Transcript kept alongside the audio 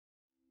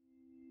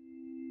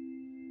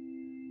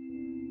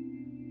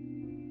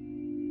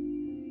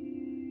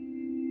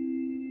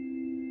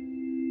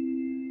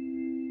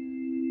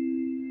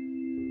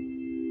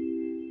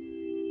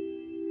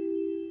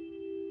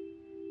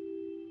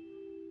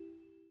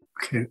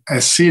Okay, I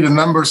see the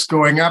numbers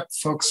going up.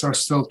 Folks are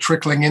still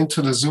trickling into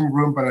the Zoom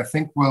room, but I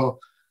think we'll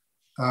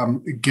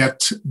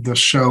get the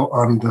show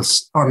on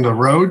the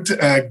road.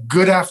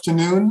 Good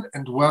afternoon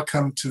and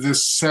welcome to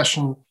this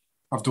session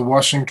of the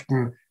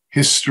Washington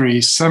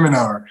History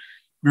Seminar.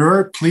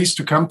 We're pleased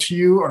to come to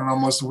you on an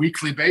almost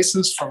weekly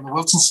basis from the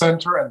Wilson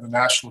Center and the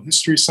National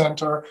History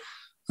Center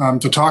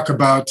to talk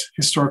about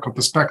historical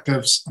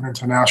perspectives on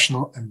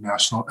international and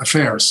national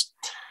affairs.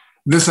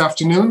 This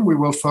afternoon, we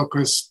will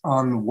focus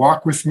on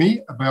Walk With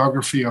Me, a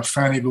biography of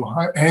Fannie Lou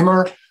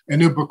Hamer, a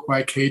new book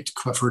by Kate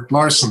Clifford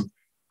Larson.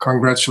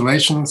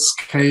 Congratulations,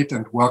 Kate,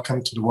 and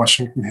welcome to the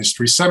Washington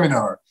History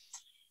Seminar.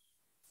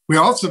 We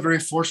are also very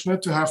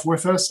fortunate to have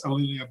with us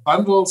Amelia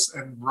Bundles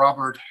and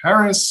Robert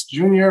Harris,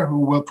 Jr., who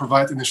will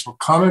provide initial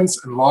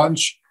comments and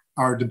launch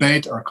our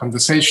debate, our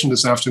conversation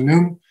this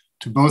afternoon.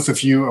 To both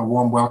of you, a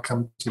warm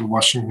welcome to the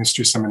Washington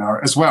History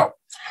Seminar as well.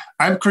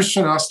 I'm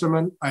Christian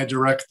Osterman. I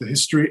direct the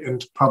History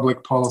and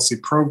Public Policy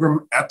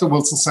program at the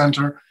Wilson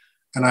Center,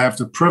 and I have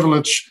the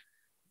privilege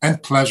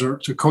and pleasure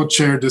to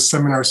co-chair this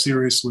seminar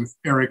series with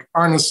Eric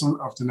Arneson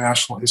of the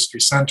National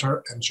History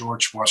Center and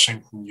George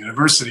Washington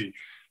University.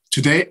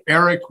 Today,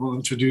 Eric will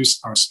introduce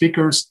our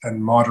speakers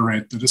and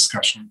moderate the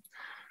discussion.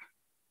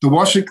 The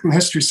Washington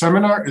History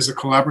Seminar is a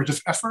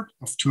collaborative effort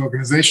of two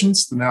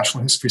organizations, the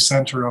National History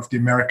Center of the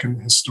American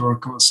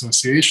Historical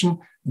Association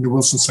and the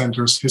Wilson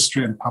Center's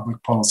History and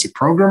Public Policy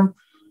program.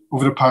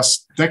 Over the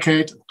past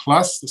decade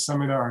plus, the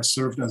seminar has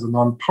served as a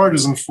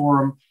nonpartisan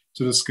forum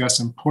to discuss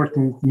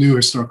important new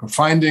historical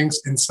findings,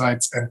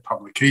 insights, and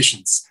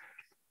publications.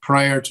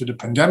 Prior to the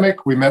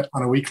pandemic, we met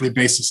on a weekly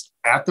basis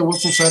at the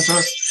Wilson Center,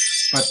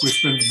 but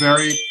we've been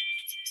very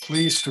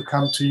pleased to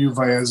come to you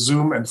via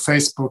Zoom and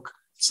Facebook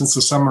since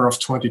the summer of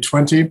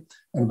 2020,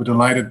 and we're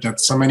delighted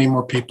that so many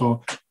more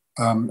people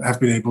have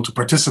been able to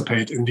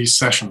participate in these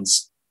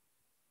sessions.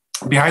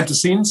 Behind the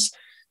scenes,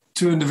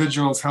 two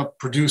individuals helped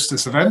produce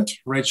this event,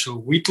 Rachel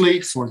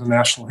Wheatley for the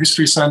National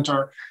History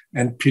Center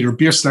and Peter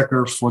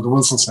Bierstecker for the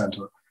Wilson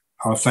Center.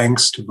 Our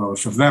thanks to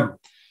both of them.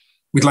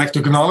 We'd like to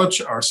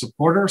acknowledge our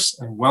supporters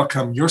and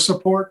welcome your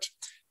support.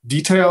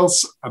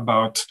 Details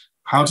about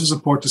how to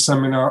support the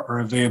seminar are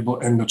available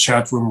in the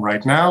chat room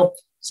right now.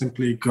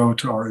 Simply go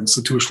to our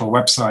institutional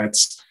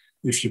websites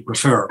if you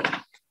prefer.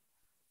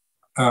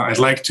 I'd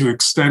like to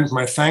extend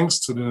my thanks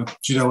to the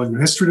GW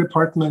History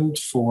Department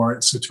for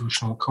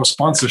institutional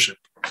co-sponsorship.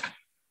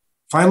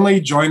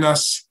 Finally, join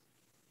us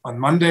on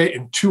Monday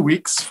in 2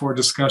 weeks for a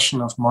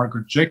discussion of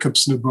Margaret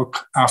Jacobs' new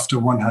book, After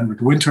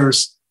 100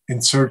 Winters,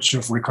 In Search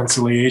of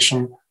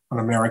Reconciliation on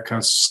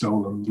America's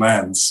Stolen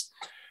Lands.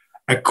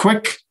 A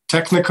quick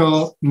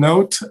technical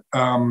note,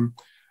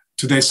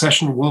 today's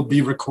session will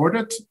be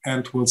recorded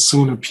and will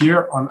soon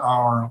appear on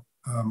our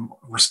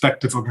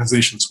respective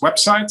organizations'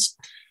 websites.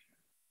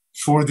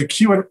 For the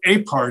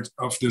Q&A part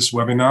of this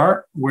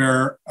webinar,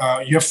 where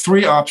you have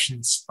three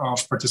options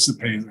of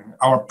participating.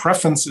 Our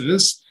preference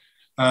is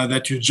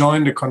that you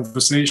join the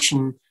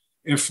conversation,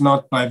 if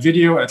not by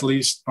video, at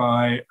least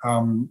by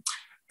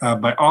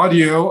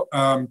audio,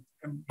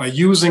 by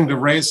using the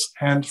raise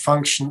hand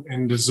function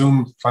in the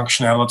Zoom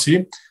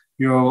functionality.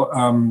 You'll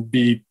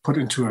be put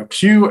into a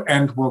queue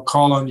and we'll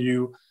call on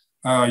you.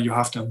 You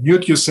have to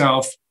unmute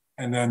yourself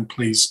and then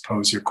please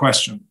pose your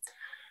question.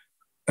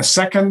 A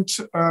second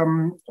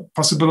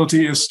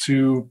possibility is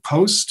to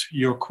post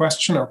your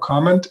question or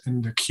comment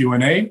in the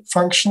Q&A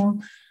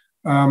function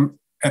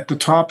at the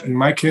top, in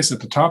my case, at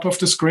the top of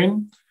the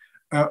screen,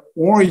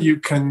 or you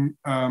can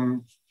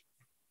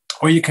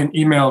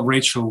email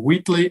Rachel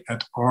Wheatley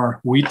at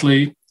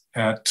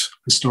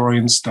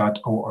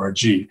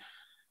rwheatley@historians.org.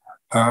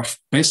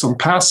 Based on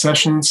past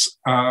sessions,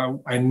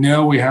 I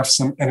know we have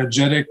some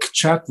energetic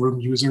chat room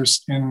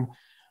users in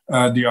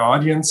the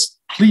audience.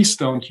 Please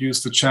don't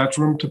use the chat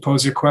room to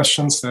pose your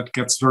questions. That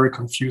gets very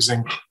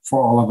confusing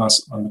for all of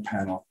us on the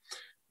panel.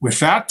 With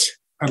that,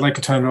 I'd like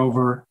to turn it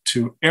over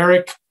to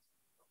Eric.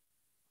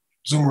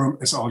 Zoom room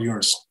is all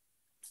yours.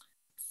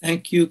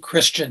 Thank you,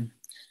 Christian.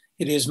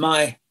 It is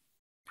my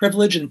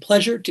privilege and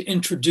pleasure to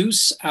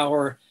introduce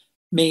our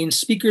main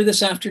speaker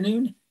this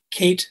afternoon,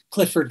 Kate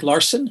Clifford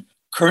Larson,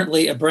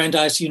 currently a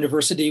Brandeis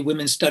University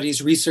Women's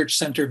Studies Research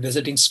Center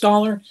visiting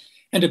scholar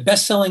and a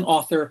best-selling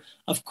author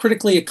of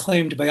critically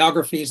acclaimed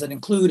biographies that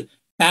include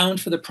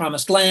Bound for the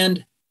Promised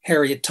Land,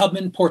 Harriet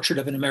Tubman, Portrait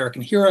of an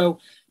American Hero,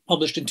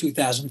 published in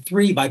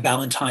 2003 by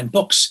Ballantine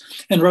Books,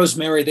 and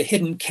Rosemary, the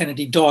Hidden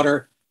Kennedy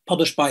Daughter,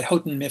 published by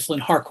Houghton Mifflin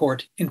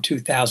Harcourt in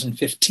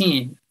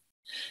 2015.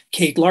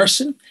 Kate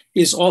Larson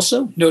is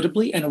also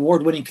notably an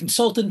award-winning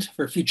consultant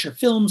for feature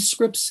films,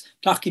 scripts,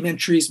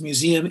 documentaries,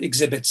 museum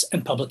exhibits,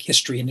 and public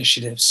history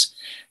initiatives.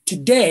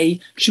 Today,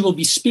 she will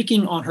be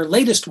speaking on her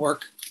latest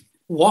work,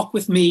 Walk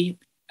With Me,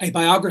 a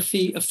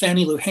biography of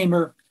Fannie Lou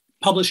Hamer,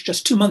 published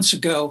just 2 months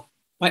ago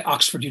by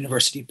Oxford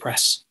University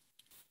Press.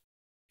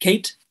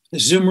 Kate, the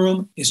Zoom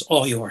room is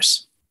all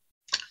yours.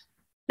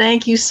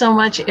 Thank you so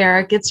much,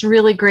 Eric. It's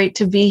really great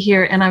to be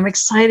here, and I'm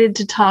excited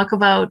to talk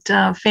about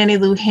Fannie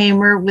Lou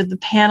Hamer with the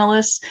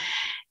panelists.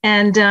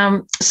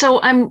 And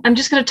so I'm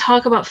just going to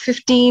talk about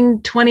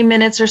 15, 20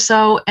 minutes or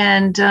so.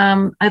 And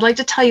I'd like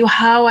to tell you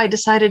how I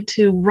decided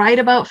to write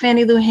about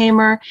Fannie Lou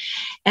Hamer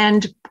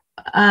and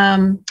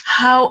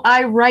how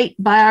I write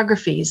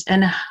biographies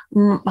and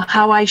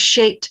how I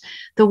shaped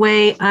the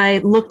way I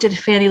looked at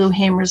Fannie Lou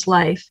Hamer's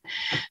life.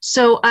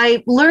 So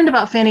I learned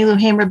about Fannie Lou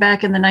Hamer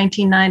back in the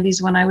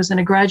 1990s when I was in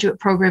a graduate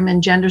program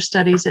in gender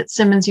studies at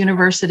Simmons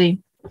University.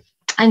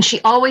 And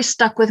she always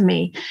stuck with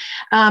me.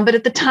 But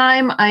at the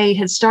time, I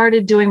had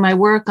started doing my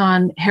work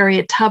on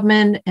Harriet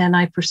Tubman, and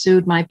I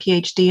pursued my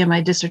PhD and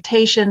my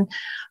dissertation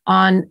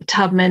on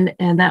Tubman,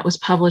 and that was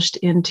published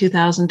in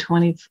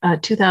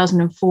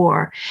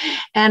 2004.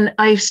 And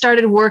I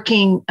started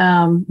working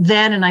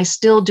then, and I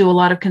still do a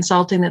lot of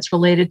consulting that's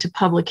related to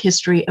public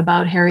history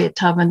about Harriet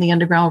Tubman, the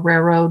Underground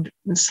Railroad,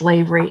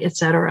 slavery, et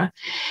cetera.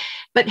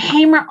 But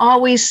Hamer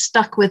always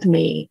stuck with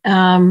me.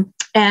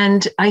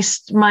 And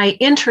my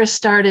interest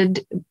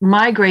started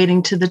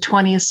migrating to the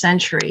 20th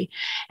century.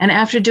 And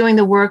after doing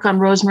the work on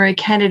Rosemary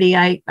Kennedy,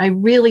 I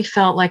really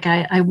felt like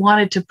I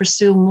wanted to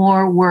pursue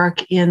more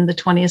work in the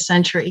 20th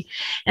century.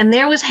 And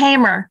there was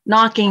Hamer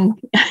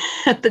knocking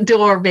at the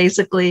door,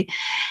 basically.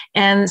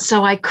 And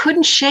so I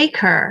couldn't shake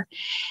her.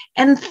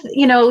 And,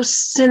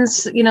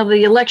 since,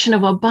 the election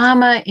of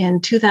Obama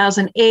in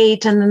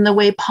 2008, and then the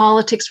way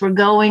politics were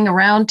going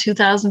around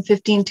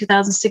 2015,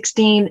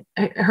 2016,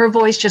 her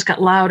voice just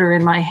got louder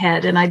in my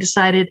head. And I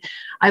decided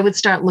I would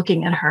start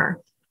looking at her.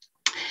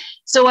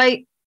 So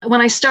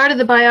when I started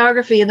the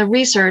biography and the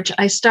research,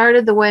 I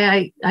started the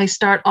way I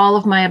start all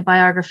of my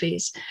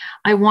biographies.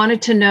 I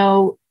wanted to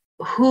know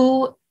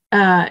who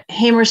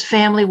Hamer's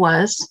family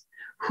was,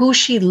 who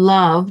she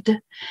loved,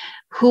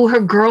 who her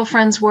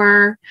girlfriends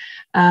were,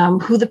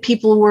 who the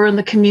people were in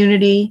the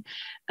community,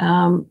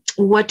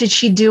 what did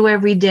she do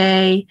every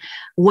day,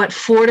 what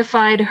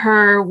fortified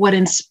her, what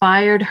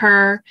inspired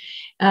her,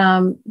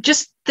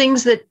 just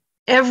things that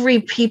every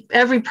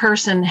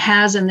person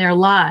has in their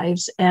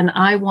lives, and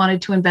I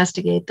wanted to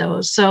investigate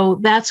those. So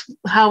that's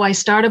how I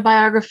start a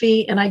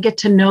biography, and I get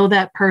to know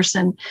that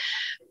person.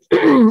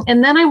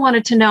 And then I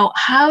wanted to know,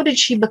 how did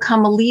she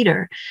become a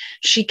leader?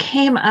 She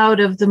came out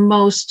of the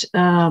most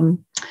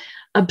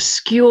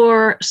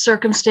obscure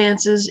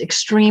circumstances,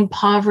 extreme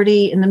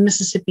poverty in the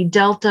Mississippi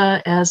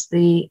Delta as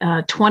the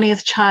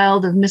 20th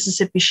child of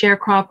Mississippi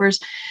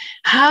sharecroppers.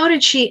 How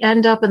did she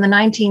end up in the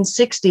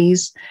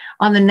 1960s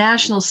on the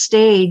national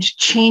stage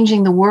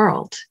changing the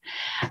world?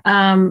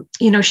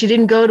 She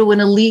didn't go to an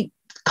elite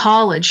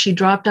college. She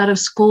dropped out of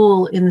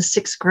school in the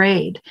 6th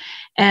grade.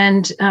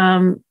 And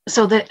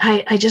so that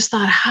I just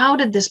thought, how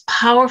did this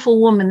powerful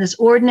woman, this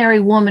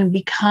ordinary woman,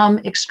 become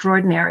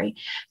extraordinary?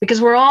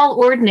 Because we're all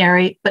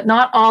ordinary, but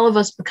not all of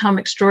us become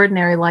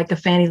extraordinary like a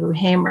Fannie Lou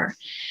Hamer.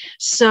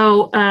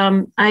 So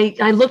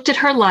I looked at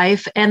her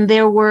life, and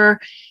there's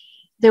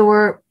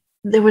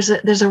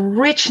a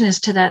richness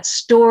to that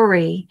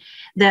story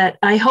that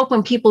I hope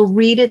when people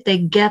read it, they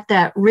get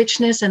that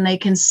richness and they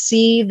can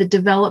see the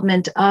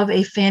development of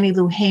a Fannie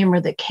Lou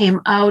Hamer that came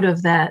out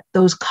of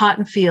those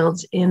cotton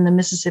fields in the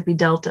Mississippi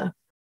Delta.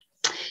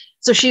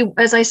 So she,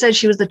 as I said,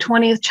 she was the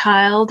 20th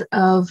child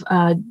of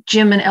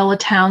Jim and Ella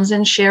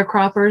Townsend,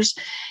 sharecroppers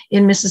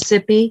in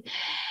Mississippi.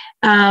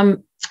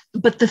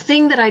 But the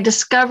thing that I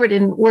discovered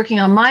in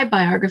working on my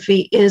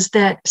biography is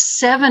that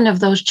 7 of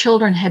those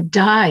children had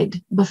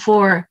died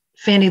before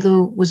Fannie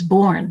Lou was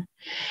born.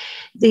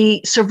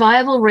 The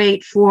survival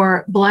rate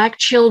for Black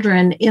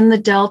children in the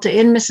Delta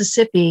in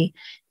Mississippi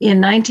in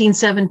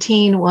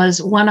 1917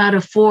 was 1 out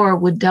of 4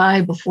 would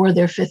die before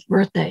their 5th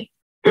birthday.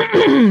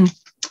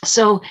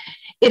 So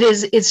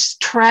it's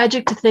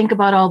tragic to think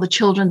about all the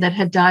children that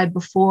had died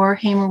before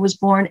Hamer was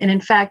born. And in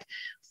fact,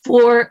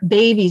 4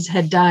 babies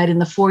had died in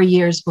the 4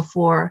 years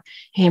before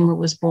Hamer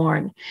was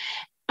born.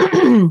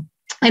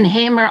 And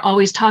Hamer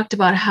always talked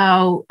about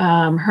how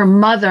her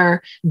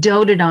mother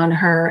doted on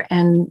her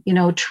and,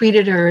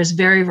 treated her as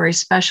very, very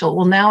special.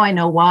 Well, now I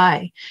know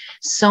why.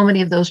 So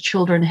many of those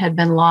children had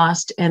been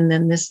lost, and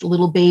then this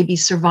little baby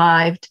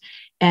survived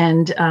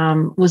and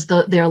was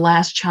their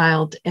last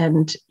child.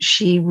 And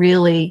she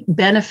really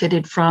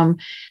benefited from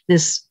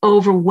this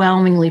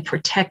overwhelmingly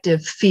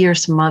protective,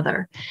 fierce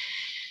mother.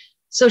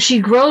 So she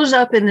grows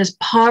up in this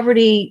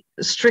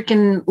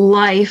poverty-stricken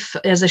life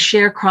as a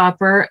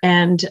sharecropper,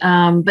 and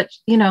but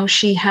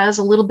she has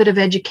a little bit of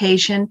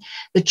education.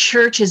 The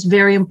church is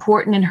very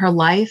important in her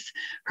life.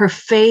 Her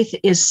faith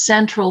is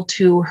central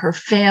to her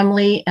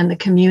family and the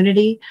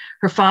community.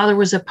 Her father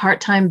was a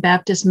part-time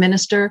Baptist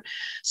minister,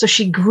 so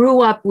she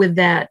grew up with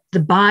the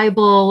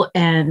Bible,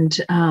 and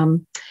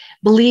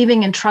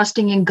believing and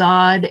trusting in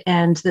God,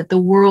 and that the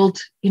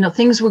world,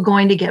 things were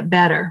going to get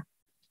better.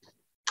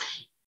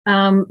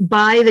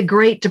 By the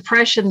Great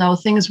Depression, though,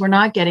 things were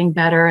not getting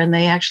better, and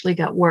they actually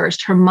got worse.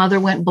 Her mother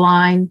went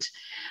blind.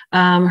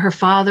 Her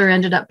father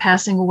ended up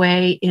passing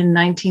away in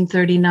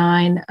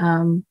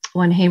 1939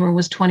 when Hamer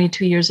was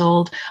 22 years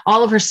old.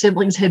 All of her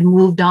siblings had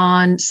moved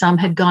on. Some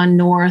had gone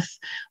north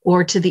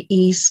or to the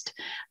east,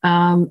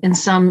 and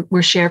some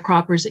were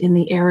sharecroppers in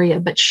the area.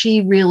 But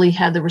she really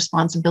had the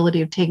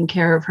responsibility of taking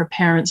care of her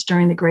parents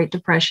during the Great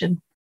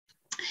Depression.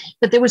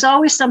 But there was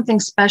always something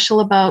special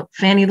about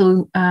Fannie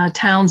Lou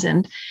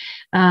Townsend.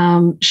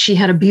 She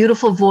had a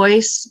beautiful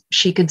voice.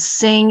 She could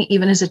sing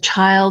even as a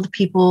child.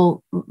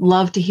 People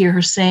loved to hear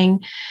her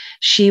sing.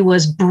 She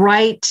was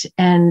bright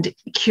and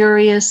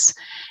curious.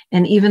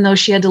 And even though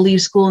she had to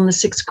leave school in the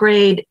 6th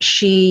grade,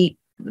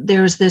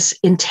 there was this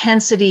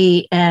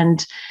intensity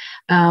and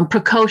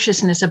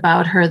precociousness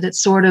about her that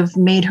sort of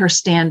made her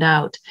stand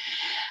out.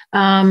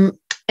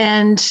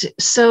 And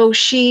so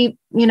she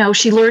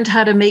learned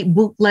how to make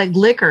bootleg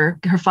liquor.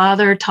 Her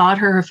father taught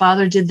her. Her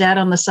father did that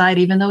on the side.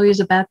 Even though he was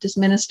a Baptist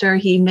minister,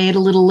 he made a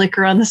little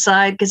liquor on the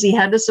side because he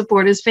had to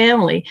support his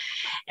family.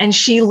 And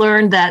she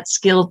learned that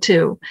skill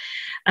too.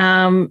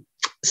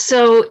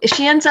 So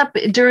she ends up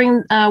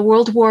during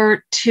World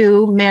War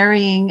II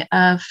marrying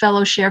a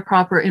fellow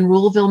sharecropper in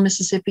Ruleville,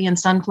 Mississippi in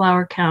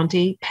Sunflower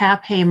County,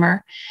 Pap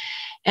Hamer.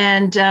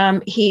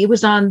 And he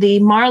was on the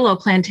Marlowe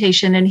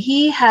plantation, and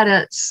he had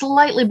a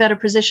slightly better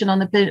position on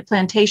the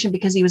plantation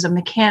because he was a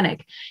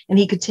mechanic and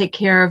he could take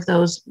care of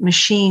those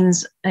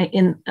machines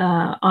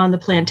on the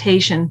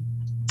plantation.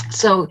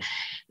 So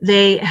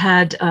they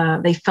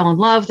fell in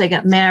love, they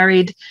got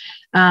married.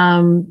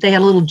 They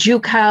had a little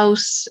juke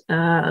house.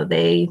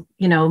 They,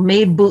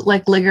 made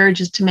bootleg liquor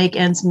just to make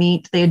ends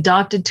meet. They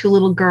adopted 2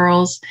 little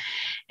girls,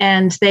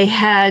 and they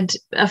had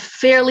a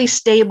fairly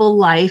stable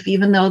life,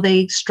 even though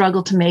they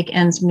struggled to make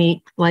ends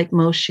meet like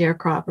most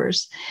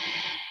sharecroppers.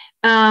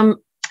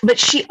 But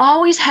she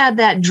always had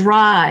that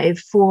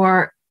drive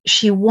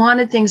she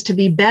wanted things to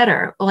be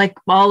better, like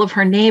all of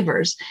her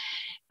neighbors.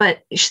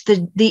 But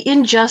the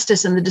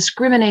injustice and the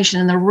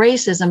discrimination and the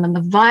racism and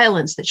the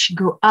violence that she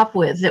grew up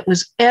with that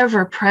was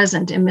ever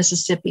present in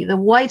Mississippi, the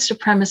white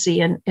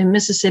supremacy in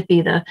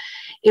Mississippi,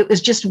 it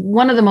was just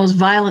one of the most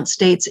violent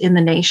states in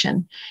the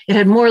nation. It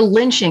had more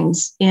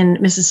lynchings in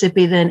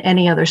Mississippi than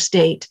any other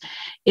state.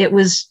 It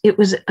was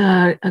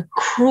a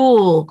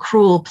cruel,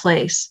 cruel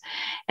place.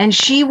 And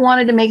she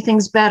wanted to make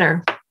things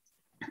better.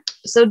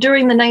 So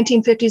during the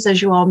 1950s,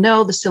 as you all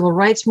know, the civil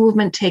rights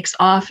movement takes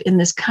off in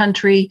this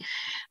country.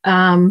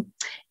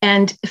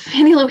 And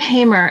Fannie Lou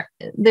Hamer,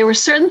 there were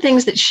certain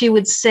things that she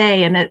would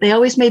say, and they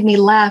always made me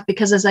laugh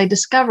because as I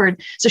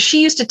discovered, so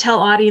she used to tell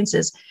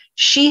audiences,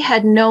 she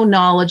had no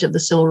knowledge of the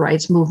civil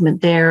rights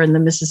movement there in the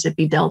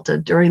Mississippi Delta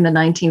during the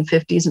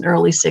 1950s and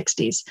early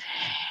 60s.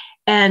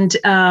 And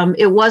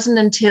it wasn't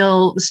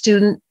until the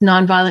Student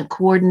Nonviolent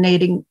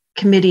Coordinating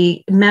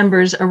Committee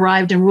members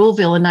arrived in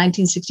Ruleville in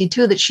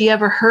 1962 that she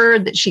ever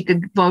heard that she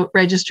could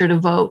register to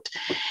vote.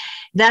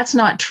 That's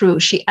not true.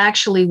 She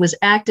actually was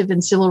active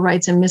in civil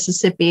rights in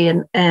Mississippi,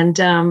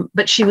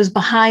 but she was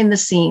behind the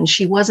scenes.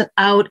 She wasn't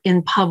out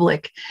in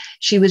public.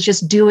 She was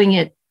just doing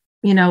it,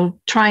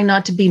 trying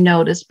not to be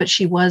noticed, but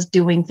she was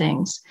doing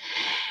things.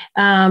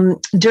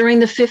 During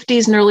the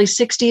 50s and early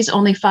 60s,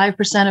 only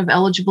 5% of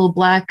eligible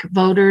Black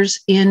voters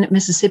in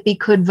Mississippi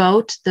could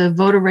vote. The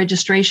voter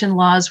registration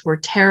laws were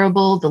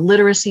terrible, the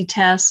literacy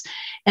tests,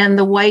 and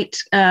the white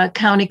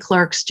county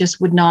clerks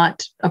just would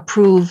not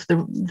approve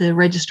the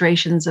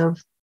registrations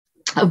of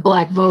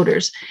Black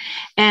voters.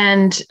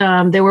 And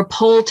there were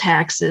poll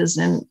taxes,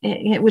 and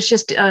it was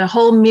just a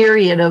whole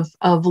myriad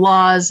of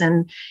laws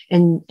and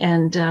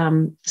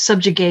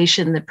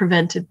subjugation that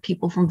prevented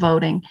people from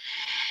voting.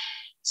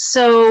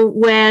 So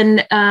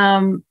when,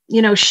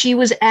 she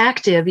was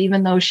active,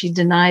 even though she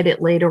denied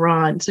it later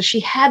on. So she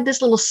had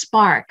this little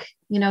spark,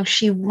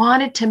 she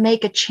wanted to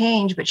make a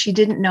change, but she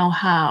didn't know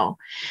how.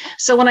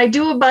 So when I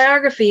do a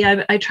biography,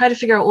 I try to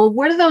figure out, well,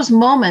 what are those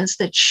moments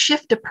that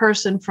shift a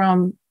person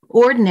from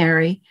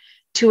ordinary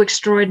to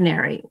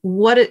extraordinary?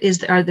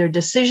 Are there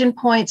decision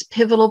points,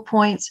 pivotal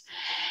points?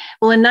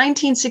 Well, in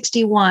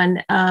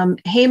 1961,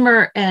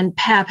 Hamer and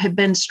Pap had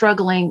been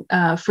struggling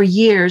for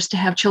years to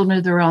have children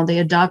of their own. They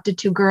adopted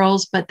 2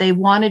 girls, but they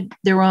wanted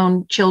their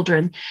own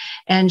children.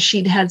 And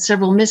she'd had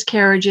several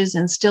miscarriages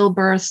and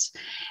stillbirths,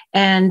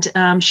 and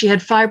she had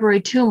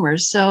fibroid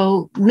tumors.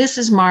 So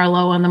Mrs.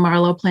 Marlowe on the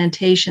Marlowe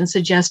plantation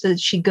suggested that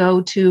she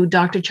go to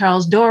Dr.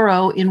 Charles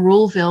Doro in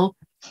Ruleville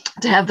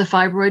to have the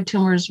fibroid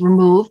tumors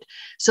removed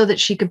so that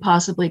she could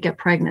possibly get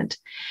pregnant.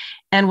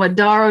 And what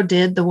Doro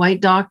did, the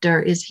white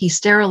doctor, is he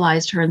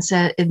sterilized her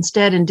instead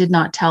and did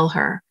not tell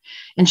her.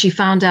 And she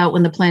found out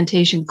when the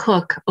plantation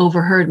cook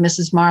overheard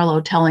Mrs. Marlowe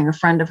telling a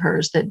friend of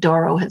hers that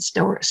Doro had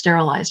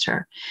sterilized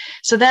her.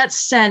 So that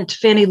sent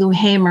Fannie Lou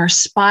Hamer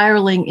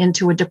spiraling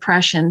into a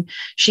depression.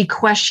 She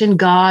questioned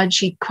God.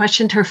 She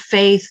questioned her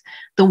faith,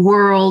 the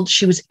world.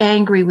 She was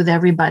angry with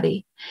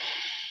everybody.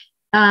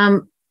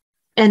 And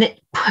it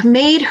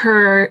made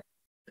her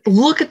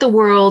look at the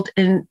world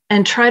and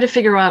try to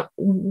figure out,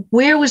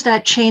 where was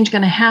that change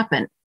going to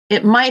happen?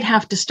 It might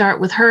have to start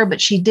with her,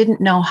 but she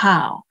didn't know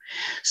how.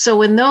 So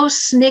when those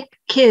SNCC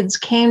kids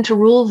came to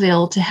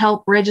Ruleville to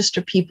help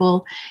register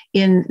people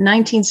in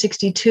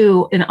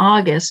 1962 in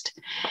August,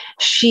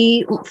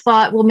 she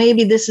thought, well,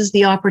 maybe this is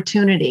the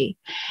opportunity.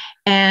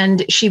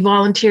 And she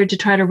volunteered to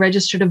try to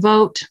register to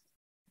vote.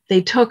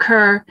 They took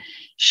her.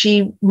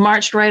 She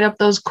marched right up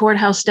those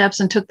courthouse steps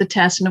and took the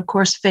test and, of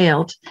course,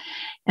 failed.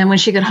 And when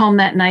she got home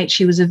that night,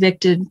 she was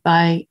evicted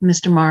by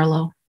Mr.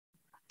 Marlowe.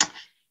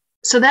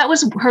 So that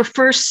was her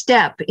first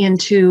step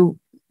into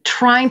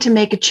trying to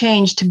make a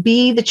change, to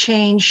be the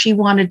change she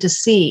wanted to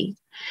see.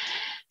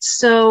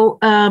 So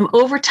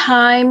over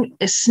time,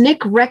 SNCC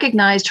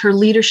recognized her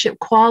leadership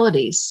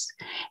qualities,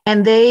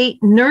 and they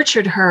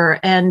nurtured her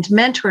and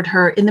mentored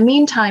her. In the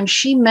meantime,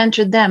 she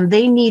mentored them.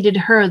 They needed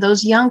her.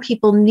 Those young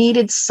people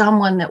needed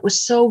someone that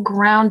was so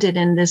grounded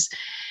in this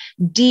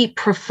deep,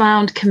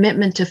 profound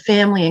commitment to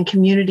family and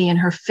community and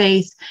her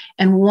faith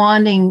and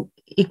wanting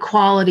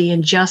equality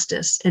and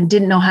justice, and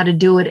didn't know how to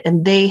do it.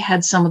 And they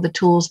had some of the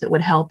tools that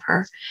would help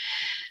her.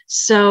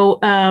 So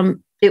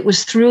it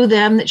was through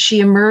them that she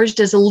emerged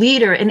as a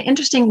leader. And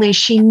interestingly,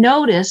 she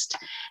noticed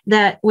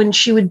that when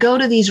she would go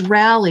to these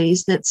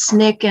rallies that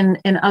SNCC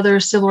and other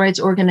civil rights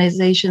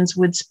organizations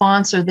would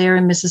sponsor there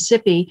in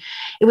Mississippi,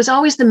 it was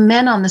always the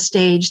men on the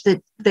stage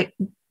that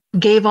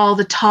gave all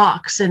the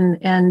talks and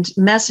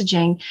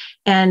messaging.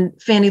 And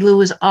Fannie Lou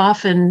was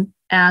often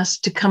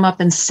asked to come up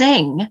and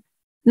sing,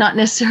 not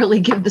necessarily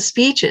give the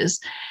speeches.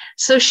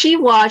 So she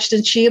watched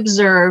and she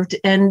observed,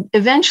 and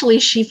eventually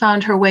she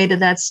found her way to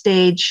that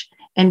stage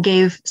and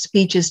gave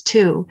speeches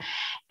too.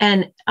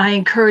 And I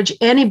encourage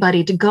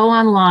anybody to go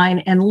online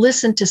and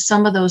listen to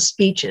some of those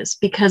speeches,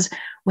 because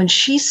when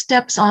she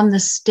steps on the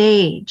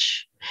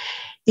stage,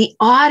 the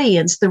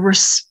audience, the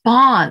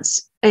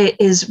response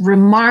is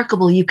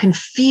remarkable. You can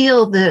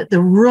feel the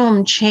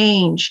room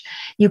change.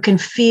 You can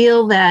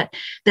feel that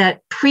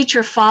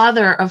preacher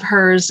father of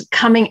hers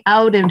coming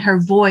out in her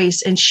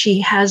voice, and she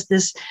has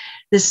this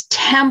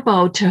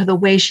tempo to the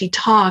way she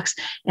talks,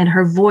 and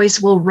her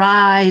voice will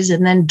rise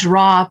and then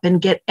drop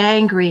and get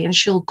angry, and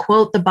she'll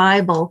quote the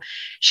Bible.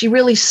 She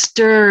really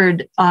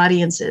stirred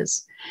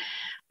audiences.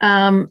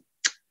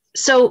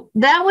 So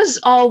that was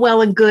all well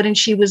and good, and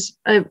she was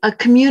a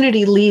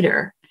community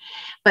leader.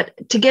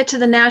 But to get to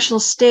the national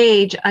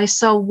stage, I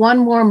saw one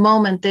more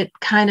moment that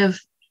kind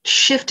of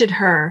shifted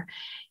her,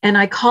 and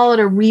I call it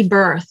a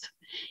rebirth.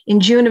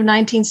 In June of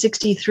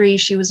 1963,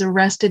 she was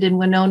arrested in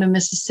Winona,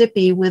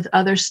 Mississippi, with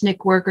other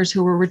SNCC workers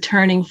who were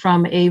returning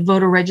from a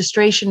voter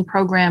registration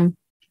program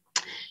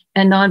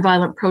and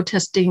nonviolent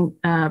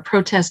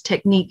protest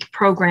technique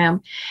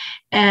program.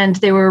 And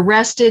they were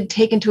arrested,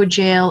 taken to a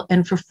jail,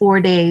 and for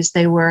 4 days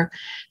they were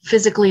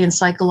physically and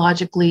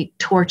psychologically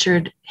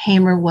tortured.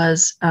 Hamer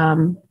was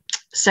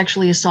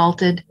sexually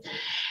assaulted.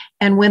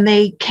 And when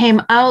they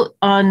came out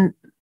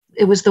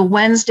it was the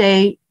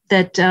Wednesday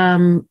that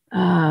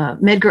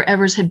Medgar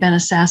Evers had been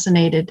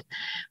assassinated.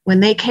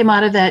 When they came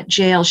out of that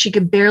jail, she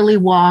could barely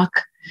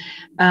walk.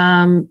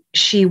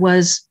 She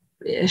was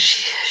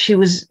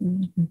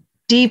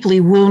deeply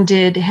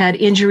wounded, had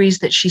injuries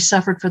that she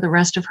suffered for the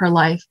rest of her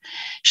life.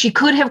 She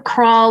could have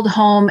crawled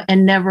home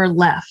and never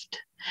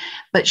left,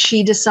 but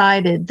she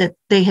decided that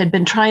they had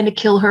been trying to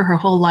kill her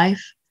whole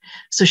life.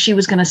 So she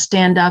was going to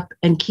stand up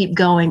and keep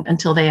going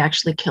until they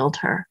actually killed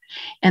her.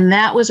 And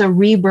that was a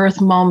rebirth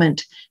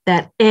moment.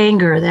 That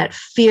anger, that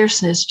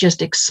fierceness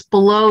just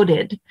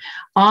exploded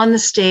on the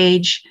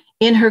stage,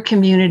 in her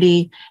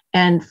community,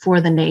 and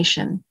for the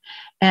nation.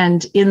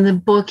 And in the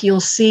book, you'll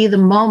see the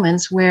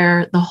moments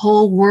where the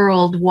whole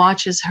world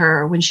watches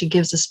her when she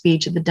gives a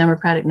speech at the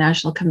Democratic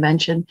National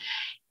Convention.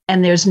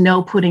 And there's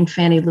no putting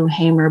Fannie Lou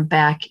Hamer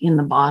back in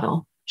the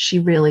bottle. She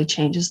really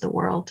changes the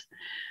world.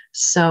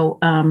 So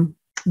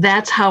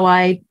that's how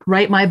I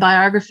write my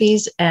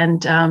biographies.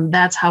 And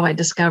that's how I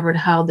discovered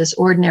how this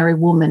ordinary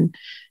woman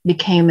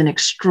became an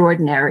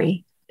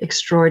extraordinary,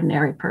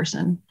 extraordinary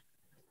person.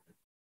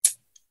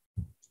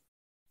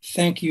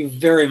 Thank you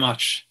very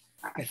much.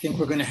 I think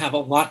we're going to have a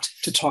lot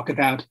to talk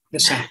about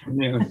this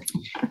afternoon.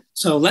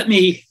 So let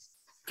me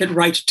get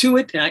right to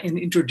it and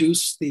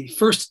introduce the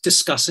first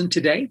discussant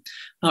today.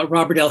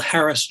 Robert L.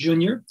 Harris,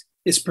 Jr.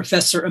 is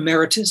Professor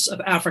Emeritus of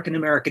African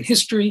American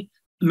History,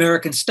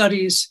 American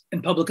Studies,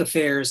 and Public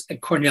Affairs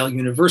at Cornell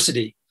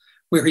University,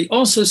 where he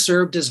also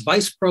served as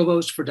Vice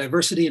Provost for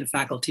Diversity and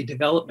Faculty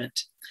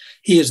Development.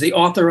 He is the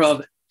author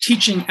of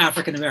Teaching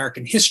African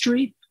American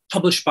History,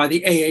 published by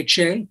the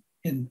AHA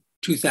in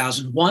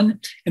 2001,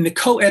 and the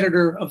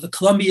co-editor of the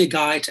Columbia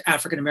Guide to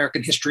African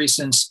American History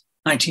since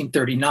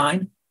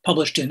 1939,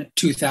 published in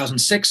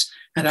 2006.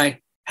 And I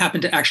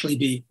happen to actually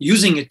be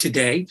using it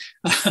today,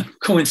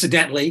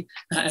 coincidentally,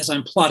 as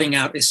I'm plotting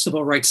out a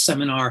civil rights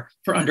seminar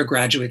for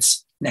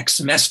undergraduates next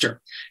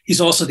semester.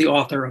 He's also the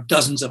author of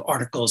dozens of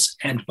articles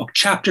and book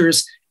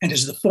chapters, and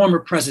is the former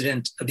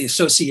president of the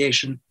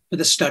Association for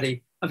the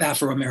Study of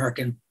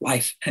Afro-American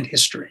Life and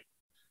History.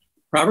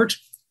 Robert,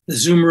 the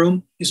Zoom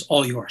room is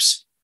all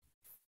yours.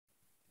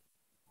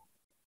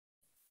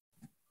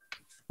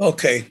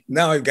 Okay,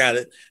 now I've got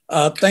it.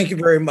 Thank you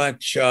very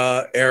much,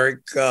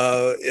 Eric.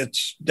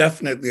 It's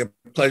definitely a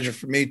pleasure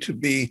for me to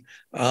be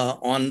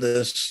on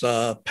this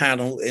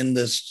panel in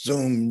this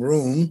Zoom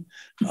room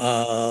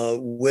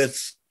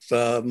with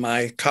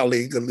my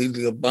colleague,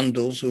 Alelia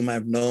Bundles, whom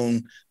I've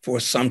known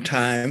for some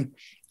time,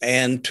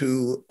 and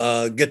to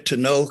get to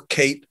know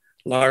Kate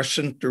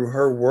Larson through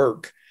her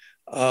work.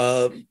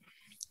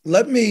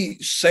 Let me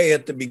say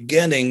at the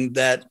beginning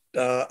that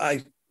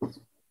I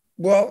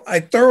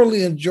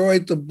thoroughly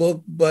enjoyed the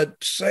book,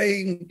 but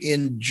saying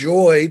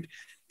enjoyed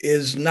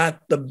is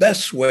not the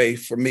best way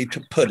for me to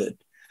put it.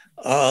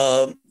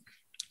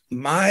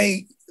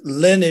 My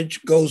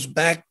lineage goes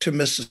back to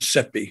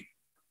Mississippi.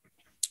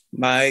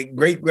 My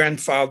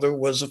great-grandfather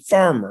was a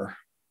farmer.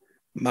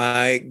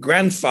 My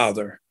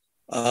grandfather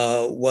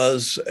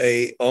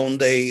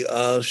owned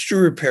a shoe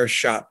repair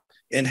shop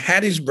in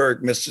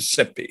Hattiesburg,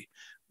 Mississippi,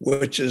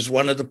 which is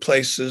one of the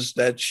places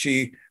that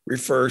she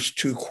refers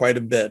to quite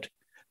a bit.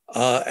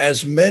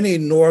 As many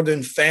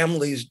Northern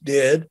families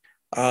did,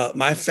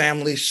 my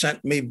family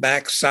sent me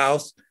back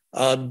south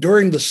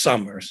during the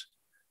summers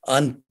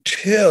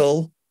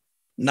until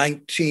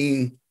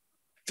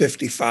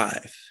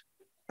 1955.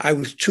 I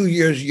was 2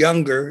 years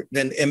younger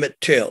than Emmett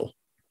Till.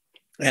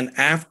 And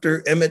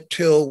after Emmett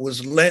Till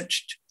was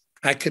lynched,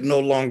 I could no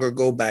longer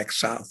go back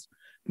south.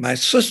 My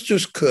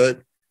sisters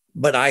could,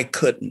 but I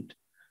couldn't.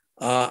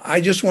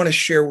 I just want to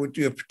share with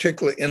you a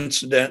particular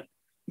incident.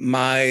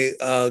 My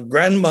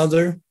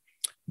grandmother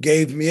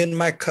gave me and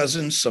my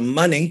cousin some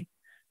money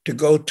to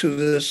go to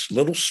this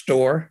little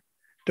store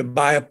to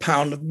buy a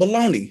pound of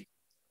bologna.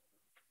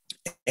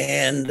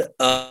 And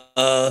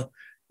the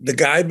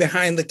guy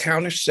behind the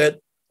counter said,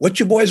 "What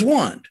you boys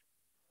want?"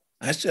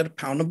 I said, "A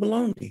pound of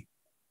bologna."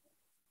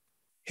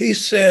 He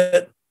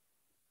said,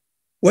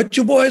 "What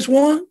you boys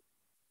want?"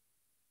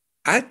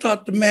 I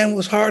thought the man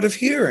was hard of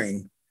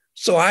hearing.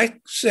 So I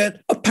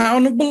said, "A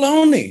pound of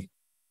bologna."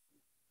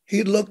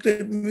 He looked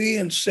at me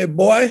and said,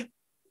 "Boy,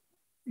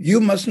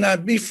 you must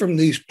not be from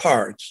these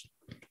parts.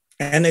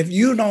 And if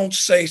you don't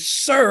say,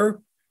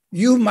 sir,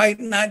 you might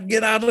not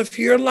get out of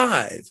here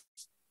alive."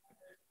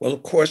 Well,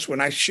 of course, when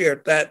I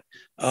shared that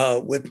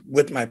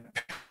with my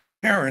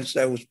parents,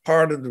 that was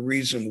part of the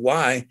reason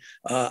why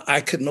I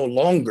could no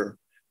longer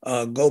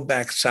go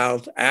back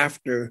south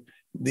after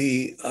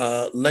the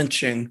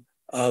lynching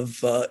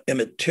of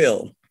Emmett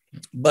Till.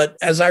 But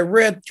as I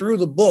read through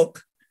the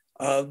book,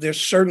 there's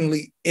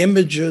certainly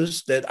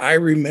images that I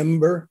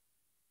remember: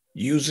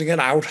 using an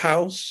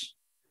outhouse,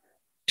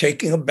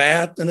 taking a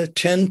bath in a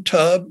tin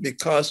tub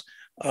because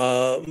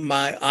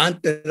my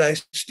aunt that I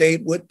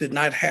stayed with did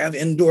not have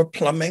indoor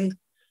plumbing,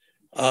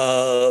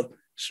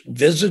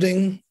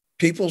 visiting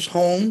people's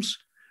homes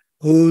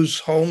whose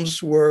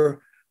homes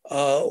were,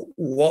 I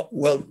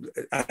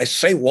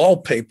say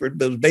wallpapered,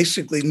 but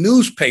basically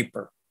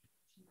newspaper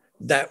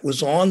that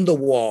was on the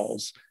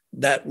walls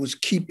that was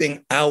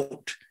keeping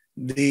out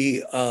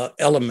the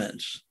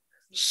elements.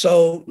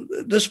 So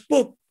this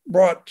book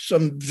brought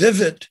some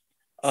vivid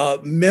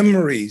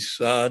memories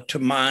to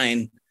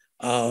mind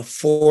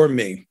for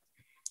me.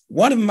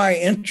 One of my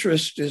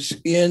interests is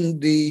in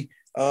the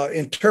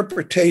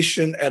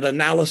interpretation and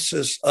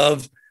analysis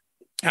of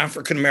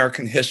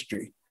African-American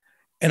history.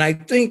 And I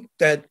think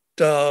that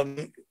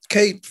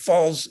Kate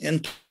falls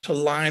into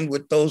line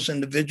with those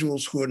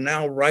individuals who are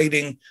now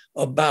writing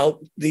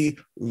about the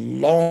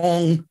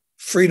long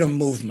freedom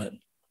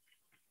movement.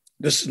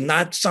 This is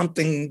not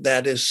something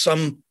that is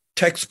some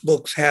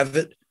textbooks have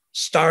it.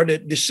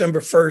 Started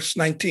December 1st,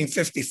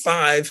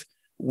 1955,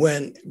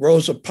 when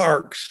Rosa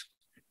Parks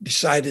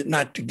decided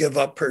not to give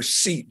up her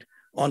seat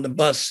on the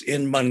bus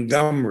in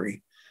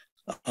Montgomery.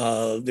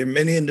 There are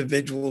many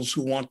individuals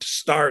who want to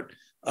start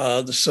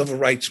the civil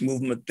rights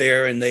movement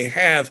there, and they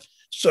have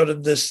sort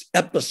of this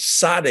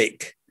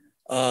episodic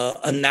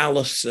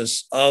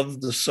analysis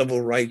of the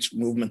civil rights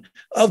movement,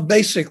 of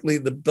basically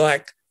the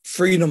Black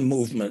freedom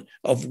movement,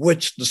 of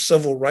which the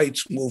civil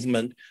rights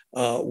movement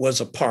was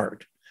a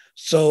part.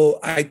 So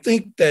I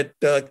think that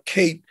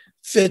Kate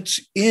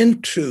fits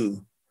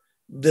into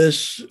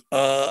this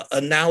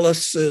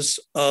analysis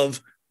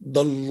of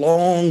the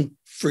long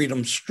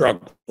freedom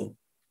struggle.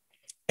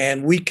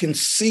 And we can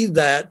see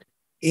that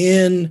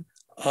in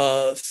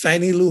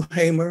Fannie Lou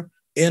Hamer,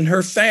 in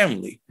her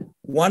family.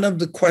 One of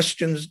the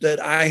questions that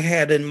I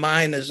had in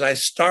mind as I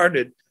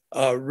started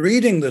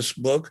reading this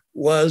book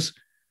was,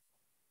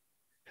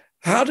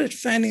 how did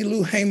Fannie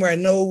Lou Hamer, I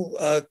know,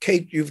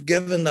 Kate, you've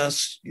given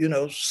us,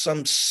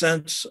 some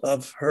sense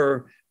of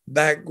her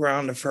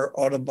background, of her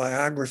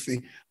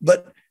autobiography,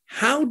 but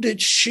how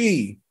did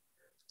she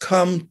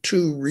come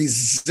to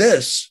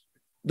resist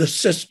the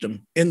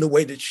system in the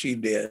way that she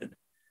did?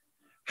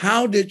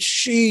 How did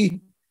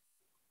she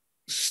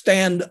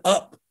stand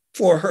up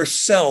for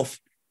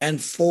herself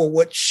and for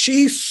what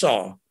she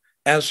saw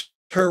as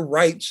her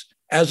rights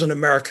as an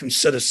American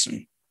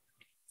citizen?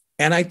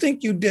 And I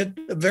think you did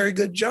a very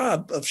good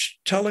job of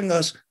telling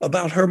us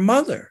about her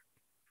mother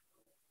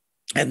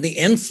and the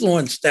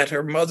influence that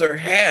her mother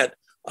had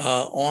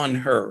on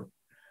her.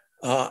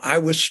 I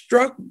was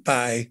struck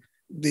by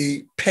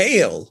the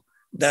pail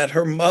that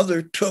her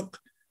mother took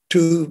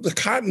to the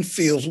cotton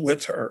fields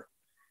with her,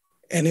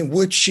 and in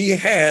which she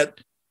had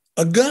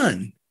a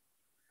gun.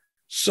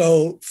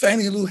 So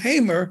Fannie Lou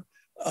Hamer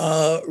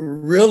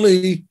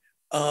really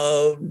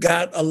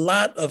got a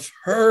lot of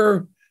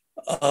her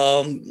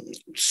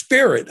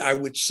spirit, I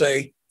would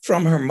say,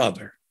 from her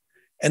mother.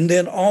 And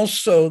then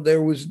also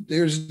there's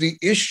the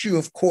issue,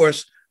 of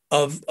course,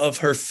 of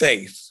her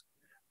faith.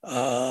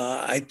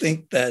 I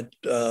think that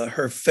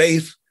her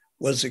faith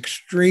was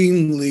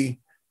extremely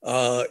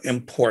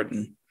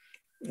important.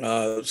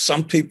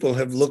 Some people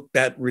have looked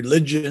at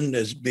religion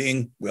as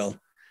being, well,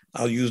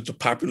 I'll use the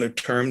popular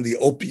term, the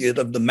opiate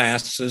of the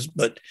masses,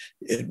 but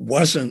it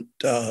wasn't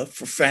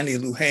for Fannie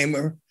Lou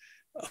Hamer.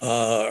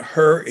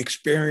 Her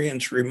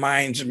experience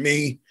reminds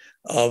me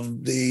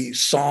of the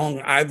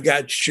song, I've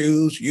got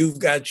shoes, you've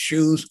got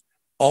shoes,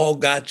 all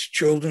God's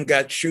children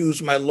got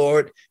shoes, my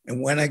Lord.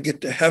 And when I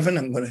get to heaven,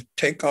 I'm going to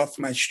take off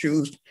my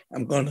shoes.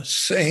 I'm going to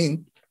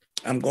sing.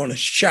 I'm going to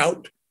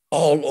shout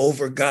all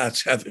over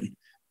God's heaven.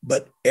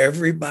 But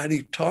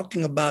everybody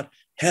talking about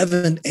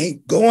heaven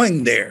ain't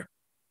going there.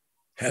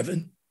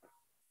 Heaven.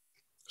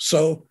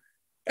 So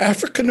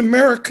African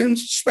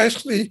Americans,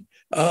 especially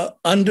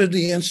under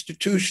the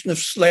institution of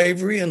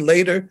slavery and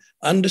later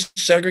under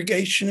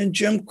segregation and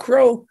Jim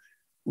Crow,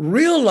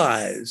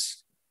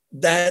 realized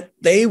that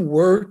they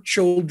were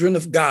children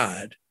of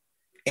God,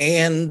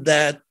 and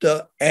that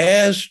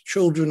as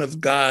children of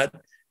God,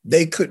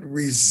 they could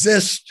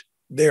resist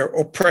their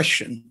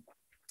oppression.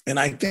 And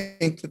I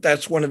think that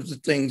that's one of the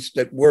things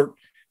that worked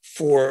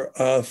for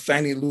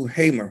Fannie Lou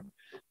Hamer.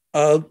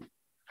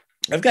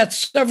 I've got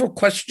several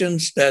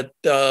questions that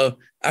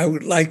I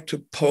would like to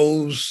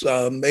pose.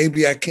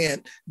 Maybe I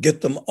can't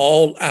get them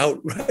all out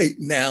right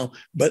now,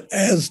 but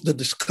as the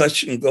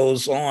discussion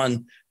goes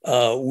on,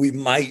 you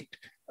might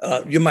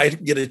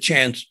get a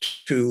chance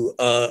to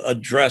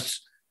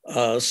address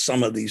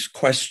some of these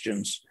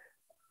questions.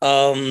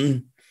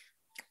 Well,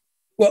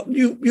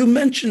 you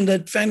mentioned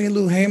that Fannie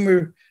Lou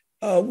Hamer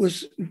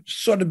was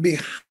sort of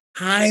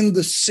behind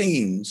the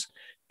scenes,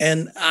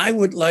 and I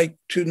would like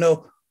to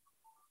know,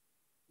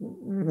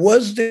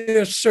 was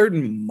there a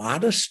certain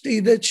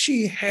modesty that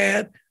she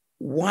had?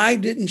 Why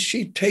didn't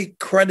she take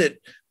credit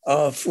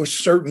for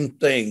certain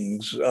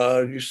things?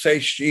 You say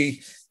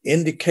she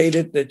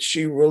indicated that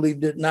she really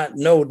did not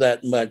know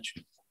that much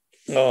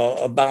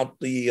about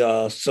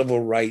the civil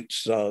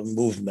rights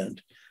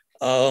movement.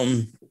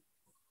 The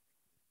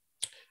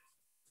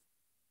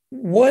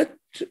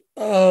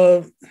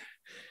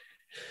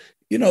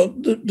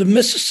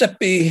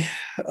Mississippi,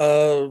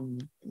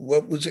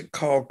 what was it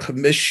called,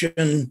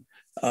 commission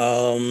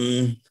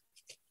that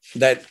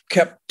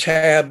kept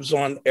tabs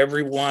on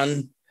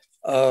everyone,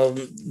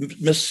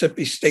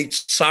 Mississippi State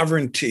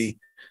Sovereignty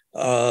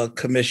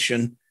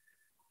Commission.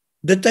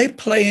 Did they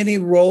play any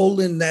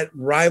role in that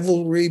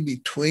rivalry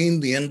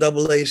between the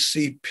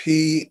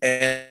NAACP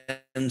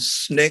and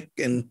SNCC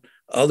and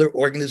other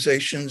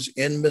organizations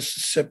in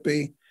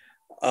Mississippi?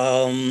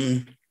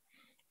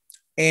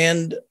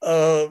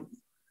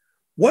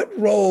 What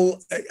role,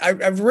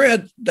 I've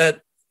read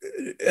that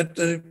at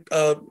the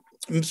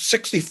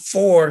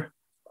 64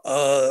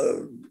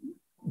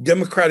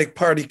 Democratic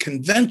Party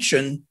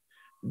convention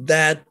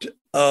that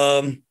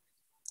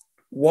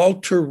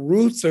Walter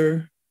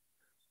Reuther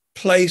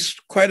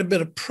placed quite a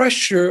bit of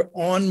pressure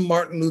on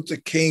Martin Luther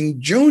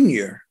King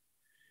Jr.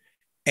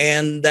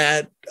 and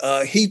that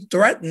he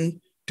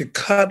threatened to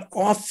cut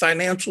off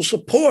financial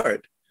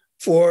support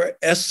for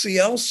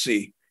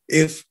SCLC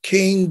if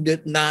King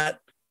did not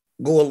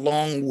go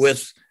along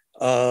with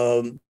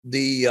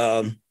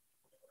the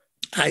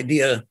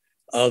idea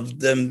of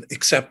them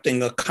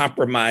accepting a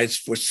compromise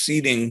for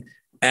seating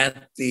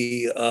at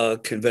the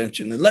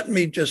convention. And let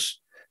me just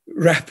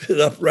wrap it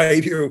up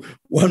right here.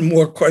 One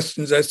more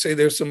question. As I say,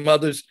 there's some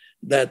others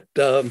that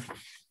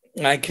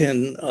I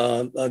can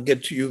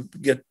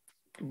get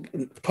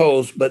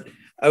posed, but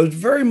I was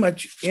very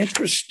much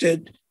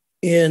interested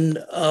in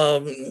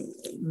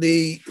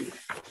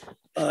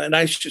and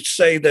I should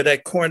say that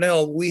at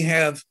Cornell, we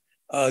have,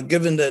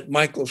 given that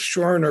Michael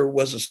Schwerner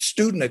was a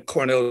student at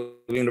Cornell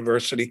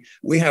University,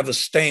 we have a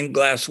stained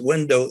glass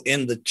window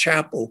in the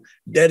chapel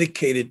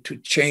dedicated to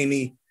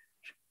Cheney,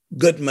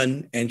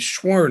 Goodman, and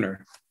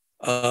Schwerner.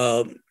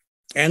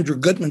 Andrew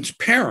Goodman's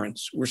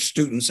parents were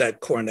students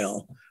at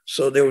Cornell,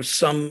 so there was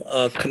some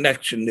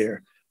connection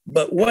there.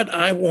 But what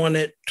I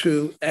wanted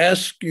to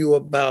ask you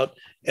about,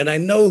 and I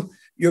know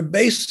you're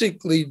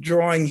basically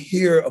drawing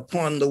here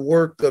upon the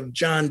work of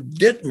John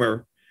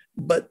Dittmer,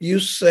 but you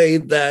say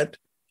that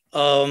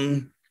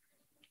when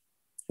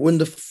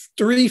the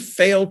three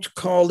failed to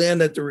call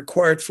in at the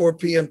required 4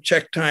 p.m.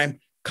 check time,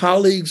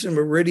 colleagues in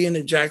Meridian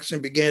and Jackson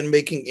began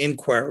making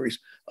inquiries.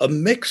 A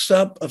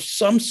mix-up of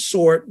some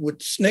sort with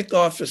SNCC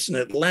office in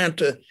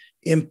Atlanta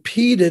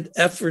impeded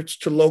efforts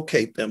to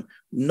locate them.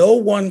 No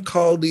one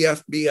called the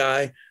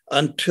FBI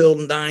until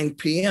 9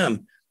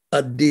 p.m.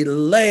 A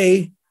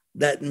delay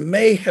that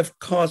may have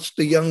cost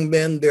the young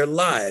men their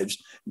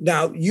lives.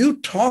 Now, you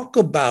talk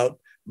about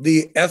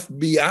the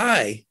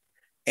FBI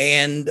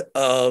and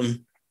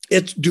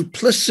its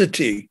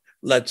duplicity,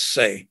 let's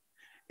say,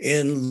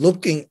 in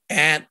looking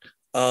at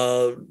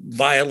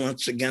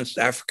violence against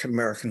African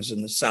Americans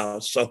in the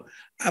South. So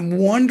I'm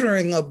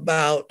wondering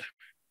about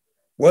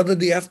whether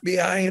the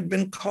FBI had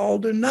been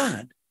called or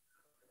not.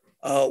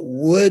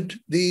 Would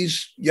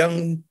these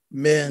young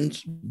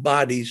men's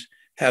bodies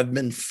have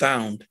been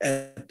found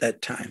at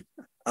that time?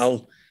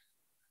 I'll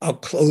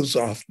close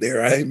off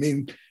there. I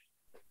mean,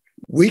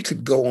 we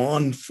could go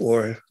on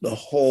for the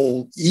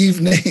whole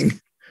evening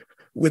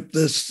with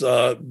this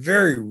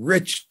very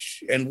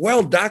rich and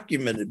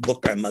well-documented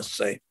book, I must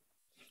say.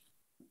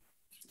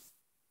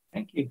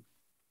 Thank you.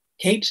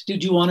 Kate,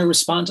 did you want to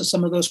respond to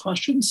some of those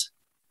questions?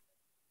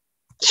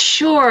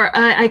 Sure,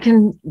 I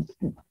can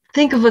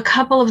think of a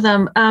couple of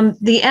them.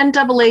 The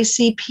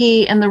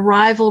NAACP and the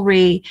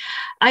rivalry.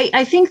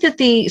 I think that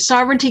the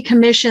Sovereignty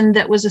Commission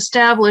that was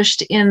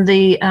established in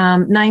the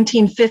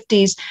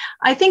 1950s,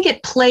 I think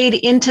it played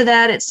into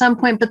that at some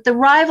point, but the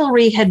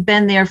rivalry had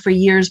been there for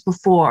years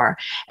before.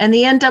 And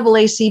the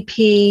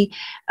NAACP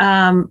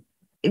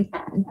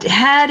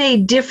had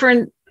a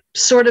different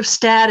sort of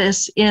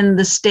status in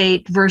the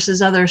state versus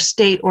other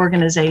state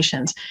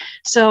organizations.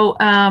 So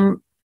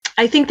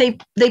I think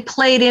they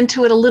played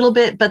into it a little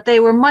bit, but they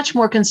were much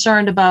more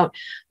concerned about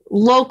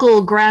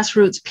local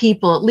grassroots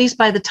people, at least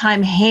by the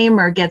time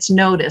Hamer gets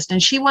noticed.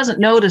 And she wasn't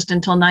noticed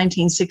until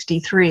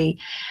 1963.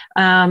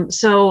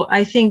 So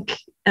I think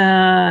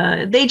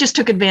they just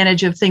took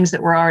advantage of things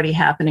that were already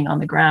happening on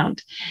the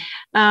ground.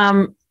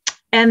 And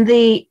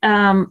the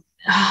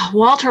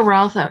Walter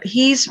Reuther,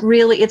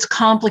 it's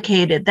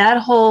complicated. That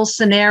whole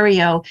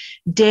scenario,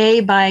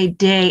 day by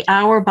day,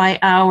 hour by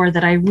hour,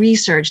 that I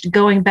researched,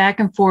 going back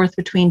and forth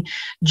between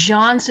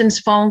Johnson's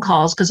phone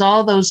calls, because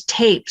all those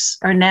tapes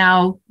are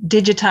now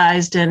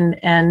digitized and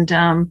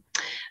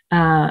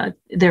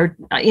they're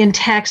in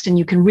text, and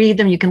you can read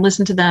them, you can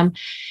listen to them.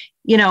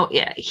 You know,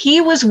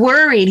 he was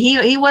worried.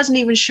 He wasn't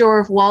even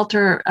sure if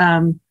Walter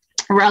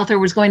Reuther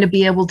was going to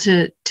be able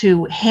to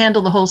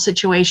handle the whole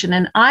situation.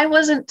 And I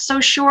wasn't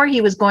so sure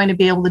he was going to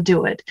be able to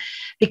do it,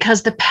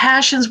 because the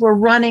passions were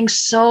running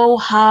so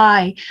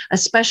high,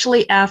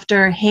 especially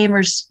after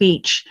Hamer's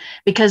speech,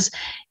 because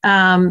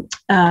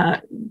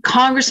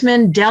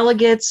congressmen,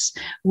 delegates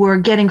were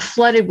getting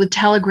flooded with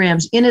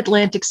telegrams in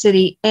Atlantic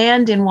City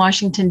and in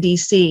Washington,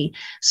 D.C.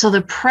 So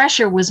the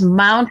pressure was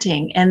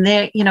mounting, and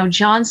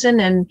Johnson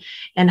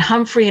and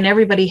Humphrey and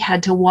everybody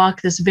had to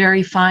walk this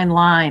very fine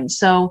line.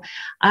 So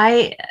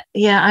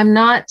I'm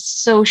not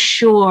so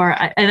sure,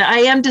 and I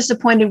am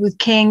disappointed with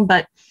King,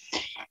 but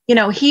he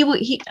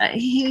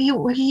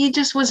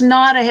just was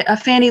not a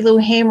Fannie Lou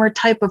Hamer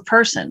type of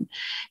person,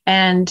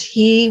 and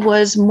he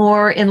was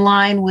more in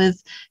line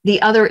with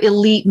the other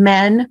elite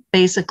men,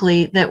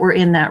 basically, that were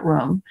in that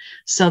room.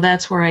 So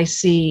that's where I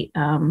see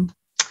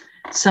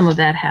some of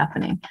that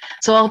happening.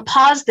 So I'll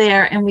pause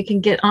there, and we can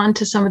get on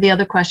to some of the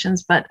other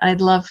questions. But I'd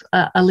love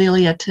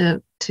Alelia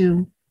to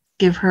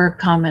give her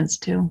comments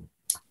too.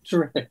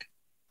 Terrific.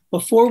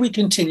 Before we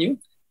continue,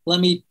 let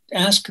me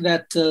ask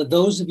that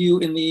those of you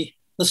in the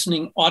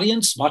listening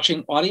audience,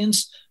 watching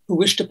audience, who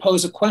wish to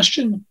pose a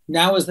question,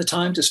 now is the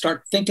time to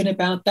start thinking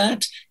about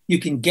that. You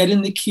can get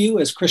in the queue,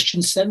 as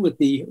Christian said, with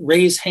the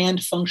raise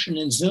hand function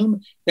in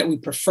Zoom that we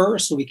prefer,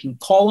 so we can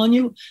call on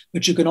you,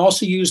 but you can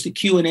also use the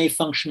Q&A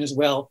function as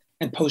well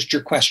and post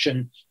your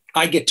question.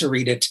 I get to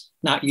read it,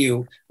 not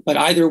you, but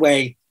either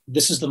way,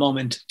 this is the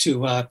moment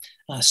to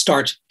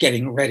start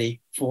getting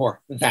ready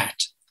for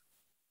that.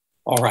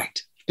 All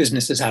right,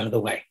 business is out of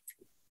the way.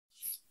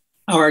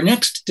 Our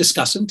next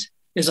discussant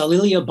is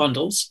Alelia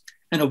Bundles,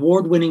 an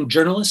award-winning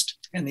journalist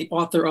and the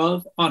author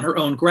of On Her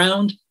Own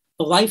Ground,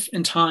 The Life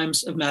and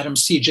Times of Madam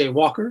C.J.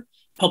 Walker,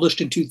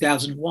 published in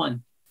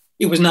 2001.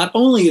 It was not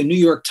only a New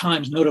York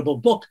Times notable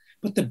book,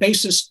 but the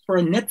basis for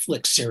a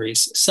Netflix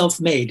series,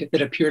 Self-Made,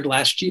 that appeared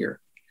last year.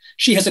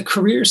 She has a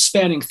career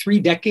spanning 3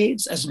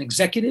 decades as an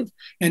executive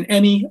and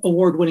Emmy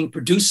award-winning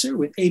producer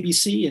with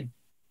ABC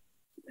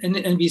and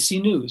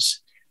NBC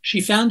News.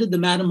 She founded the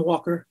Madam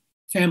Walker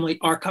Family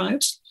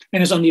Archives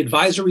and is on the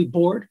advisory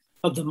board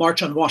of the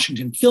March on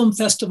Washington Film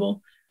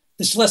Festival,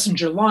 the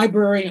Schlesinger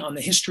Library on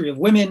the History of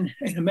Women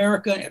in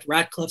America at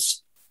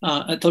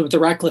the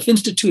Radcliffe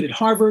Institute at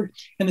Harvard,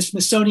 and the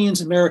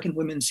Smithsonian's American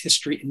Women's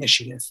History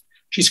Initiative.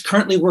 She's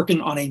currently working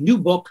on a new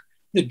book,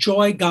 The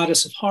Joy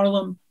Goddess of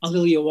Harlem,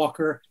 Alelia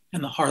Walker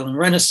and the Harlem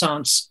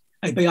Renaissance,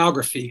 a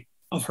biography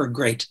of her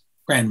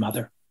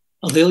great-grandmother.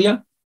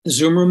 Alelia, the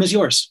Zoom room is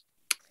yours.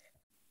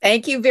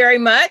 Thank you very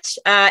much.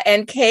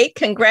 And Kate,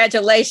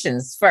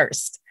 congratulations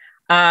first.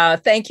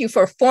 Thank you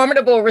for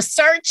formidable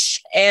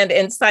research and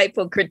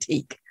insightful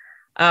critique.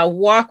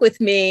 Walk With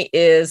Me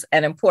is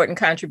an important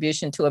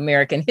contribution to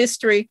American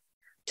history,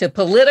 to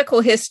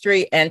political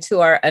history, and to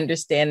our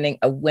understanding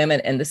of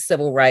women in the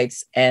civil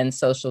rights and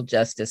social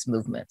justice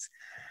movements.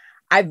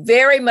 I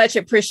very much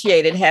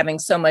appreciated having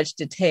so much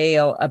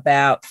detail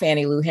about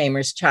Fannie Lou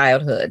Hamer's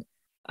childhood.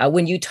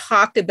 When you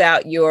talked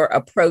about your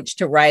approach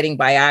to writing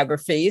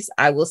biographies,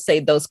 I will say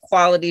those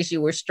qualities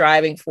you were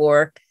striving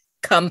for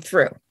come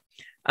through.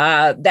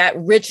 That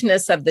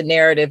richness of the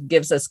narrative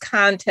gives us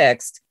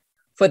context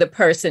for the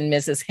person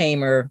Mrs.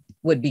 Hamer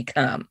would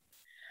become.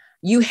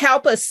 You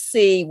help us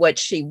see what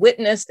she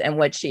witnessed and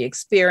what she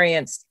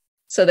experienced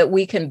so that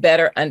we can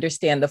better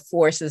understand the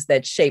forces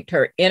that shaped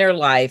her inner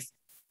life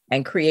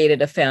and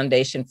created a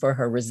foundation for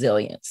her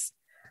resilience.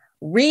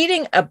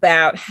 Reading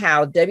about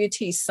how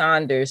W.T.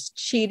 Saunders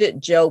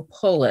cheated Joe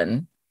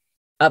Pullen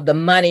of the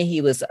money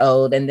he was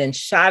owed and then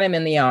shot him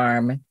in the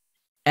arm,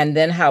 and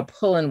then how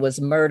Pullen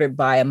was murdered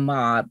by a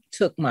mob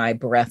took my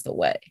breath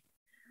away.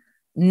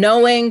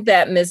 Knowing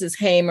that Mrs.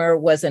 Hamer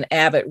was an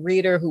avid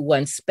reader who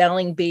won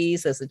spelling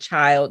bees as a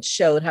child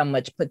showed how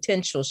much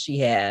potential she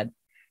had.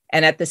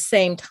 And at the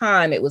same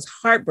time, it was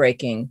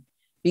heartbreaking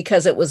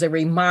because it was a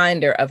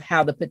reminder of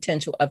how the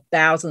potential of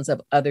thousands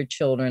of other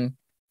children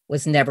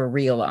was never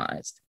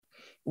realized.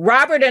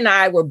 Robert and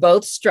I were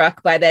both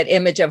struck by that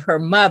image of her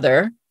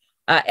mother,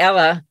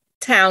 Ella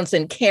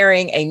Townsend,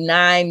 carrying a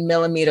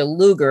 9mm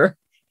Luger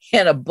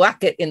in a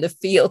bucket in the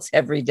fields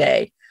every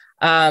day.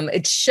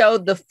 It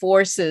showed the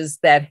forces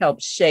that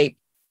helped shape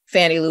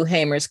Fannie Lou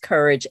Hamer's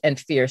courage and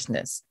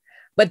fierceness.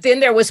 But then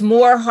there was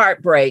more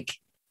heartbreak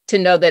to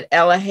know that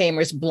Ella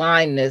Hamer's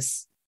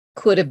blindness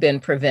could have been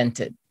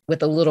prevented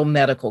with a little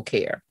medical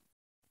care.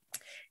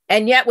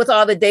 And yet, with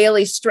all the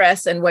daily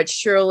stress and what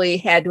surely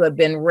had to have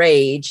been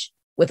rage,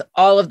 with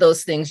all of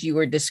those things you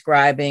were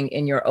describing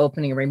in your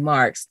opening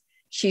remarks,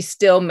 she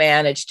still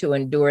managed to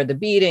endure the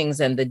beatings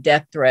and the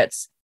death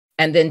threats,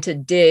 and then to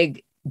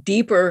dig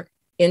deeper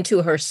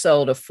into her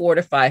soul to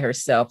fortify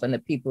herself and the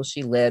people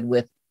she led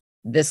with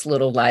this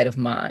little light of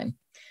mine.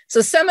 So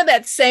some of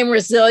that same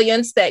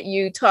resilience that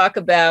you talk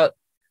about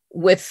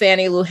with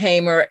Fannie Lou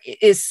Hamer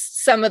is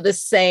some of the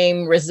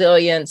same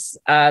resilience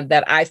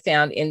that I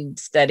found in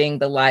studying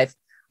the life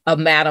of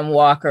Madam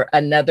Walker,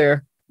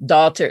 another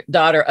daughter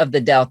of the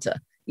Delta.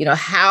 You know,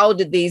 how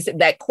did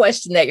that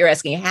question that you're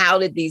asking, how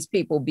did these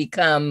people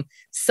become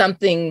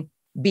something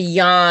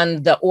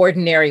beyond the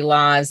ordinary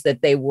lives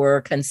that they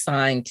were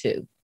consigned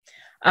to?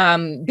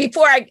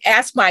 Before I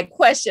ask my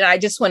question, I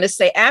just want to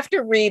say,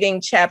 after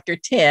reading chapter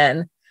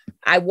 10,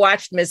 I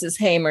watched Mrs.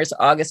 Hamer's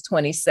August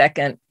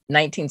 22nd,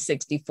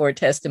 1964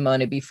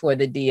 testimony before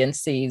the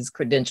DNC's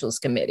Credentials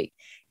Committee.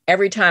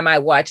 Every time I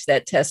watch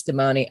that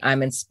testimony,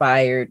 I'm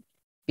inspired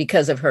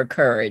because of her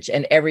courage.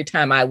 And every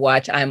time I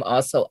watch, I'm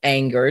also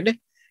angered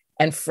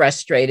and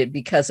frustrated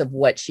because of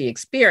what she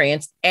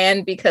experienced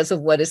and because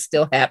of what is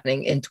still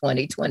happening in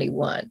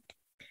 2021.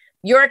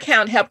 Your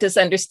account helped us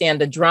understand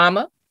the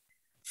drama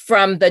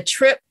from the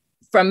trip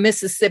from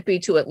Mississippi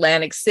to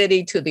Atlantic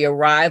City to the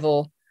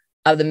arrival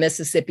of the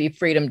Mississippi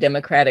Freedom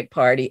Democratic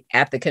Party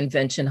at the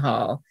convention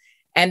hall.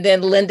 And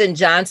then Lyndon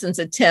Johnson's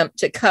attempt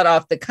to cut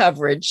off the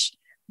coverage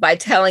by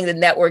telling the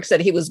networks that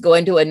he was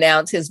going to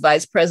announce his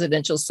vice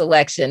presidential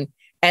selection,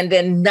 and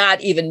then not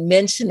even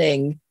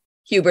mentioning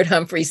Hubert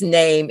Humphrey's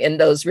name in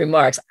those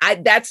remarks.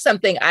 That's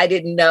something I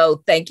didn't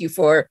know. Thank you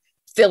for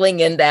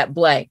filling in that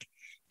blank.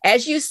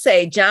 As you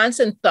say,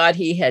 Johnson thought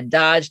he had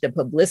dodged a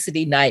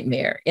publicity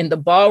nightmare. In the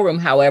ballroom,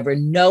 however,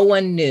 no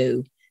one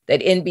knew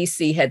that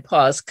NBC had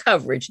paused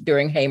coverage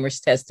during Hamer's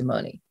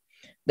testimony.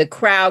 The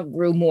crowd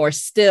grew more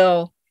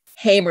still.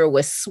 Hamer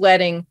was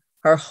sweating,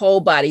 her whole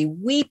body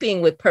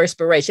weeping with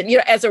perspiration. You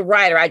know, as a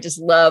writer, I just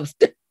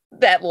loved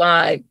that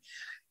line.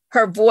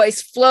 Her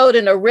voice flowed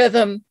in a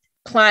rhythm,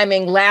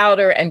 climbing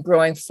louder and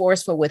growing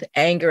forceful with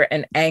anger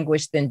and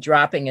anguish, then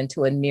dropping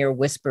into a near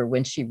whisper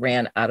when she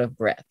ran out of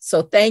breath.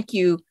 So thank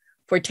you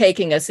for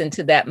taking us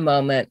into that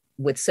moment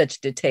with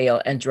such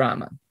detail and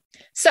drama.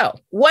 So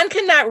one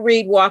cannot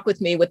read Walk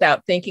With Me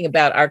without thinking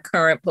about our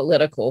current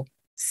political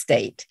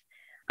state.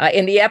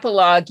 In the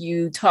epilogue,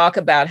 you talk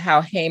about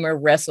how Hamer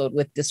wrestled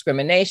with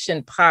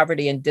discrimination,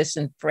 poverty, and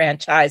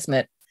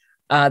disenfranchisement,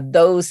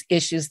 those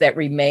issues that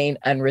remain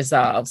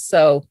unresolved.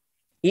 So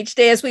each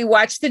day as we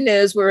watch the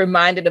news, we're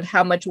reminded of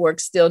how much work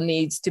still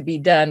needs to be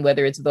done,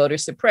 whether it's voter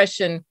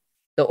suppression,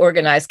 the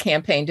organized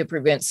campaign to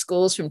prevent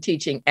schools from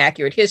teaching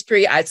accurate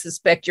history. I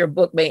suspect your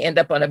book may end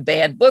up on a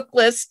banned book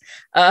list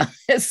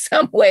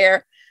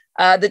somewhere.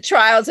 The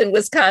trials in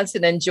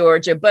Wisconsin and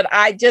Georgia. But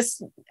I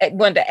just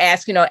wanted to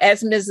ask, you know,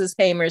 as Mrs.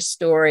 Hamer's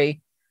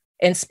story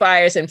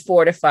inspires and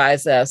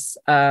fortifies us,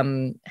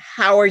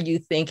 how are you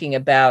thinking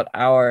about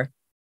our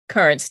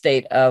current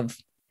state of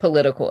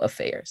political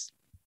affairs?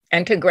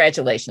 And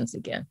congratulations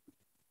again.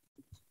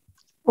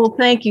 Well,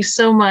 thank you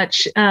so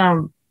much.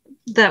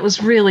 That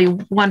was really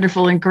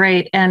wonderful and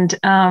great. And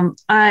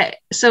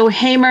so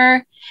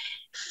Hamer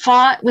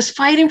was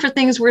fighting for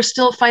things we're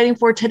still fighting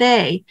for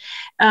today.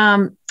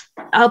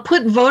 I'll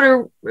put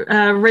voter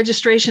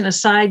registration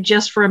aside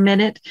just for a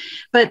minute,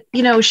 but,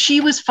 you know,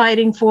 she was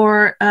fighting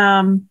for,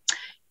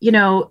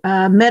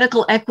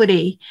 medical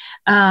equity,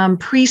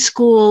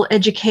 preschool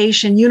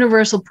education,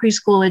 universal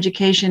preschool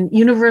education,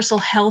 universal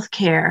health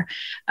care.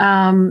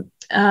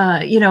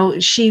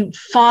 She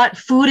fought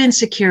food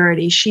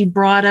insecurity. She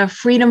brought a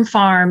Freedom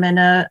Farm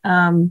and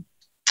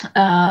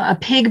a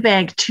pig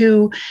bank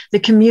to the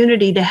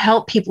community to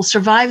help people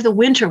survive the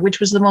winter, which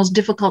was the most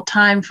difficult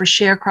time for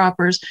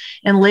sharecroppers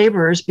and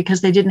laborers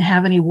because they didn't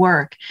have any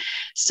work.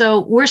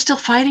 So we're still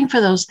fighting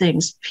for those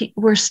things.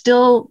 We're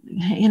still,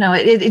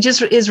 it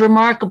just is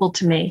remarkable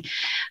to me.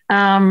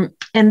 And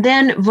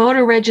then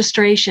voter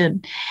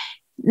registration.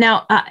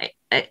 Now,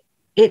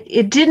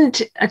 it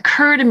didn't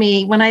occur to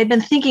me when I had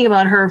been thinking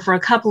about her for a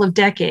couple of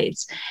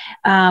decades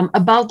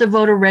about the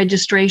voter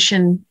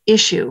registration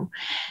issue.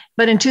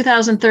 But in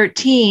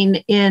 2013,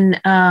 in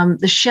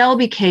the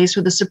Shelby case,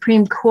 where the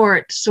Supreme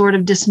Court sort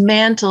of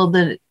dismantled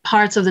the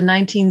parts of the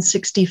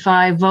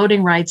 1965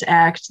 Voting Rights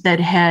Act that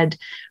had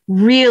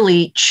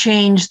really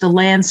changed the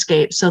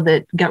landscape, so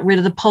that got rid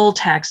of the poll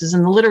taxes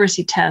and the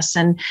literacy tests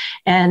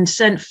and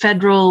sent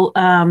federal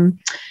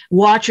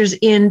watchers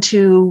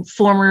into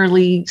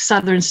formerly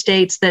Southern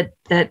states that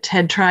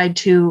had tried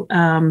to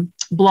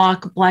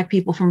block Black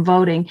people from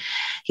voting.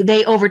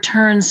 They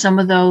overturned some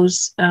of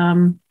those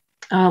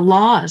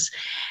laws.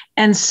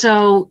 And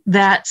so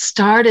that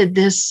started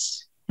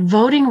this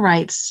voting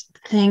rights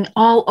thing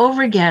all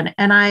over again.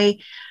 And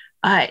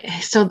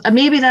so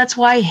maybe that's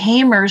why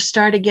Hamer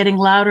started getting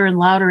louder and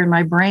louder in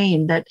my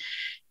brain, that,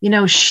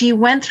 she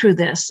went through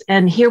this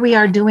and here we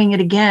are doing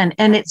it again.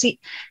 And it's, 8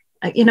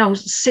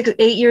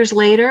 years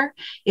later,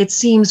 it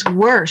seems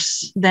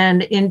worse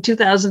than in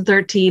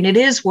 2013. It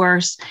is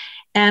worse.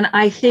 And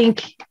I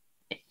think,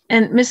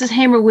 and Mrs.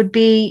 Hamer would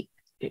be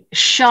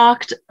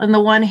shocked on the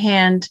one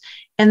hand,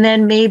 and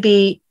then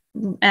maybe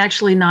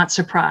actually not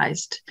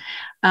surprised.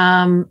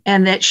 And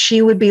that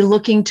she would be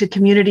looking to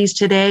communities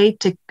today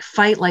to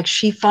fight like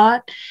she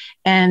fought.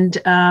 And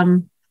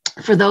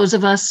for those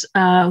of us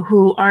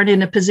who aren't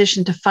in a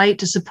position to fight,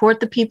 to support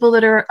the people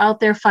that are out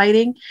there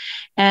fighting,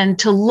 and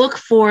to look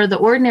for the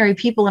ordinary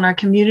people in our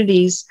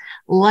communities,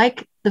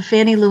 like the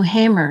Fannie Lou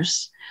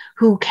Hamers,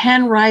 who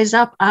can rise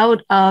up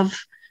out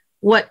of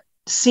what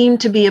seemed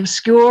to be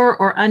obscure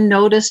or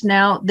unnoticed.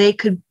 Now they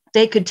could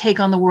take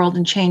on the world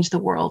and change the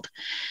world.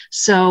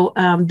 So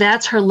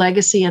that's her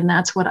legacy, and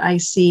that's what I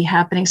see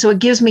happening. So it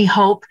gives me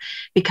hope,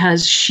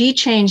 because she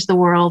changed the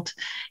world,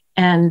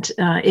 and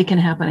it can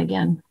happen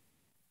again.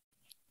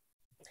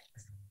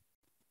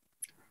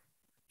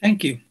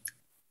 Thank you.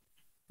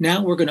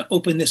 Now we're going to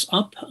open this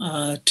up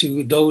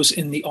to those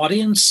in the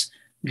audience.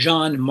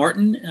 John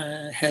Martin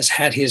has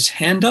had his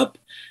hand up.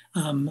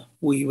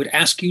 We would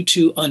ask you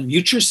to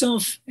unmute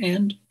yourself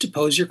and to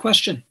pose your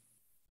question.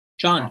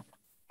 John.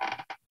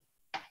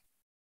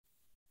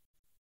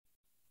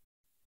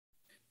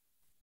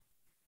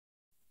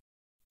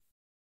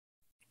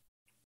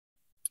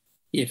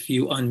 If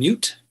you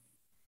unmute.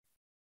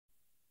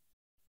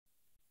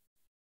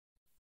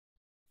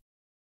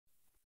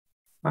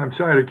 I'm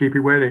sorry to keep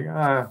you waiting.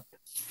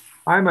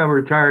 I'm a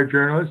retired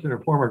journalist and a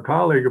former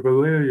colleague of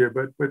Alelia,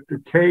 but to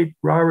Kate,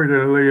 Robert,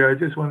 and Alelia, I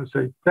just want to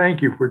say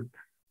thank you for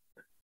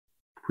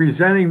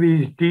presenting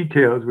these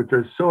details, which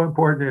are so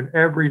important in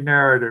every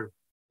narrative,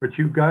 but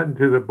you've gotten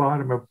to the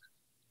bottom of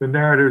the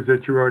narratives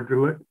that you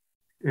are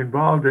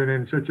involved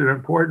in such an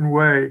important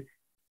way,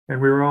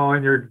 and we were all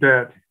in your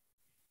debt.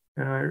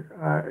 And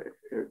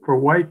for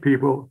white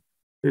people,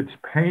 it's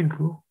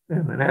painful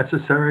and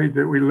necessary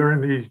that we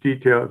learn these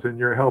details, and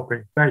you're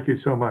helping. Thank you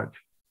so much.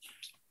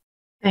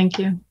 Thank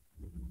you.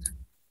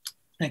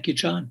 Thank you,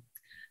 John.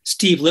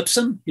 Steve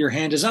Lipsum, your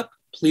hand is up.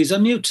 Please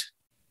unmute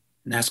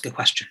and ask a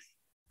question.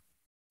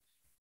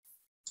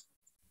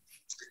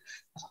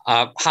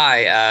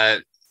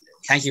 Hi,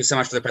 thank you so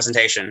much for the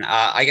presentation.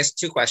 I guess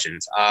two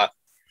questions.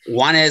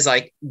 One is,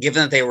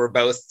 given that they were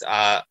both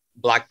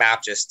Black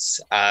Baptists,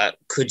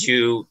 could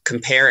you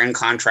compare and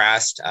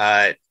contrast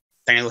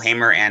Fannie Lou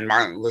Hamer and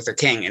Martin Luther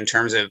King in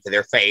terms of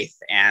their faith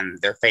and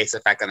their faith's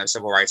effect on their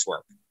civil rights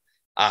work?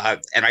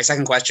 And my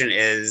second question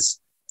is,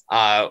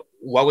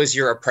 what was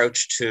your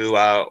approach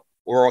to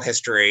oral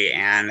history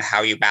and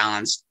how you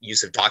balanced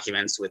use of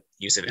documents with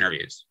use of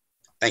interviews?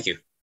 Thank you.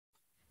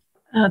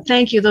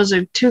 Thank you. Those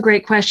are two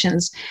great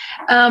questions.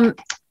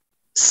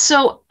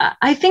 So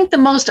I think the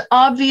most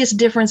obvious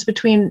difference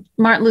between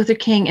Martin Luther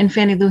King and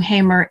Fannie Lou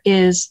Hamer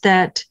is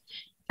that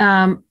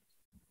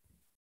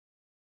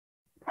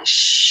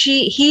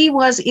he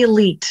was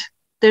elite.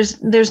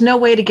 There's no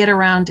way to get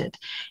around it.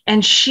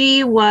 And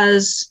she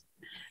was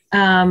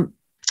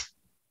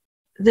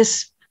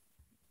this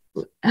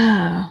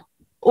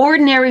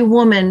ordinary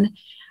woman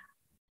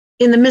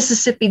in the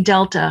Mississippi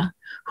Delta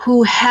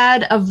who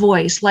had a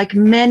voice, like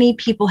many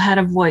people had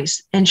a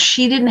voice, and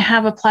she didn't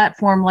have a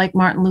platform like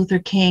Martin Luther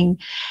King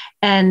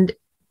and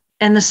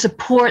the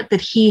support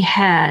that he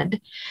had.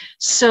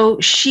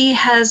 So she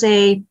has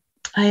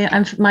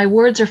my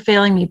words are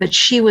failing me, but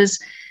she was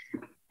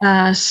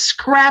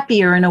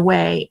scrappier in a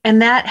way,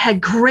 and that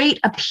had great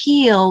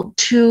appeal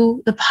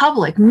to the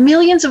public.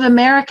 Millions of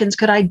Americans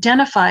could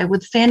identify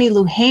with Fannie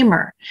Lou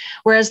Hamer,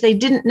 whereas they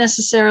didn't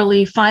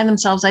necessarily find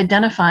themselves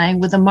identifying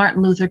with a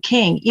Martin Luther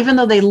King, even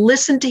though they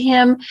listened to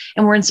him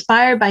and were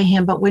inspired by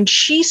him. But when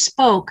she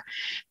spoke,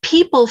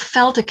 people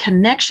felt a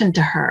connection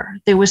to her.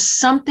 There was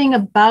something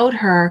about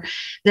her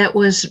that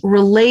was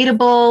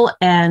relatable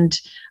and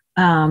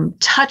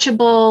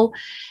touchable,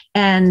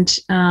 and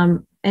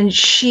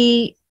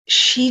she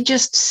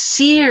just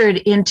seared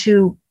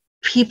into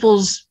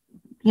people's,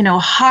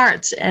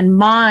 hearts and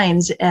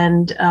minds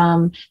and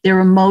their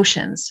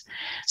emotions.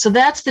 So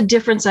that's the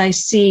difference I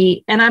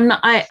see. And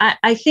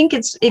I think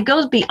it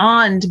goes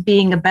beyond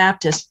being a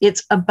Baptist.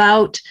 It's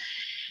about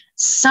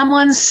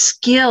someone's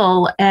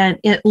skill and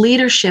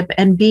leadership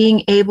and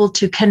being able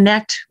to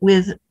connect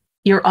with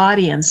your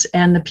audience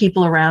and the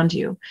people around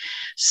you.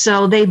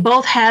 So they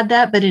both had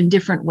that, but in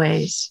different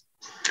ways.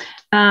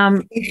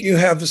 I think you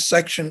have a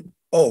section.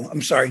 Oh,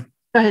 I'm sorry.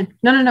 Go ahead.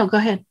 No, go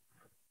ahead.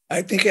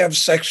 I think you have a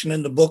section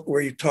in the book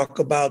where you talk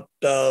about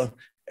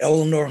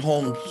Eleanor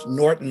Holmes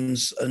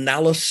Norton's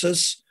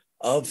analysis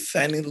of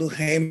Fannie Lou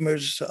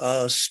Hamer's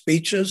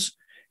speeches.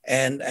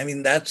 And I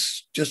mean,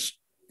 that's just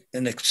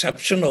an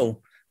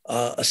exceptional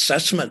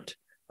assessment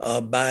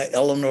by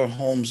Eleanor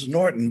Holmes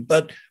Norton.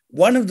 But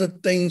one of the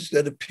things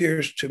that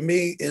appears to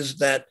me is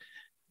that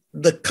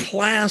the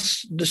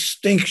class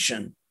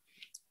distinction,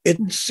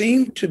 it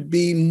seemed to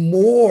be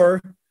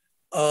more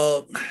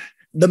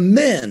the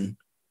men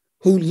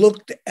who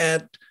looked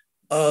at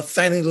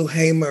Fannie Lou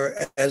Hamer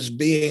as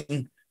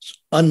being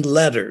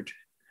unlettered,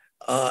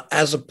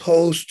 as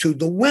opposed to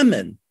the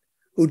women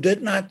who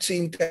did not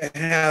seem to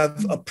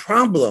have a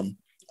problem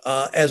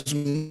as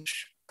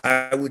much,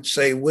 I would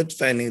say, with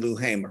Fannie Lou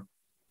Hamer.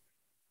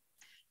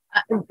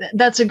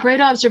 That's a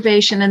great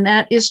observation, and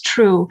that is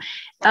true.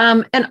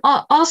 And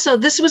also,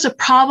 this was a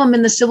problem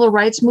in the civil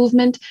rights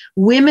movement.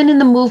 Women in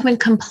the movement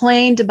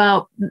complained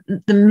about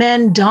the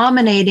men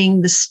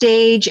dominating the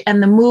stage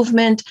and the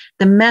movement,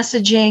 the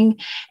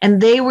messaging, and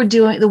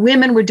the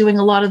women were doing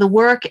a lot of the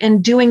work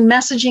and doing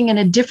messaging in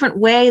a different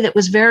way that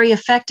was very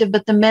effective,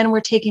 but the men were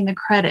taking the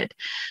credit.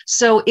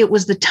 So it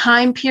was the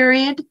time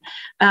period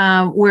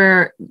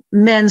where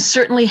men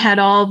certainly had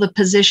all the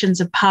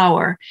positions of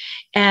power,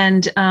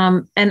 and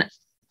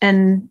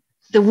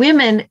the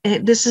women,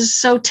 this is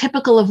so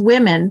typical of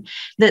women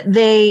that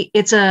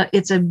it's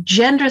a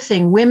gender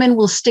thing. Women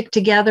will stick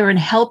together and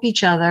help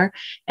each other.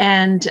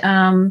 And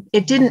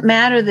it didn't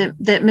matter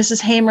that Mrs.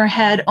 Hamer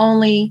had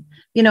only,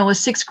 a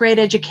sixth grade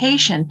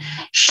education.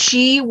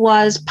 She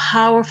was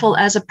powerful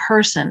as a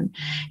person,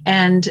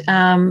 and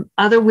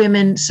other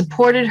women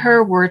supported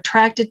her, were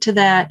attracted to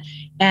that,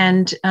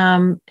 and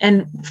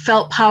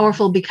felt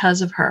powerful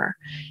because of her.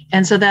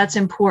 And so that's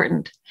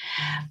important.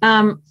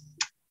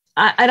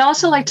 I'd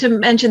also like to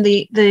mention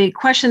the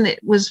question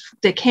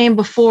that came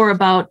before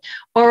about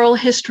oral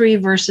history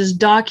versus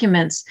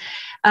documents.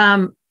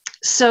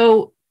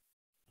 So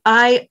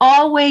I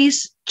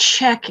always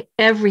check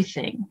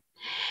everything.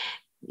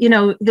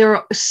 There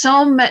are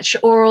so much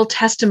oral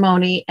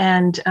testimony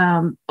and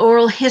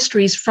oral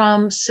histories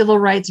from civil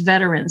rights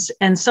veterans.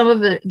 And some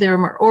of there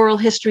are oral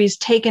histories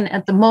taken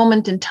at the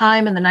moment in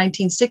time in the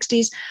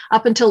 1960s.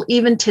 Up until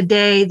even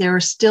today, there are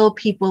still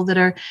people that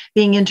are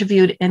being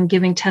interviewed and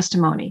giving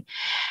testimony.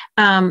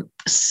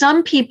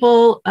 Some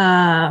people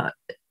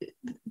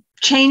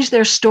change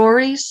their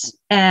stories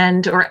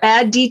or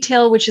add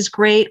detail, which is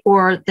great,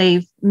 or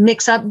they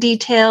mix up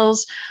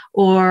details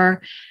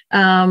or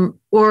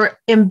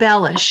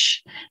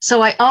embellish.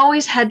 So I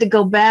always had to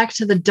go back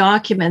to the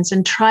documents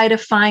and try to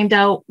find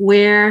out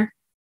where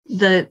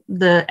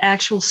the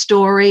actual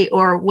story,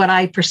 or what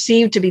I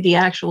perceived to be the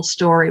actual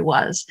story,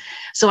 was.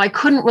 So I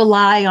couldn't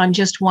rely on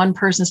just one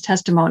person's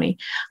testimony.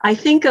 I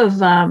think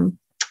of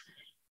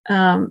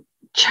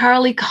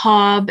Charlie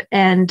Cobb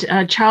and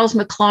Charles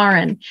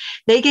McLaurin.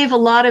 They gave a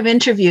lot of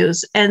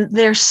interviews, and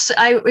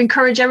I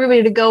encourage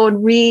everybody to go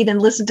and read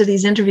and listen to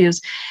these interviews.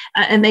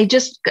 And they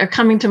just are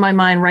coming to my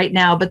mind right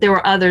now, but there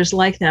were others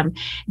like them.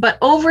 But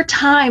over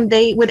time,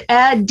 they would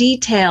add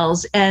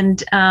details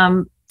and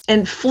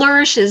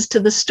flourishes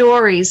to the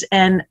stories.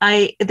 And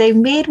they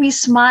made me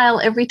smile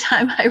every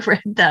time I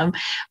read them,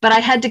 but I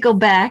had to go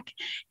back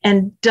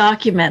and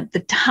document the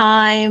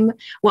time,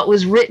 what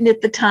was written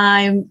at the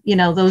time,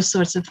 those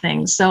sorts of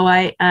things. So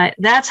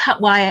that's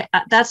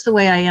the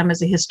way I am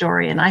as a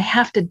historian. I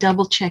have to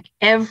double check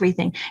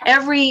everything.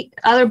 Every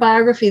other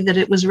biography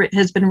that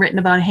has been written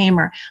about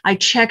Hamer, I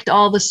checked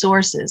all the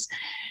sources,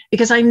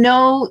 because I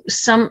know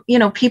some,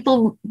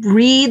 people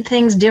read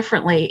things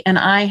differently, and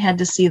I had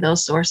to see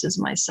those sources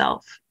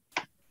myself.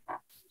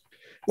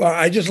 Well,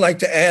 I just like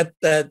to add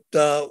that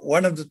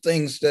one of the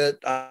things that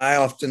I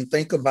often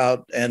think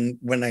about, and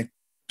when I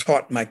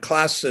taught my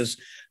classes,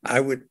 I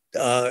would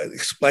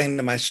explain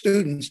to my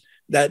students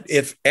that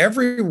if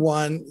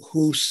everyone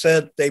who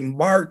said they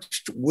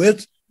marched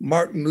with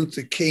Martin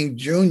Luther King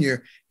Jr.,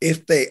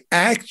 if they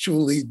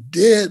actually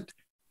did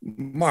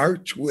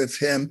march with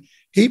him,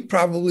 he'd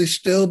probably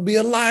still be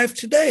alive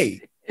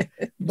today.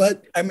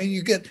 But I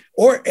mean,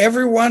 or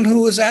everyone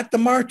who was at the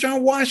March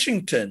on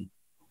Washington.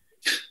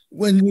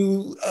 When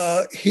you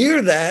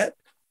hear that,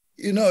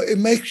 it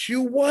makes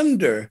you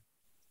wonder,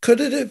 could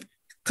the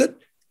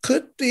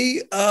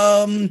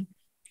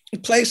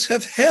place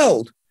have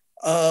held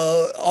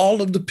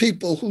all of the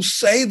people who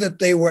say that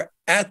they were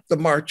at the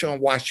March on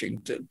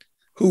Washington,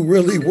 who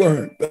really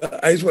weren't?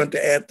 I just want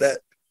to add that.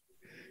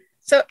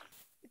 So,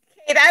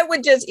 Kate, I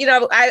would just,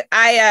 I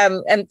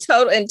am in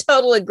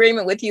total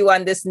agreement with you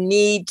on this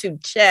need to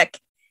check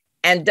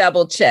and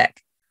double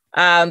check,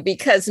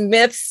 because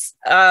myths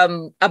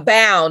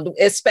abound,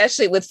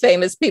 especially with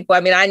famous people.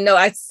 I mean, I know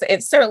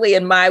it's certainly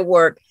in my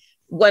work,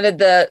 one of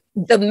the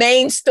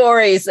main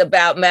stories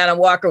about Madam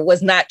Walker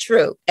was not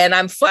true. And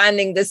I'm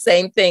finding the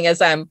same thing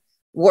as I'm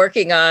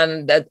working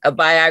on a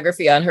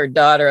biography on her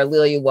daughter,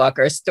 Alelia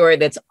Walker, a story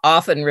that's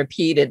often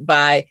repeated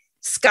by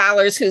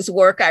scholars whose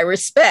work I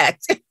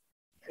respect,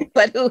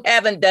 but who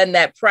haven't done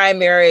that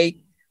primary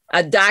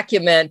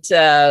document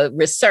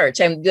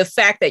research. And the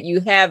fact that you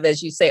have,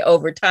 as you say,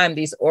 over time,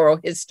 these oral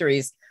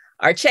histories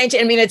are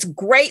changing. I mean, it's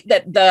great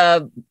that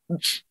the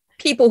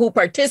people who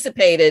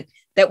participated,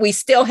 that we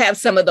still have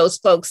some of those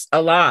folks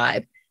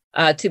alive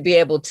to be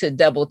able to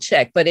double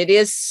check. But it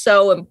is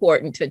so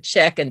important to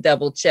check and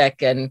double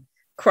check and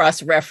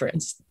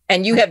cross-reference.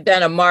 And you have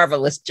done a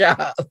marvelous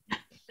job.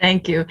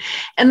 Thank you.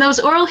 And those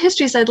oral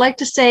histories, I'd like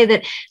to say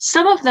that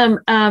some of them,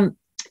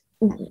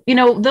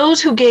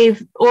 those who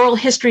gave oral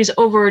histories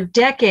over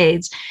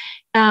decades,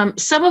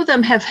 some of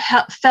them have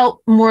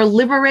felt more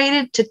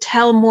liberated to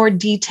tell more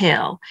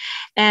detail.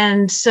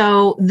 And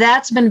so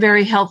that's been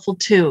very helpful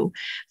too.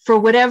 For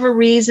whatever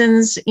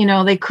reasons,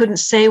 they couldn't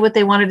say what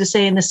they wanted to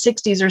say in the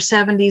 60s or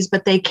 70s,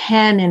 but they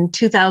can in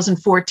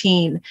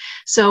 2014.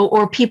 So,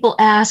 or people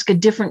ask a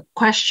different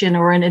question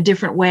or in a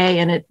different way,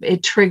 and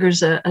it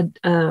triggers a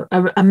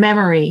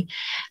memory.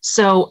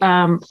 So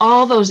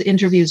all those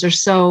interviews are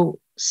so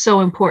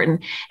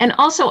important. And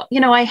also,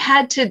 I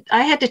had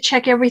to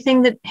check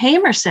everything that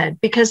Hamer said,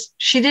 because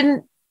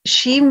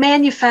she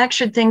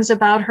manufactured things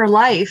about her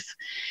life.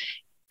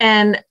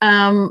 And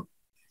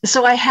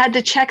so I had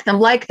to check them,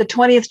 like the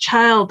 20th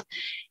child.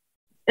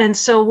 And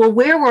so,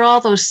 where were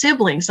all those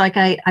siblings? Like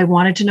I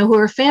wanted to know who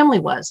her family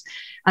was.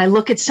 I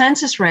look at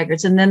census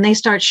records, and then they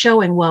start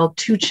showing, well,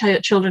 two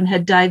children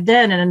had died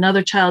then and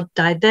another child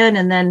died then.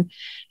 And then,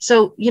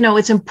 so,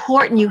 it's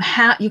important.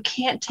 You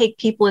can't take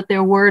people at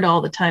their word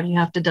all the time. You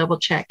have to double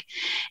check.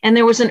 And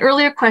there was an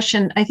earlier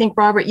question, I think,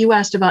 Robert, you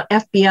asked about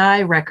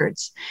FBI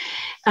records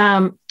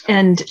and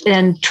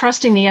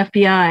trusting the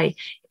FBI.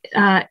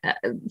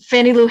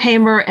 Fannie Lou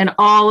Hamer and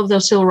all of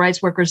those civil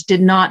rights workers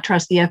did not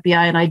trust the FBI,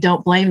 and I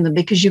don't blame them,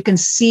 because you can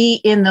see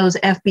in those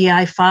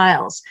FBI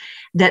files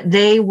that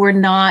they were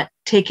not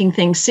taking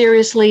things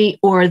seriously,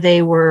 or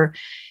they were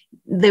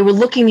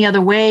looking the other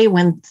way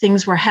when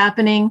things were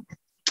happening.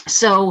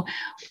 So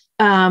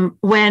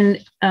when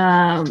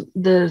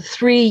the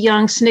 3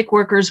 young SNCC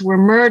workers were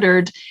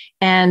murdered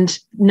and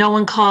no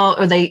one called,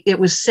 or it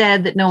was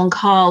said that no one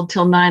called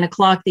till 9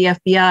 o'clock, the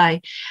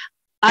FBI,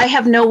 I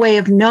have no way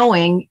of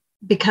knowing,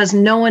 because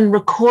no one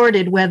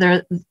recorded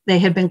whether they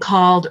had been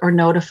called or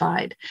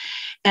notified.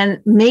 And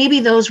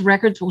maybe those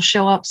records will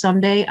show up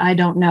someday. I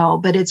don't know,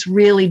 but it's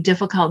really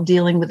difficult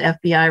dealing with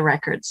FBI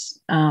records.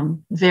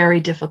 Very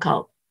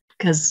difficult,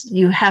 because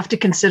you have to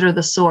consider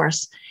the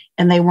source,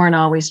 and they weren't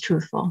always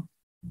truthful.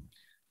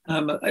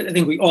 I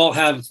think we all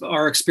have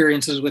our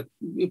experiences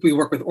if we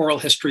work with oral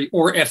history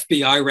or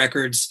FBI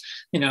records,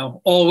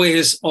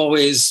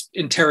 always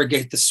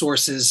interrogate the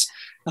sources.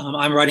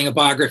 I'm writing a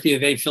biography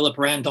of A. Philip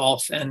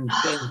Randolph, and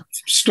the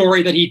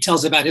story that he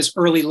tells about his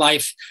early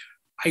life,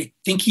 I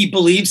think he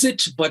believes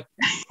it, but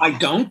I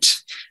don't.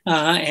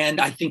 And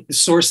I think the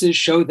sources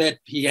show that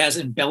he has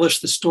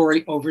embellished the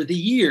story over the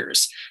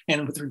years.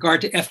 And with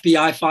regard to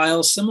FBI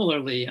files,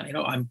 similarly,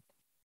 I'm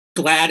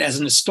glad as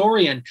an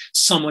historian,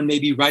 someone may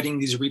be writing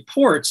these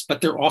reports,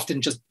 but they're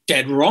often just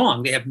dead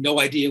wrong. They have no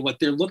idea what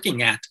they're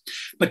looking at.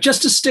 But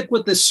just to stick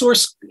with the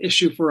source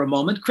issue for a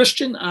moment,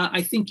 Christian,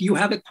 I think you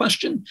have a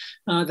question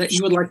that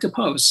you would like to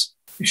pose.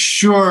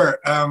 Sure.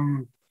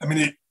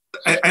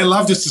 I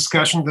love this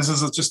discussion. This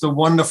is just a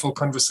wonderful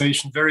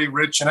conversation, very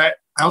rich. And I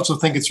also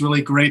think it's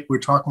really great we're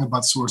talking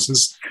about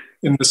sources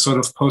in this sort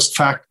of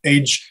post-fact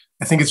age.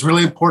 I think it's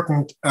really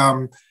important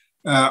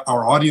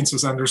our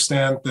audiences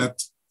understand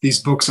that these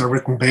books are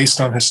written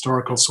based on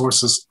historical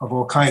sources of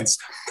all kinds.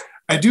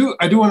 I do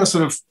want to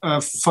sort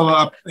of follow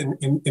up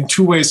in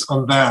 2 ways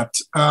on that.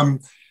 When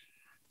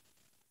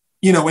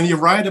you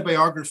write a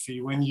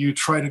biography, when you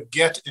try to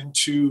get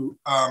into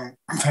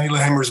Fannie Lou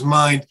Hamer's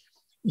mind,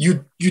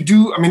 you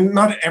do,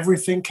 not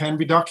everything can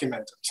be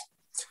documented.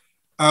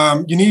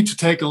 You need to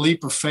take a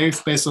leap of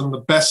faith based on the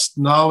best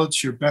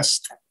knowledge, your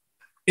best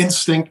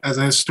instinct as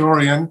a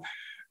historian.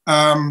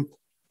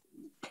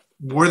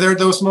 Were there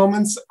those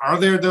moments? Are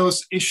there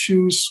those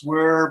issues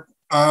where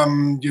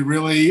you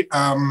really,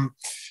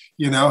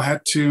 had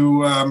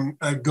to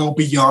go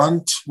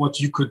beyond what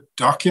you could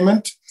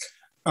document?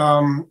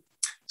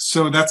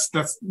 So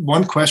that's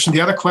one question.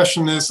 The other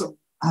question is a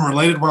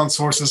related one on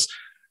sources.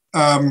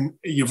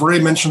 You've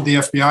already mentioned the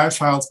FBI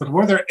files, but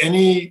were there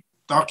any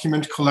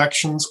document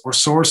collections or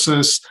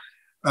sources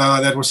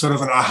that were sort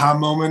of an aha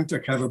moment, a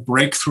kind of a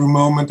breakthrough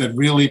moment that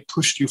really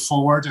pushed you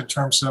forward in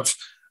terms of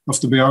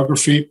the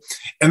biography?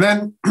 And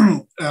then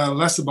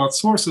less about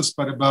sources,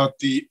 but about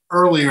the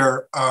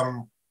earlier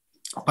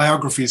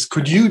biographies.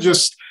 Could you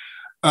just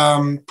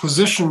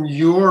position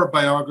your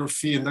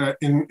biography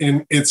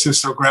in its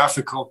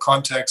historiographical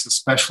context,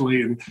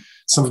 especially in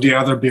some of the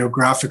other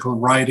biographical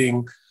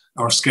writing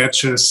or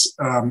sketches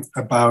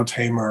about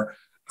Hamer?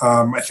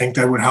 I think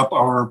that would help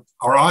our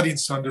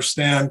audience to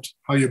understand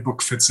how your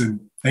book fits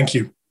in. Thank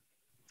you.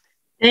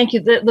 Thank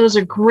you. Those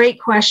are great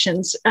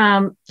questions. So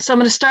I'm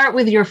going to start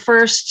with your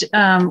first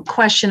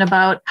question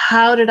about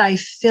how did I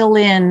fill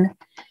in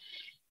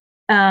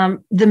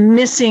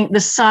the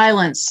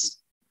silence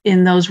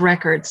in those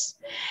records.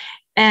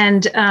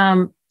 And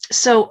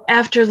so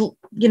after,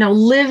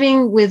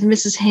 living with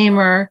Mrs.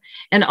 Hamer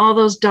and all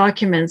those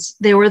documents,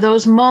 there were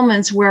those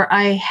moments where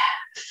I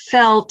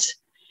felt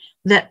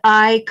that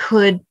I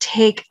could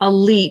take a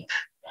leap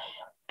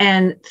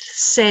and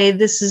say,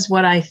 this is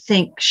what I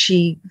think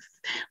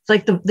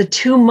like the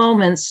two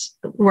moments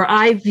where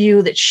I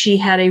view that she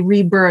had a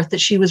rebirth, that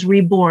she was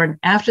reborn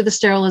after the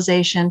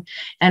sterilization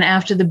and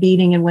after the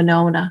beating in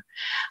Winona.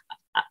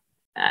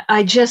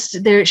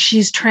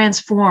 She's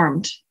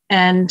transformed,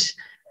 and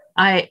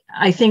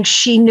I think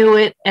she knew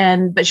it,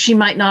 but she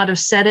might not have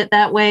said it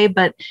that way,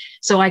 but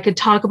so I could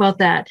talk about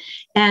that.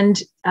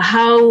 And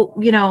how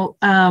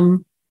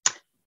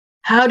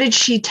did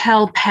she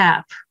tell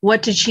Pap?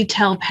 What did she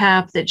tell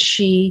Pap that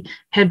she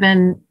had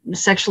been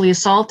sexually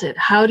assaulted?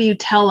 How do you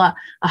tell a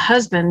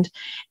husband?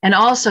 And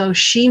also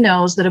she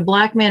knows that a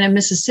Black man in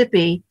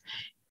Mississippi,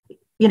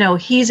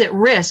 he's at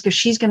risk. If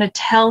she's going to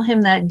tell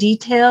him that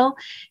detail,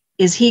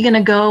 is he going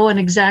to go and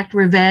exact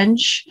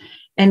revenge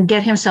and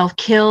get himself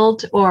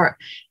killed? Or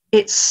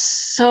it's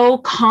so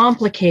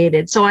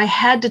complicated. So I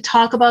had to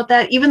talk about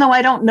that, even though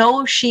I don't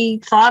know if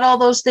she thought all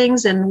those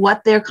things and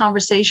what their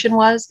conversation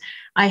was.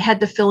 I had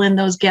to fill in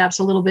those gaps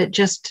a little bit,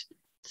 just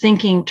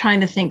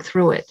trying to think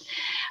through it.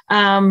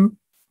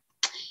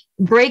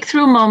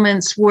 Breakthrough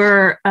moments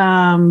were,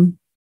 there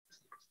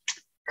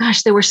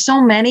were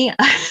so many.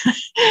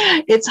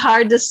 It's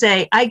hard to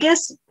say. I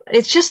guess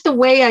it's just the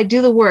way I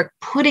do the work,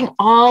 putting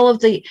all of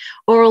the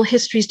oral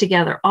histories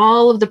together,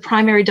 all of the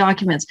primary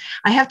documents.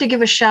 I have to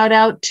give a shout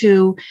out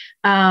to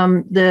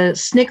the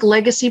SNCC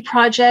Legacy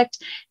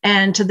Project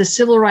and to the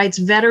Civil Rights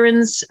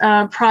Veterans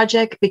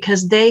Project,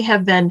 because they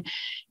have been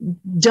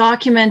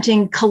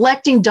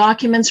collecting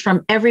documents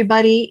from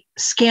everybody,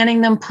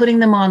 scanning them, putting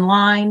them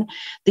online.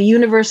 The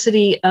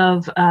universities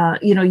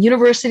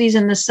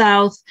in the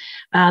South,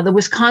 the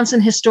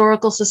Wisconsin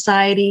Historical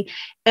Society,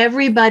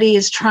 everybody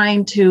is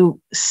trying to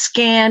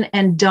scan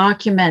and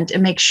document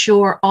and make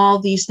sure all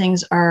these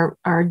things are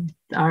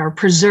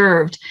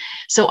preserved.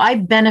 So I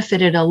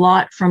benefited a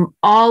lot from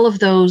all of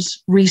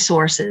those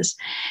resources.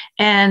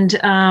 And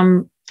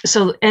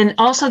and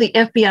also the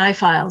FBI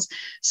files.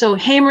 So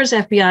Hamer's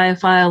FBI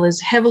file is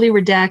heavily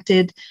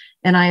redacted,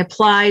 and I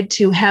applied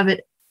to have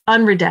it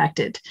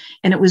unredacted.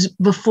 And it was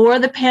before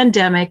the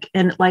pandemic,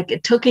 and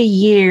it took a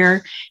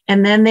year,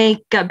 and then they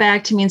got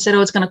back to me and said,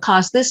 oh, it's going to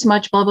cost this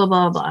much, blah, blah,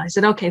 blah, blah. I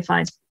said, okay,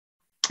 fine.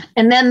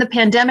 And then the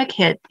pandemic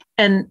hit,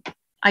 and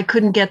I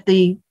couldn't get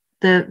they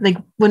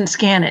wouldn't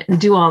scan it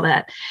and do all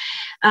that.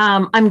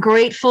 I'm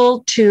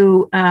grateful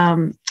to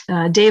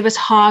Davis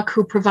Hawk,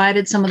 who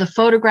provided some of the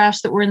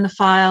photographs that were in the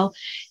file.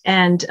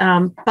 And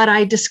but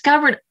I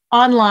discovered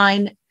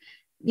online,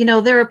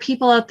 there are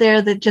people out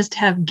there that just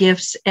have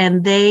gifts,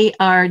 and they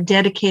are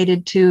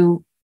dedicated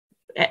to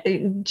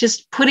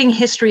just putting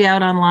history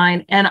out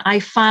online. And I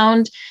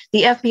found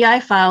the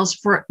FBI files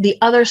for the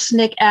other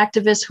SNCC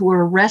activists who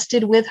were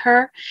arrested with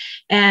her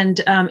and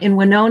in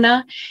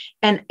Winona.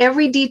 And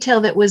every detail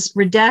that was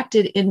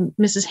redacted in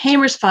Mrs.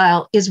 Hamer's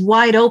file is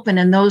wide open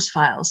in those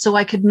files. So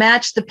I could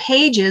match the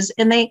pages,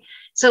 and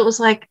so it was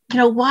like,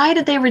 why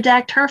did they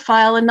redact her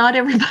file and not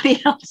everybody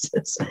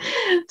else's?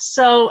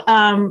 So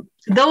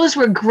those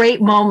were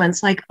great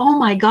moments, like, oh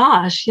my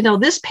gosh,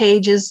 this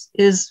page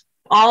is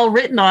all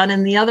written on,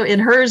 and in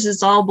hers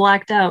is all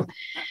blacked out.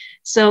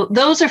 So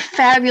those are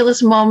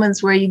fabulous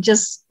moments where I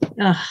just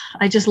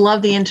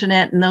love the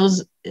internet and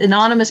those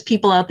anonymous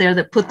people out there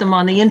that put them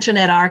on the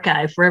Internet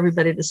Archive for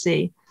everybody to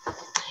see.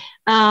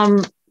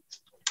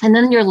 And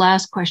then your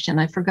last question,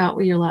 I forgot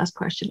what your last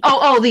question.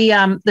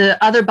 The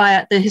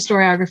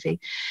historiography.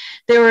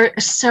 There were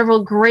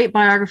several great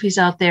biographies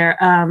out there.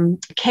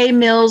 Kay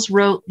Mills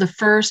wrote the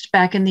first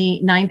back in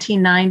the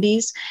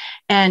 1990s,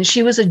 And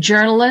she was a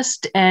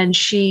journalist, and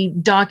she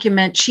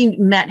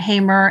met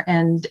Hamer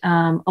and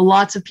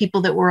lots of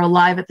people that were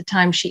alive at the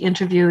time she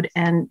interviewed.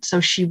 And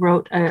so she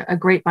wrote a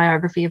great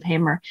biography of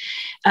Hamer.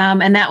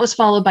 And that was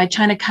followed by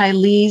China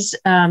Kai-Lee's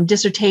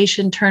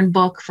dissertation turned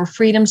book, For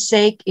Freedom's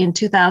Sake, in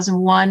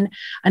 2001,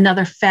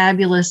 another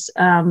fabulous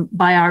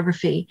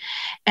biography.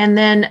 And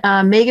then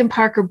Megan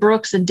Parker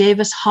Brooks and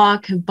Davis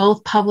Hawk have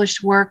both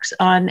published works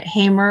on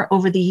Hamer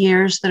over the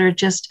years that are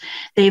just,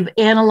 they've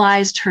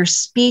analyzed her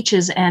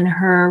speeches and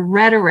her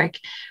rhetoric,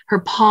 her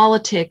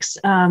politics.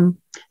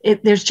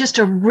 There's just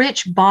a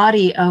rich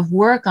body of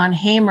work on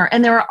Hamer,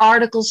 and there are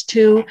articles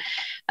too.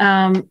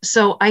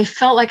 So I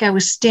felt like I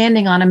was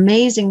standing on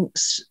amazing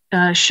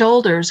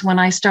shoulders when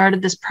I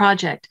started this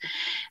project.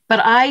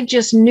 But I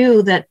just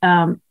knew that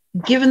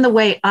given the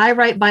way I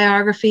write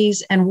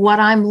biographies and what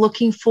I'm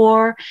looking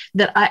for,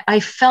 that I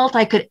felt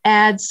I could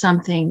add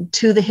something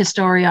to the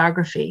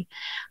historiography.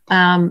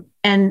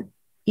 And,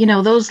 you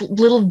know, those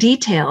little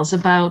details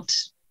about,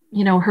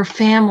 you know, her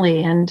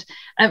family and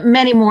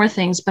many more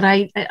things, but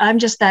I'm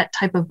just that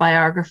type of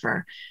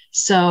biographer.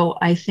 So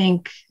I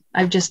think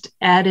I've just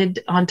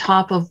added on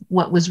top of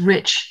what was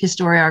rich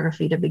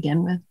historiography to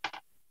begin with.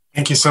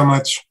 Thank you so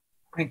much.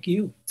 Thank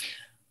you.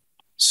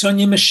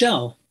 Sonia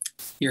Michelle,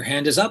 your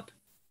hand is up.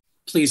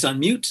 Please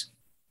unmute.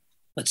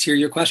 Let's hear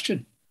your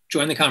question.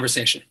 Join the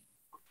conversation.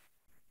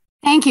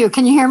 Thank you.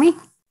 Can you hear me?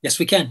 Yes,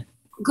 we can.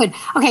 Good.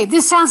 Okay,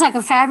 this sounds like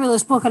a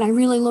fabulous book, and I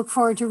really look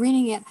forward to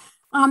reading it.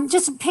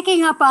 Just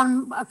picking up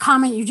on a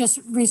comment you just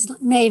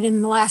made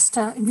in the last,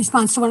 in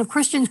response to one of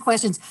Christian's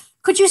questions,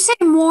 could you say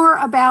more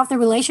about the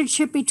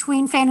relationship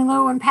between Fannie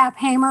Lou and Pap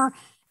Hamer?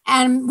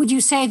 And would you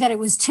say that it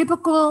was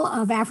typical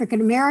of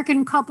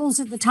African-American couples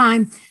at the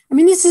time? I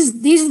mean, these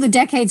are the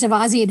decades of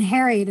Ozzie and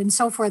Harriet and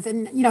so forth.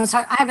 And, you know, so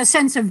I have a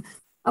sense of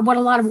what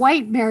a lot of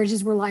white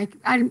marriages were like.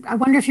 I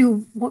wonder if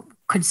you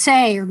could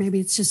say, or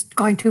maybe it's just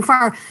going too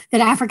far,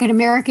 that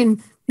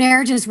African-American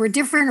marriages were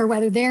different, or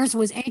whether theirs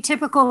was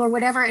atypical or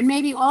whatever, and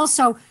maybe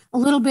also a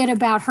little bit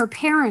about her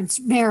parents'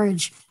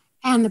 marriage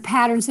and the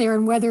patterns there,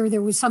 and whether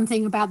there was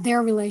something about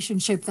their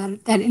relationship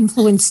that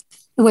influenced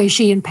the way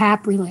she and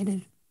Pap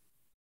related.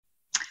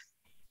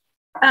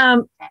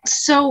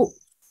 So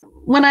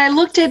when I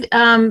looked at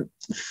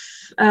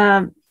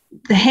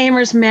the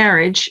Hamer's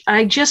marriage,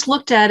 I just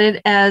looked at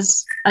it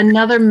as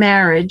another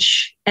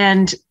marriage,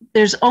 and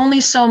there's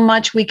only so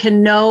much we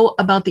can know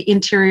about the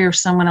interior of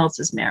someone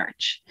else's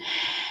marriage.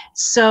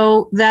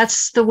 So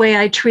that's the way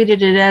I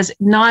treated it, as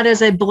not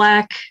as a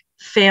Black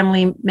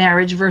family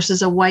marriage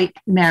versus a white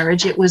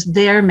marriage. It was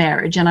their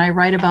marriage, and I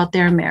write about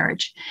their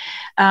marriage.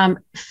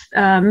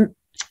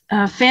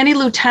 Fannie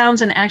Lou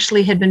Townsend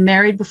actually had been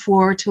married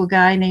before to a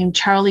guy named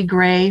Charlie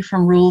Gray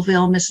from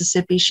Ruleville,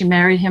 Mississippi. She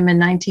married him in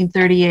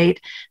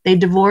 1938. They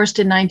divorced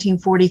in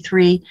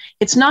 1943.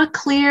 It's not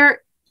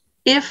clear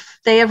if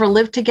they ever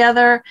lived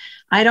together.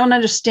 I don't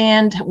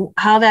understand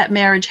how that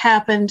marriage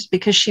happened,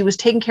 because she was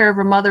taking care of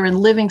her mother and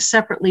living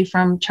separately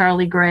from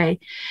Charlie Gray.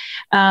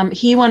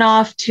 He went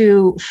off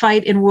to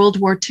fight in World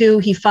War II.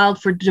 He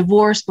filed for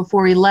divorce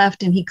before he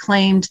left, and he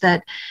claimed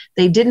that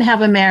they didn't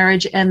have a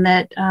marriage and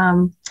that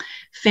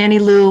Fannie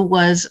Lou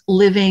was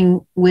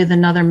living with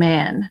another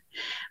man.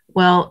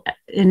 Well,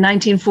 in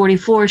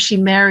 1944, she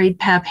married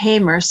Pap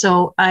Hamer.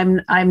 So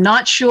I'm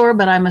not sure,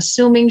 but I'm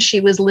assuming she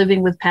was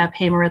living with Pap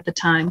Hamer at the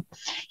time.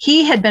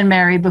 He had been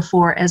married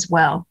before as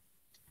well.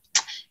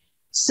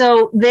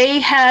 So they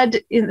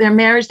had, in their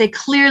marriage, they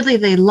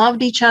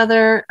loved each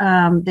other.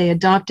 They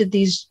adopted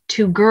these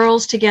two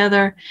girls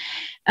together.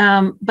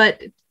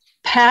 But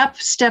Pap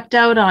stepped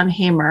out on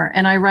Hamer,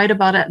 and I write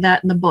about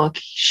that in the book.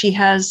 He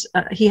has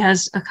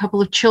a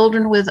couple of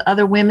children with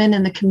other women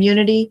in the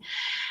community.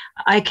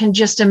 I can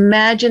just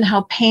imagine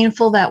how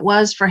painful that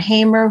was for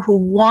Hamer, who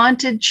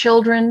wanted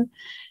children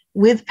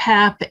with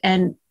Pap,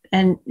 and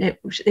it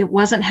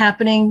wasn't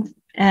happening,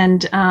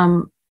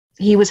 and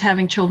he was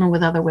having children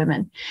with other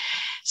women.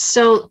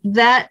 So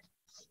that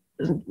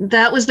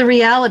was the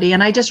reality,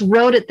 and I just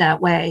wrote it that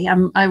way.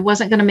 I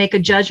wasn't going to make a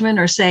judgment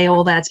or say,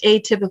 oh, that's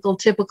atypical,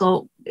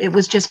 typical. It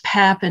was just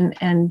Pap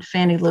and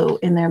Fannie Lou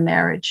in their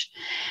marriage.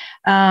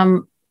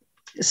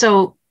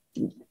 So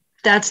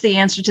that's the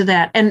answer to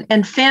that.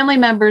 And family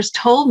members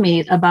told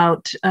me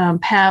about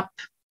Pap,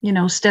 you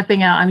know,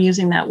 stepping out. I'm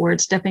using that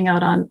word, stepping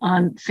out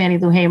on Fannie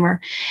Lou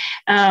Hamer.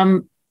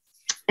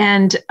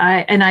 And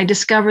I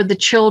discovered the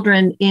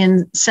children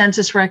in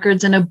census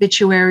records and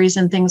obituaries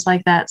and things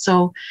like that.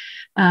 So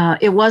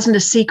it wasn't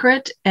a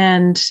secret,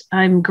 and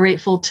I'm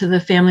grateful to the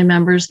family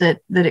members that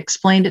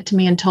explained it to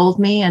me and told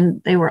me,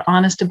 and they were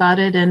honest about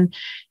it.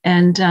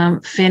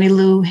 And Fannie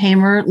Lou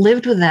Hamer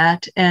lived with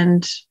that,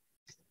 and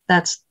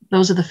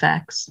those are the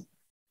facts.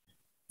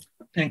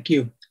 Thank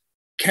you.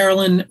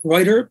 Carolyn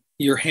Reuter,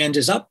 your hand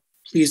is up.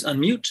 Please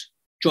unmute.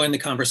 Join the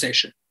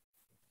conversation.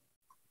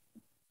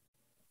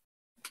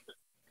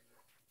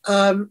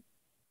 Okay.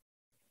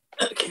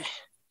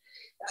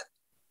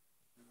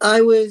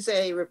 I was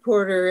a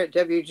reporter at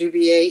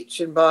WGBH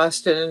in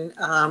Boston,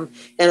 and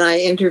I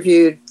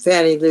interviewed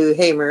Fannie Lou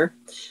Hamer.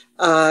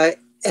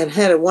 and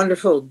had a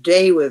wonderful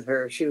day with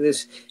her. She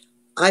was,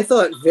 I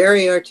thought,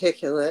 very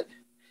articulate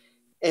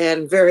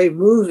and very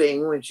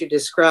moving when she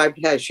described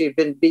how she'd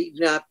been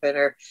beaten up and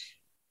her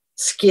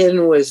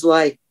skin was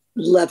like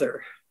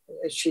leather.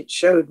 She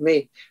showed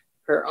me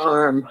her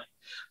arm.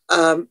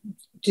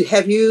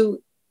 Have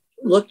you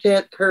looked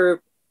at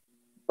her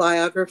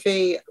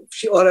biography,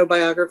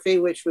 autobiography,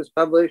 which was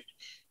published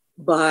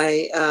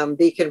by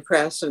Beacon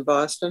Press in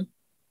Boston?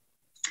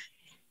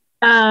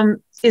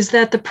 Is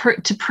that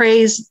to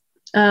praise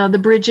the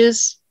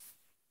bridges?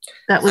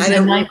 That was I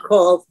don't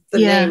recall the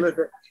name of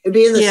it. It'd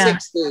be in the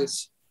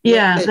 60s.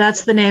 Yeah,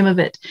 that's the name of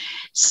it.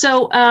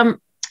 So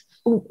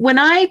when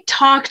I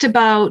talked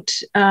about,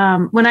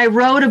 when I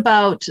wrote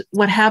about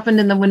what happened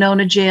in the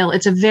Winona jail,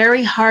 it's a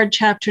very hard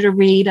chapter to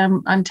read.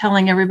 I'm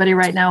telling everybody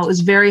right now, it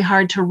was very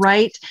hard to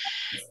write.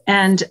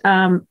 And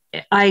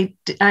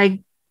I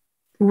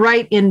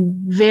write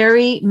in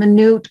very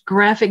minute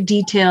graphic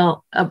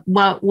detail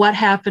about what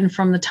happened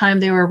from the time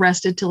they were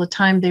arrested till the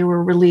time they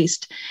were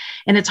released.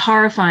 And it's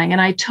horrifying.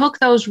 And I took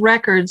those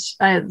records,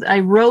 I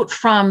wrote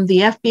from the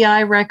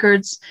FBI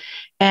records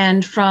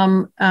and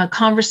from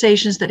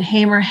conversations that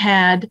Hamer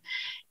had.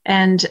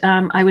 And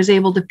I was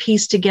able to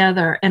piece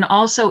together, and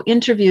also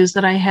interviews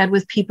that I had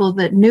with people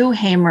that knew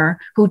Hamer,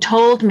 who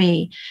told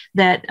me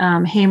that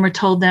Hamer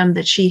told them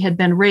that she had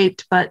been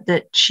raped, but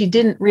that she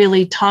didn't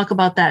really talk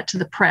about that to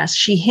the press.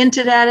 She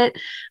hinted at it,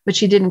 but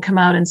she didn't come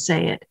out and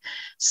say it.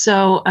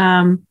 So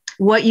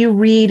what you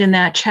read in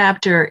that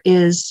chapter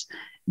is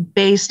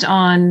based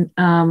on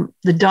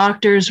the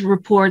doctor's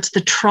reports,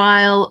 the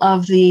trial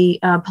of the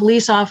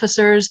police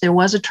officers. There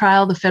was a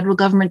trial. The federal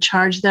government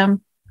charged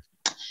them,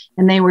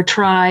 and they were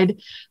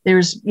tried.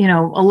 There's,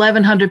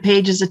 1,100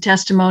 pages of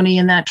testimony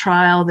in that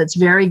trial that's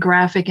very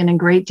graphic and in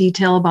great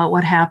detail about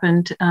what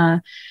happened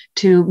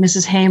to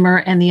Mrs. Hamer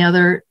and the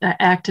other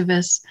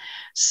activists.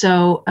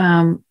 So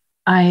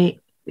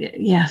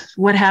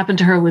what happened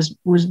to her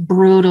was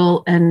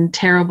brutal and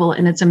terrible,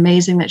 and it's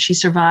amazing that she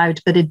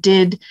survived, but it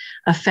did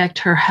affect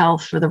her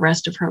health for the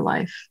rest of her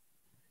life.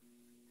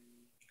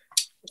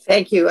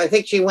 Thank you. I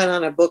think she went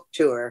on a book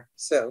tour,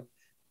 so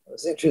it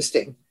was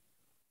interesting.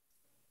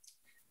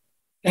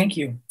 Thank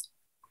you.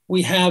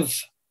 We have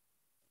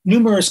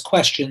numerous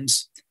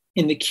questions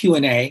in the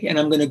Q&A, and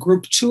I'm going to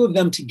group two of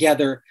them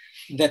together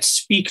that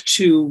speak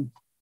to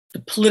the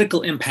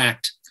political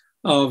impact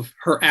of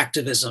her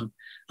activism.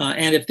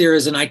 And if there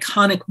is an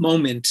iconic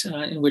moment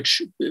in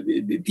which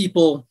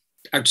people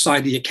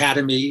outside the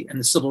academy and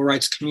the civil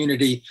rights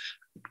community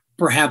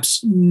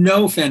perhaps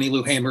know Fannie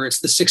Lou Hamer, it's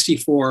the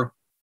 '64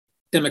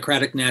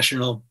 Democratic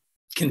National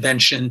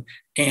Convention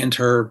and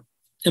her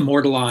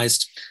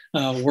immortalized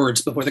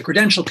words before the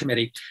Credential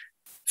Committee.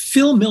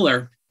 Phil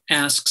Miller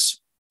asks,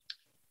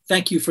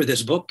 thank you for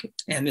this book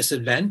and this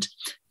event.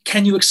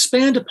 Can you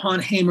expand upon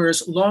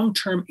Hamer's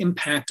long-term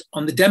impact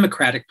on the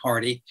Democratic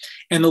Party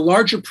and the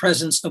larger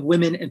presence of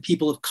women and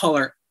people of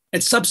color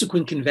at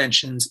subsequent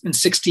conventions in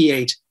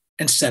 '68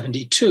 and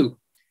 '72?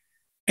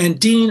 And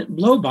Dean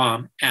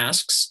Blowbaum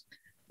asks,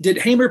 did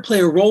Hamer play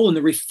a role in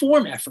the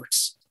reform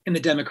efforts in the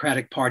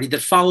Democratic Party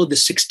that followed the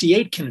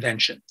 '68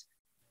 convention?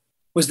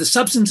 Was the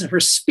substance of her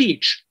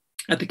speech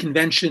at the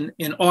convention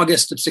in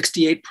August of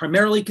 '68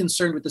 primarily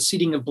concerned with the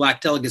seating of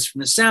Black delegates from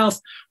the South,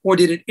 or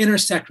did it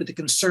intersect with the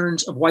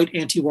concerns of white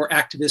anti-war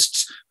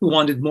activists who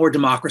wanted more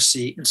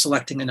democracy in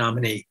selecting a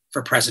nominee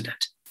for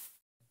president?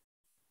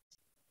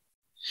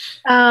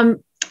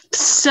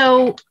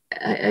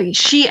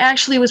 She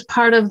actually was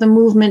part of the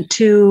movement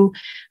to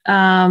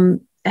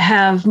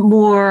have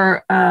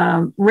more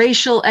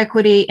racial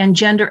equity and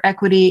gender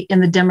equity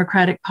in the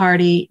Democratic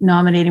Party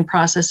nominating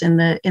process in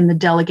the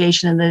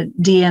delegation in the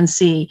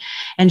DNC.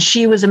 And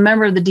she was a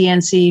member of the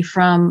DNC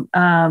from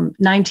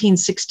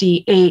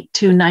 1968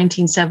 to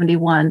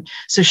 1971.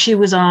 So she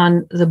was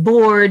on the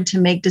board to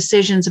make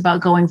decisions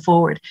about going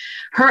forward.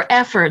 Her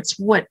efforts,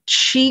 what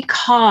she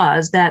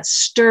caused, that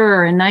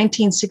stir in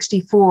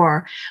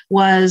 1964,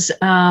 was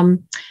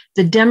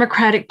the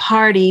Democratic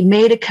Party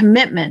made a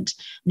commitment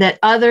that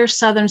other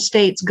Southern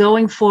states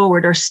going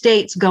forward, or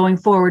states going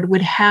forward,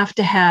 would have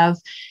to have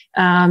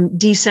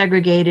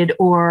desegregated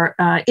or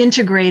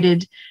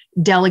integrated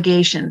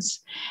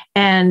delegations.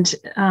 And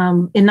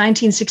in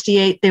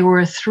 1968, there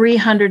were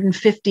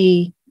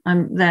 350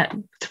 that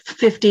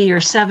 50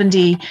 or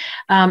 70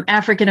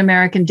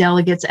 African-American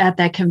delegates at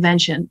that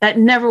convention. That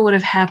never would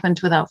have happened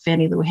without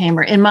Fannie Lou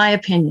Hamer, in my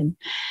opinion.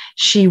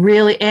 She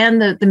really,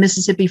 and the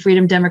Mississippi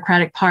Freedom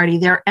Democratic Party,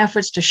 their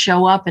efforts to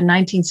show up in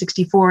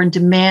 1964 and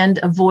demand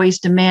a voice,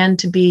 demand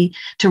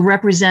to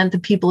represent the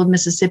people of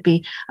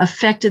Mississippi,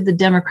 affected the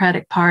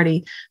Democratic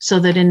Party so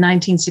that in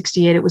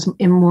 1968 it was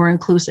more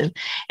inclusive.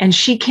 And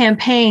she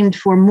campaigned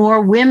for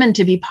more women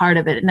to be part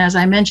of it. And as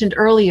I mentioned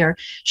earlier,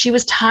 she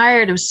was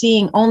tired of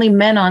seeing only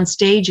men on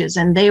stages,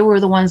 and they were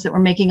the ones that were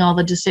making all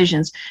the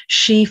decisions.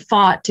 She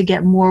fought to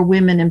get more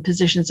women in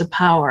positions of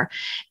power.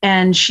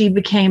 And she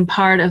became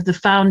part of the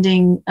founding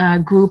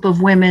group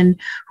of women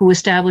who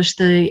established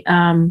the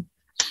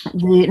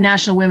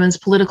National Women's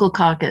Political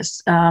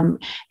Caucus.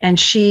 And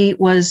she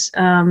was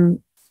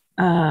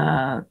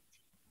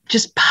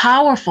just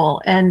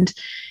powerful, and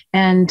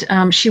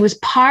she was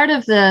part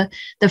of the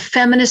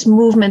feminist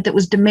movement that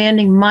was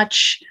demanding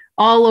much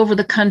all over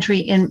the country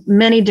in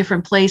many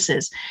different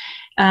places.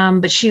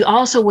 But she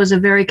also was a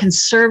very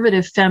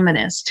conservative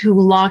feminist who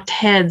locked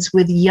heads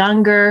with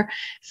younger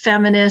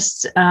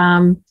feminists.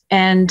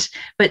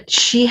 But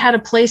she had a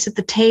place at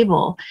the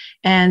table.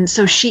 And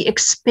so she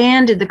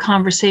expanded the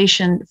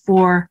conversation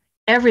for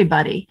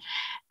everybody.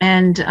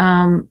 And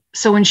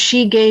so when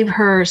she gave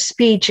her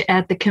speech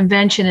at the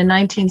convention in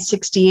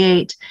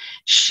 1968,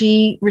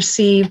 she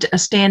received a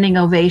standing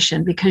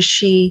ovation because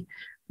she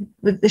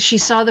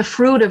saw the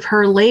fruit of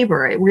her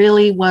labor. It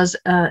really was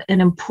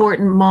an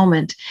important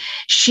moment.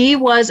 She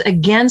was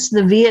against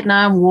the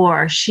Vietnam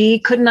War. She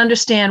couldn't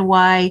understand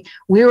why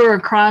we were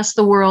across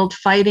the world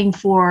fighting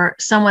for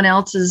someone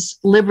else's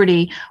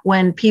liberty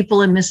when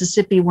people in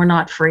Mississippi were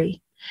not free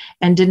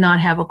and did not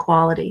have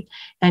equality.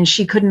 And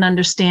she couldn't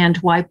understand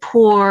why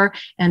poor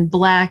and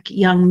Black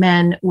young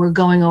men were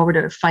going over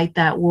to fight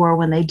that war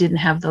when they didn't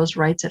have those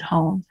rights at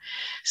home.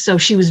 So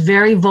she was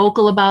very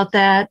vocal about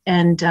that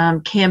and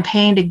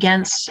campaigned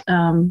against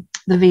the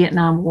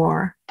Vietnam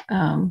War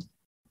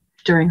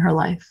during her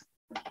life.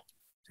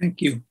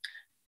 Thank you.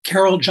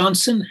 Carol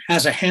Johnson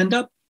has a hand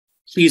up.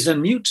 Please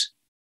unmute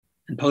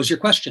and pose your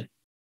question.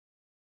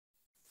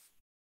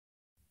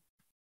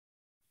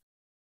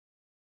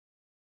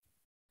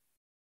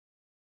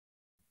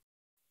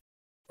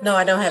 No,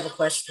 I don't have a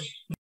question.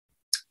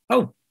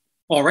 Oh,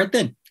 all right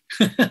then.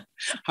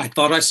 I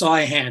thought I saw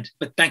a hand,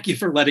 but thank you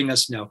for letting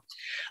us know.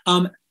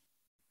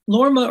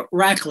 Lorma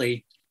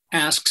Rackley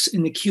asks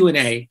in the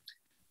Q&A,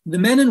 the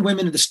men and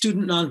women of the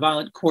Student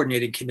Nonviolent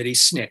Coordinating Committee,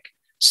 SNCC,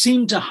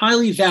 seem to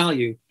highly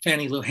value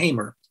Fannie Lou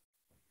Hamer.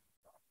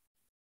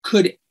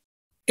 Could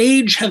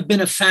age have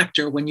been a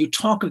factor when you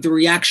talk of the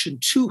reaction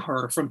to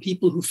her from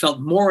people who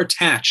felt more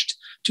attached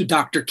to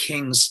Dr.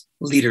 King's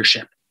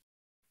leadership?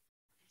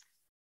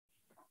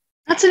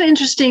 That's an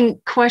interesting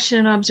question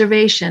and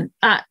observation.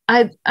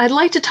 I'd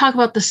like to talk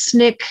about the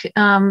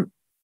SNCC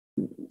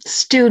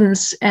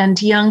students and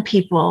young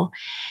people.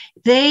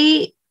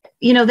 They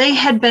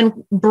had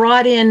been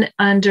brought in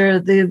under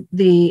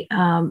the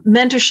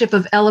mentorship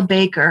of Ella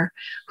Baker,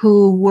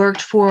 who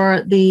worked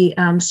for the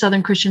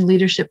Southern Christian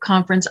Leadership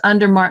Conference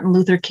under Martin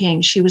Luther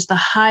King. She was the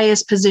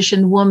highest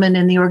positioned woman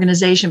in the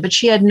organization, but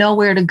she had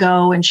nowhere to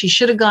go, and she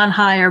should have gone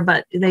higher,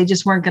 but they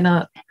just weren't going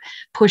to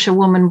push a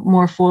woman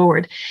more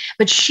forward.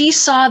 But she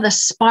saw the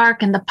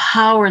spark and the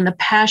power and the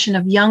passion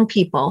of young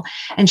people,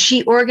 and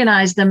she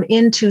organized them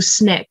into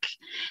SNCC.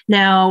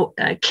 Now,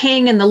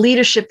 King and the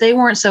leadership, they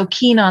weren't so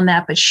keen on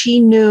that, but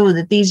she knew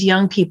that these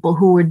young people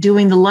who were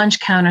doing the lunch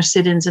counter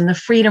sit-ins and the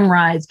freedom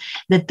rides,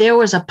 that there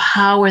was a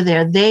power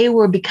there. They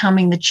were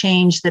becoming the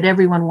change that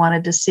everyone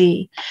wanted to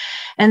see.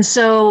 And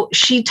so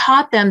she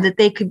taught them that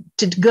they could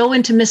to go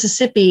into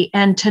Mississippi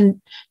and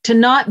to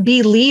not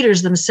be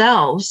leaders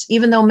themselves,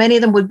 even though many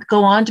of them would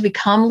go on to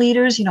become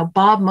leaders,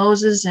 Bob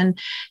Moses and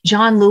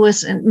John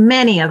Lewis and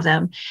many of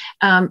them.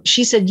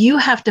 She said, you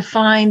have to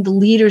find the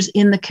leaders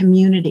in the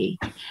community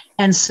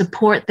and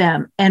support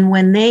them. And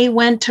when they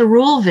went to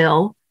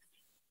Ruleville,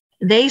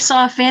 they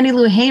saw Fannie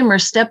Lou Hamer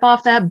step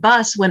off that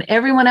bus when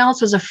everyone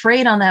else was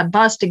afraid on that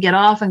bus to get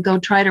off and go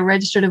try to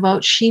register to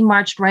vote. She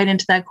marched right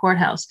into that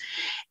courthouse.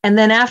 And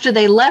then after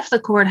they left the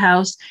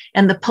courthouse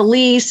and the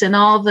police and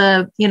all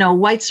the,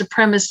 white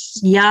supremacist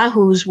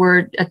yahoos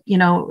were,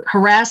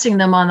 harassing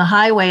them on the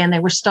highway, and they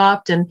were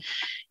stopped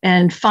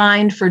and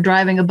fined for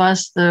driving a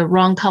bus the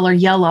wrong color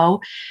yellow,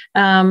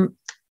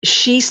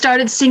 she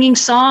started singing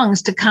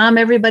songs to calm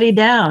everybody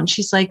down.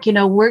 She's like,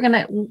 we're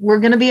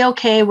going to be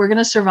okay. We're going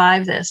to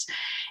survive this.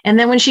 And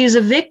then when she was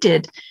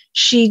evicted,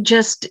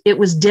 it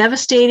was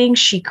devastating.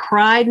 She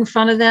cried in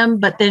front of them,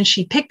 but then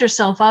she picked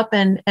herself up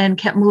and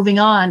kept moving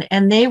on.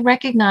 And they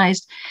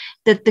recognized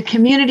that the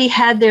community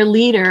had their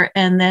leader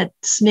and that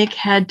SNCC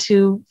had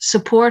to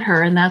support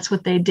her. And that's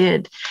what they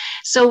did.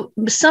 So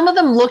some of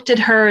them looked at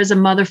her as a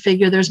mother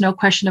figure. There's no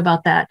question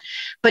about that.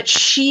 But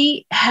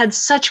she had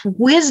such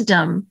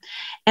wisdom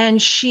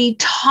and she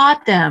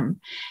taught them.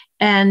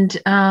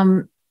 And,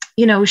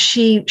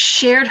 she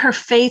shared her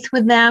faith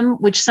with them,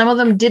 which some of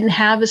them didn't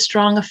have as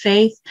strong a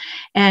faith.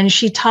 And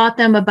she taught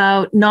them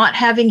about not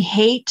having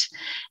hate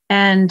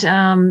and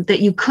that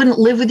you couldn't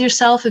live with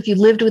yourself if you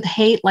lived with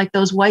hate like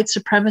those white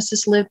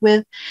supremacists lived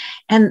with.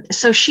 And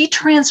so she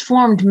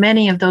transformed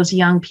many of those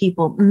young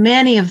people.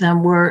 Many of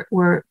them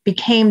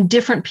became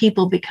different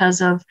people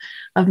because of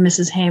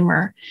Mrs.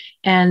 Hamer.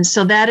 And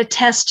so that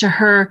attests to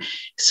her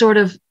sort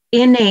of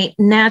innate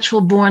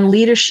natural born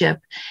leadership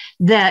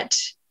that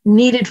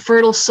needed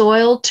fertile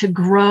soil to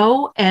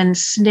grow, and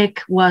SNCC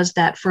was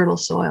that fertile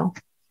soil.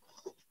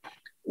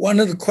 One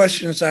of the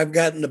questions I've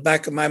got in the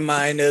back of my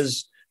mind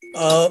is,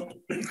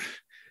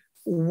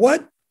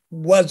 what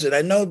was it?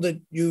 I know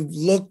that you've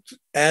looked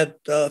at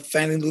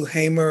Fannie Lou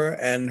Hamer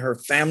and her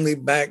family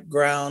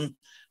background,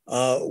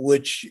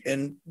 which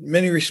in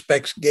many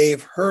respects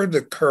gave her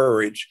the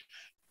courage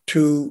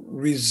to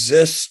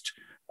resist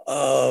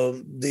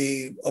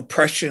the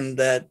oppression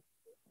that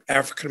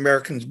African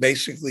Americans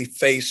basically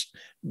faced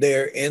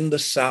there in the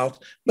South.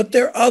 But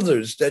there are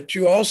others that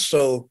you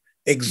also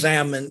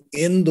examine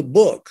in the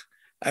book.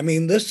 I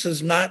mean, this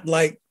is not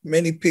like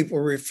many people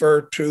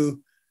refer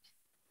to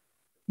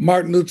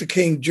Martin Luther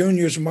King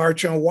Jr.'s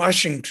March on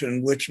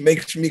Washington, which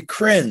makes me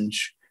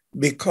cringe,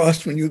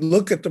 because when you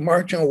look at the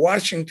March on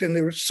Washington,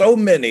 there were so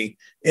many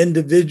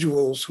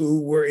individuals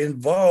who were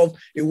involved.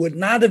 It would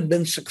not have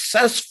been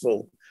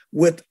successful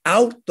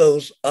without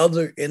those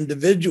other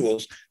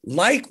individuals.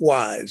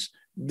 Likewise,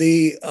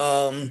 the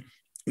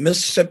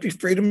Mississippi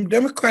Freedom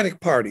Democratic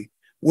Party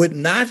would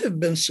not have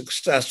been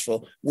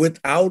successful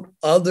without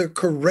other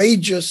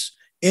courageous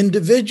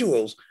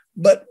individuals.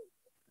 But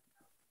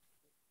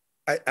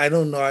I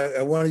don't know,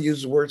 I want to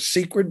use the word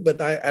secret,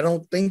 but I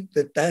don't think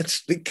that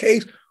that's the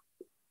case.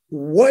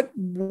 What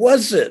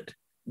was it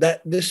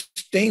that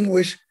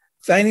distinguished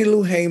Fannie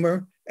Lou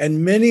Hamer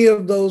and many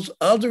of those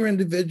other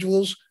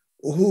individuals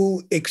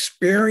who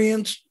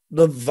experienced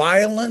the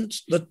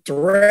violence, the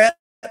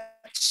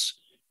threats,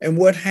 and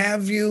what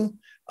have you,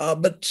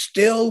 but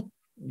still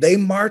they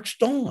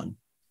marched on?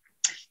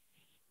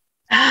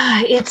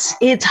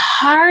 It's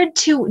hard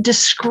to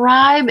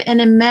describe and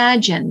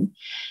imagine.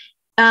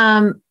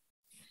 So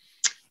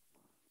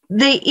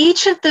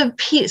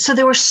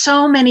there were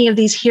so many of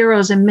these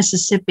heroes in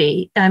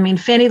Mississippi. I mean,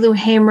 Fannie Lou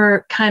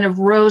Hamer kind of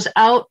rose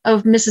out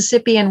of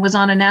Mississippi and was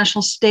on a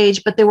national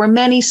stage, but there were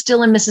many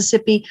still in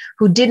Mississippi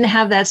who didn't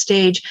have that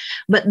stage,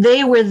 but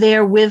they were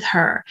there with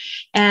her.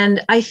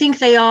 And I think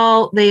they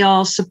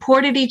all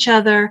supported each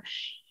other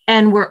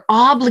and were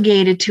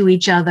obligated to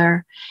each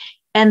other.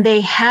 And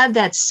they had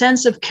that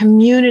sense of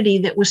community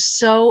that was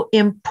so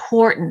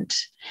important.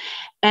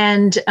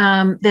 And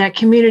that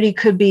community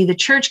could be the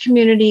church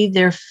community,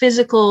 their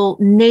physical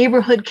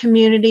neighborhood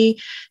community,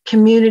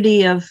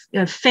 community of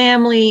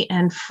family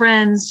and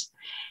friends,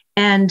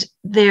 and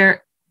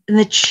the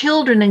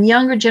children and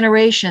younger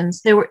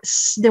generations. There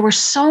were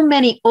so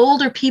many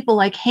older people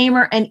like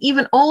Hamer, and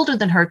even older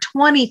than her,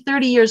 20,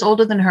 30 years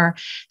older than her,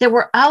 that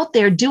were out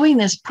there doing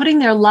this, putting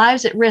their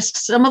lives at risk.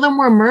 Some of them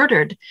were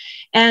murdered.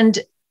 And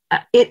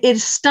it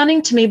is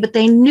stunning to me, but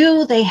they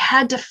knew they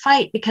had to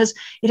fight because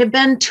it had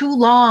been too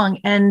long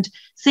and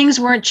things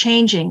weren't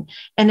changing.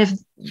 And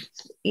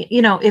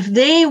if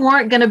they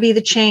weren't going to be the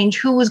change,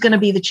 who was going to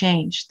be the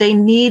change? They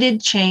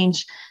needed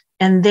change,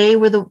 and they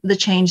were the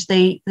change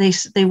they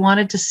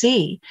wanted to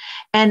see.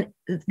 And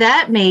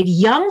that made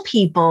young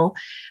people,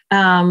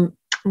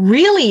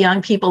 really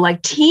young people,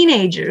 like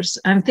teenagers.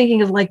 I'm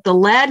thinking of like the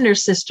Ladner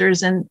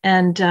sisters and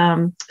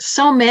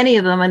so many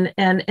of them,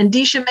 and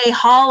Deisha May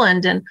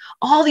Holland, and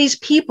all these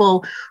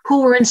people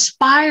who were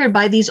inspired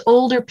by these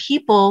older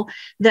people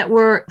that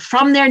were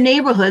from their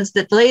neighborhoods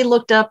that they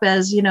looked up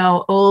as,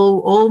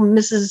 old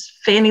Mrs.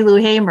 Fannie Lou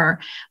Hamer.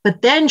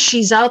 But then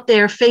she's out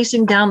there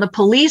facing down the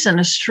police in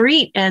a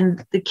street,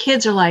 and the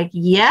kids are like,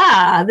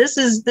 yeah, this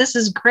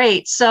is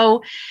great.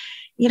 So,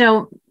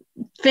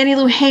 Fannie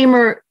Lou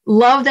Hamer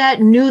loved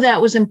that, knew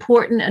that was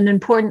important, an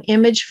important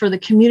image for the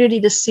community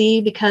to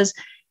see, because,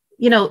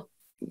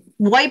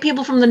 white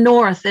people from the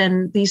North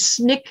and these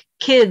SNCC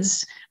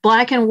kids,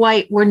 black and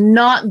white, were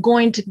not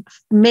going to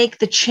make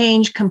the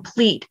change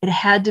complete. It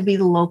had to be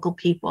the local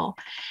people.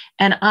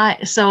 And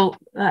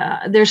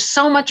there's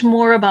so much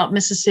more about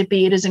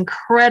Mississippi. It is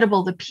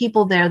incredible, the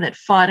people there that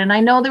fought. And I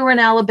know they were in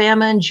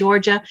Alabama and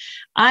Georgia.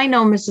 I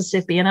know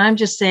Mississippi, and I'm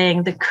just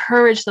saying the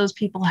courage those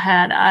people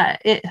had.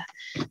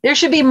 There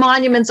should be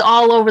monuments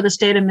all over the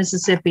state of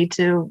Mississippi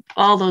to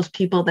all those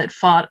people that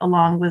fought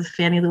along with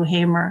Fannie Lou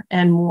Hamer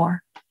and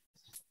more.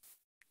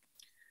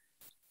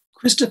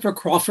 Christopher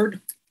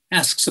Crawford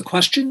asks a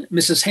question.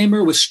 Mrs.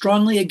 Hamer was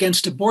strongly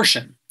against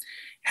abortion.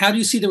 How do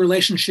you see the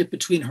relationship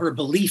between her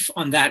belief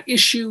on that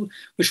issue,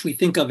 which we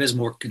think of as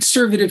more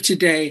conservative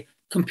today,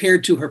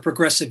 compared to her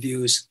progressive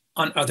views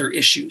on other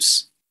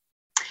issues?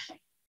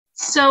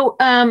 So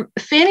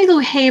Fannie Lou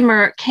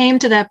Hamer came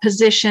to that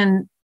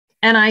position,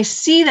 and I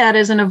see that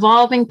as an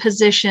evolving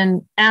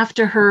position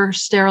after her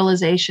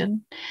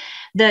sterilization,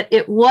 that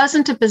it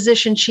wasn't a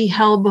position she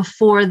held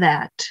before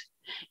that.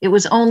 It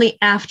was only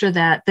after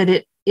that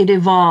it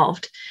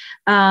evolved.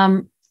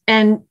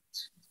 And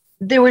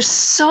there was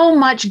so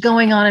much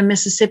going on in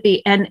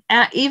Mississippi. And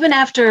even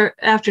after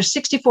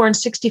 64 and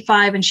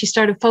 65, and she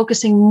started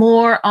focusing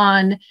more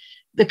on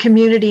the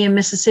community in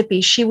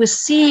Mississippi, she was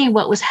seeing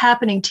what was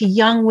happening to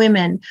young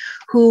women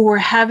who were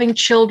having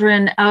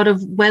children out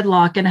of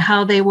wedlock, and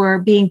how they were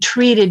being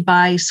treated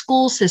by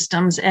school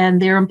systems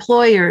and their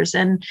employers,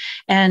 and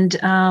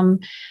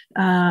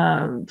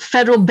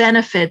federal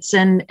benefits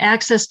and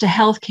access to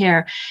health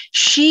care.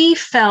 She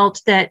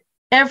felt that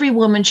every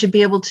woman should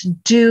be able to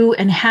do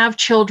and have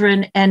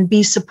children and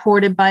be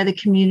supported by the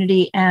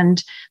community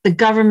and the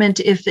government,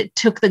 if it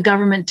took the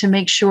government to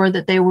make sure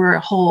that they were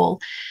whole.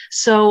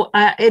 So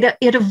it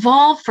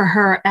evolved for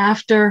her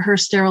after her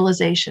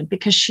sterilization,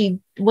 because she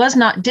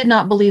did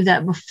not believe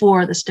that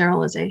before the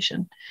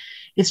sterilization.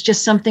 It's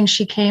just something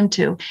she came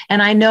to.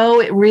 And I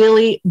know it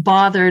really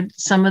bothered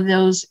some of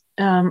those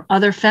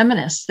other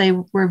feminists. They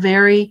were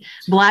very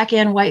Black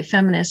and white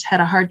feminists had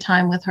a hard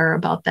time with her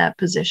about that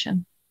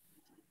position.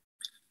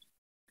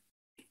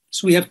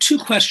 So we have two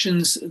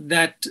questions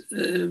that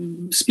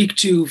speak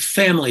to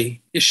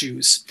family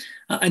issues.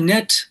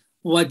 Annette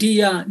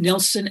Wadia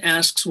Nelson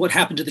asks what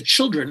happened to the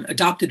children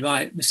adopted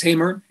by Miss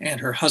Hamer and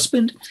her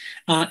husband.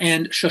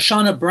 And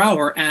Shoshana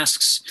Brower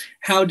asks,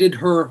 how did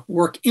her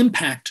work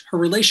impact her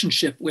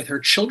relationship with her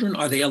children?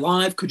 Are they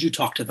alive? Could you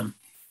talk to them?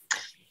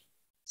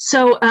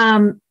 So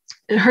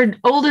her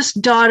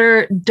oldest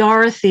daughter,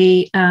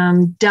 Dorothy,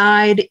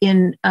 died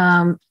in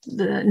the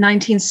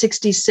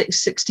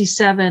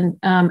 1966-67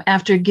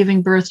 after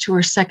giving birth to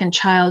her second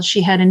child.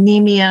 She had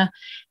anemia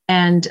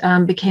and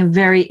became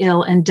very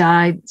ill and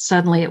died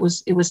suddenly. It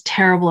was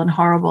terrible and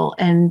horrible.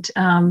 And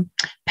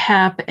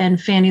Pap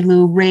and Fannie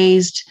Lou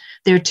raised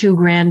their two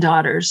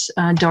granddaughters,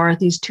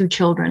 Dorothy's two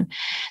children.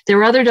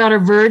 Their other daughter,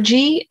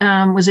 Virgie,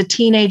 was a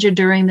teenager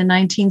during the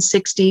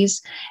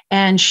 1960s,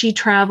 and she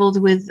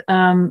traveled with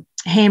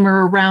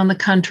Hamer around the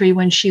country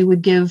when she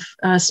would give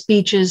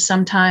speeches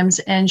sometimes,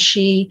 and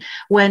she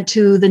went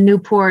to the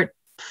Newport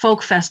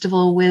Folk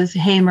Festival with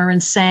Hamer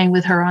and sang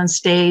with her on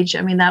stage.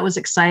 I mean, that was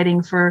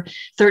exciting for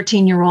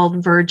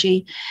 13-year-old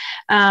Virgie.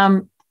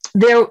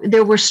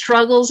 There were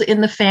struggles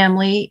in the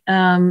family.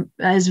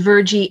 As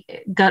Virgie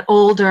got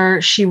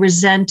older, she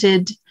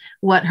resented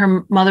what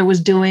her mother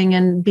was doing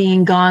and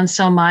being gone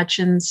so much.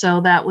 And so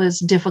that was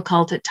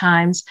difficult at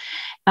times.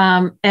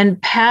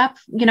 And Pap,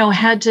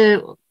 had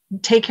to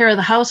take care of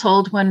the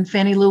household when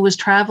Fannie Lou was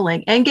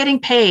traveling and getting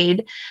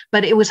paid,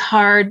 but it was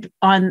hard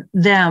on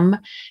them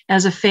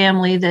as a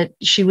family that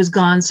she was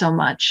gone so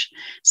much.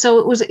 So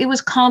it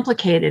was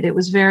complicated. It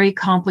was very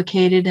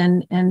complicated,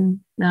 and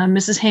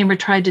Mrs. Hamer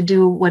tried to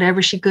do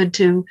whatever she could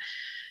to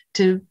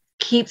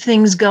keep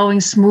things going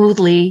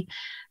smoothly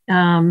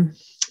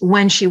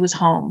when she was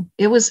home.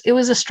 It was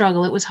a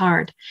struggle. It was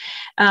hard.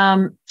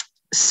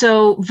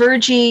 So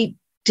Virgie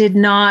did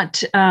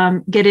not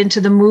get into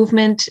the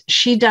movement.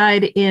 She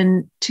died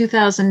in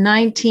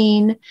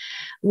 2019.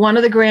 One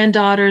of the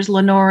granddaughters,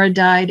 Lenora,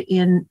 died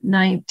in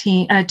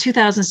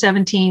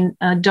 2017,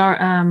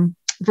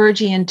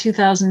 Virgie in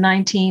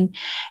 2019.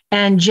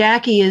 And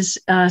Jackie is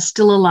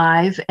still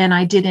alive, and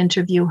I did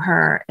interview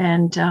her,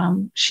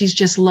 and she's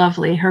just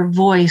lovely. Her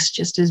voice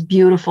just is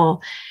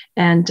beautiful.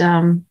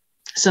 And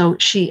so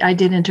I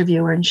did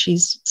interview her, and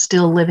she's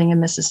still living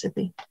in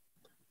Mississippi.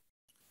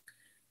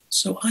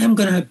 So I am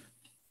going to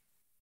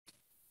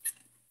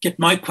get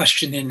my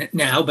question in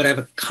now, but I have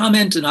a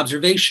comment, an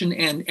observation,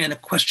 and a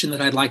question that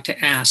I'd like to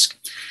ask.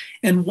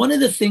 And one of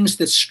the things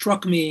that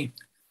struck me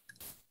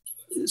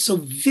so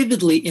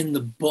vividly in the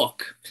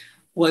book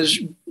was,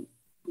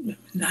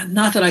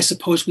 not that I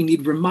suppose we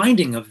need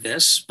reminding of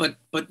this, but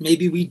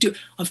maybe we do,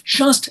 of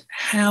just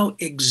how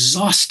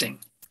exhausting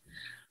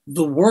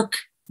the work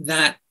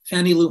that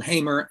Fannie Lou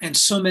Hamer and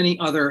so many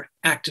other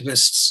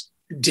activists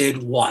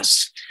did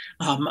was.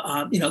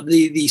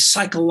 The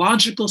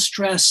psychological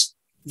stress,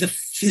 the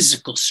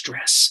physical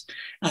stress.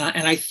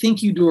 And I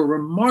think you do a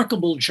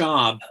remarkable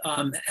job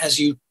as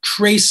you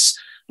trace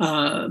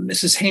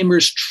Mrs.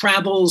 Hamer's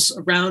travels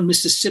around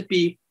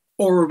Mississippi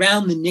or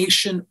around the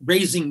nation,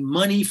 raising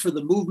money for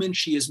the movement.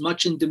 She is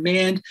much in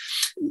demand.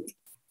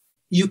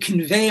 You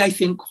convey, I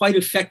think, quite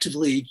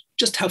effectively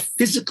just how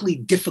physically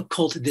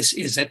difficult this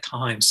is at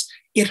times.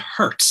 It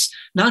hurts,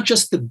 not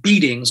just the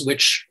beatings,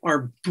 which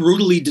are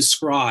brutally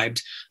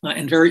described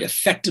and very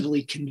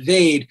effectively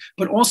conveyed,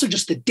 but also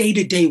just the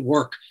day-to-day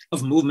work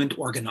of movement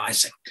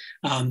organizing.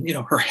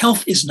 Her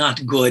health is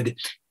not good,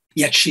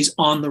 yet she's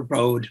on the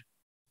road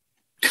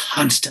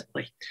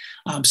constantly.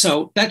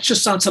 So that's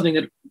just not something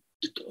that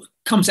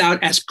comes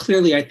out as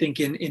clearly, I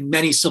think, in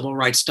many civil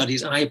rights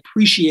studies, and I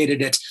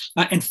appreciated it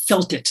and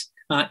felt it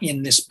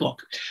in this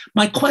book.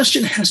 My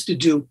question has to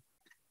do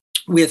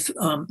with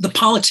the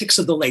politics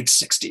of the late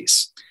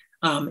 60s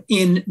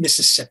in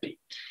Mississippi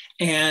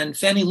and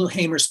Fannie Lou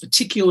Hamer's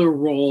particular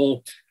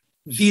role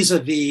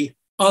vis-a-vis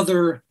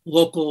other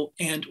local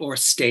and or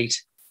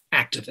state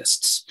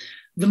activists.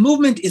 The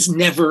movement is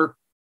never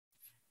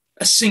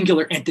a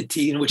singular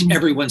entity in which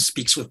everyone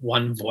speaks with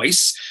one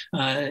voice.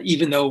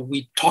 Even though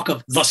we talk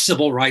of the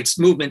civil rights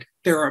movement,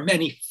 there are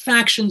many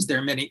factions, there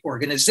are many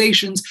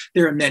organizations,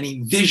 there are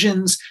many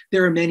visions,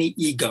 there are many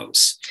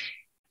egos.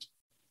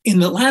 In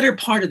the latter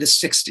part of the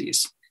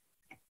 60s,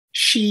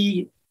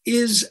 she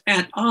is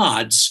at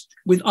odds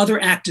with other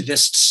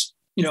activists,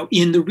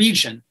 in the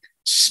region.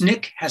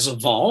 SNCC has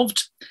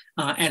evolved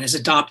and has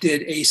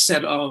adopted a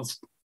set of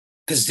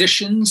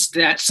positions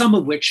that some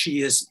of which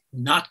she is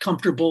not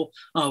comfortable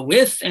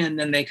with, and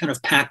then they kind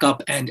of pack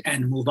up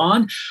and move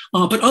on.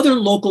 But other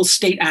local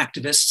state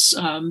activists,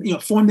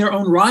 form their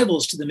own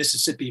rivals to the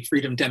Mississippi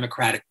Freedom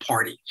Democratic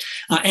Party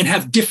and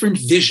have different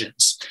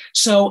visions.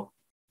 So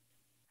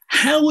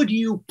how would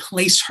you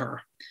place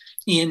her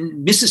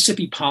in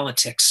Mississippi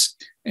politics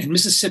and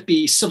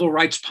Mississippi civil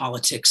rights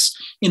politics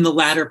in the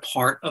latter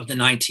part of the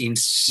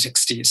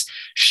 1960s?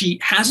 She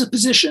has a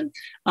position.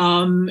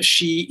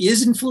 She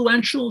is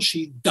influential.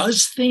 She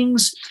does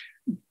things.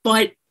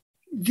 But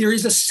there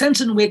is a sense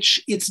in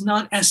which it's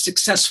not as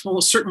successful,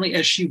 certainly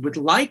as she would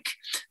like,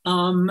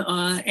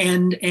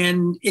 and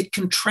it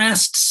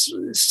contrasts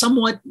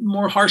somewhat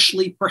more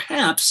harshly,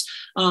 perhaps,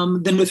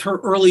 than with her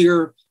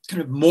earlier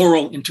kind of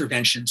moral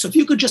intervention. So if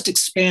you could just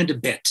expand a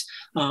bit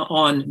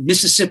on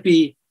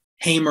Mississippi,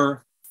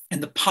 Hamer,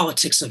 and the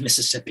politics of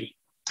Mississippi.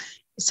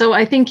 So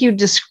I think you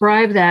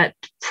described that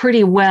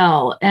pretty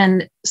well.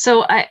 And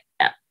so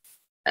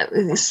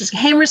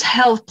Hamer's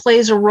health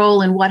plays a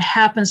role in what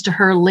happens to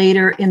her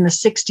later in the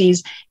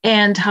 60s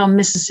and how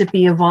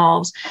Mississippi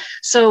evolves.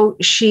 So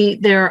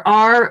there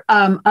are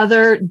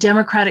other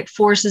Democratic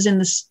forces in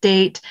the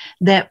state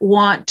that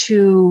want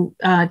to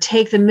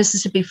take the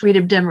Mississippi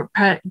Freedom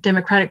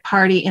Democratic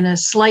Party in a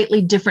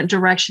slightly different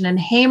direction. And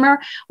Hamer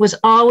was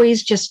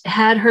always just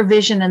had her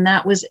vision, and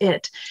that was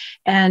it.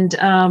 And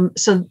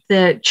so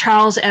the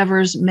Charles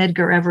Evers,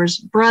 Medgar Evers'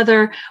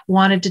 brother,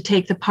 wanted to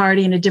take the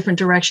party in a different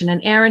direction.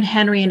 And Aaron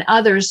Henry and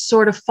others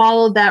sort of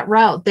followed that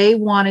route. They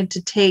wanted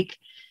to take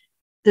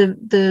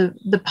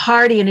the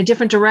party in a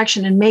different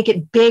direction and make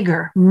it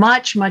bigger,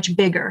 much, much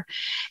bigger.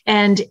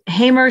 And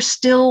Hamer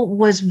still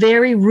was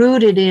very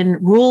rooted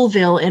in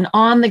Ruleville and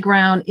on the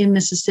ground in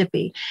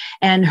Mississippi.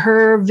 And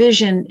her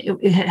vision,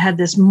 it had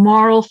this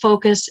moral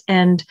focus,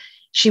 and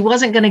she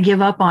wasn't going to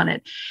give up on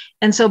it.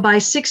 And so by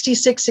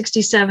 66,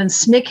 67,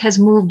 SNCC has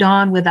moved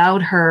on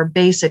without her,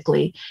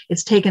 basically.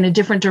 It's taken a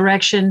different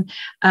direction.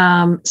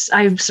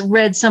 I've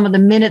read some of the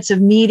minutes of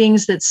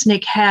meetings that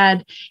SNCC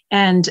had,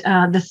 and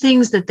the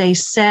things that they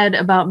said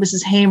about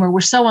Mrs. Hamer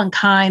were so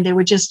unkind. They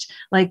were just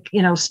like,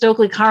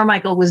 Stokely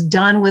Carmichael was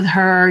done with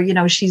her.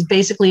 She's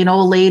basically an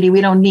old lady.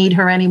 We don't need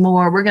her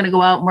anymore. We're going to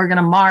go out and we're going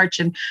to march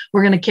and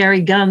we're going to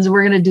carry guns.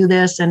 We're going to do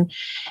this. And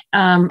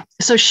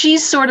so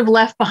she's sort of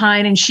left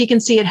behind, and she can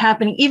see it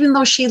happening, even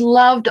though she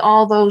loved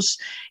all those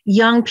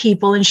young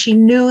people and she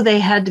knew they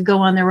had to go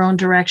on their own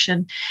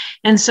direction.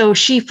 And so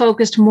she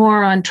focused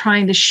more on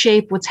trying to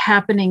shape what's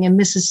happening in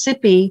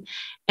Mississippi.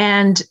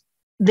 And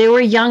there were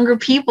younger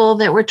people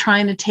that were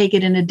trying to take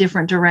it in a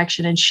different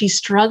direction, and she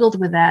struggled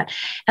with that.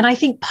 And I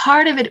think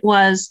part of it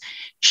was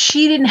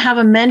she didn't have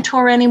a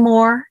mentor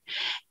anymore,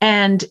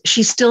 and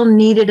she still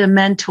needed a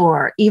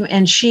mentor.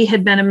 And she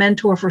had been a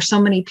mentor for so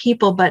many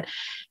people, but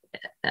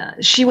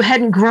she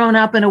hadn't grown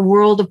up in a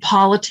world of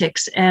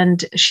politics,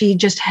 and she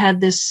just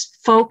had this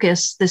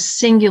focus, this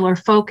singular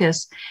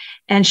focus,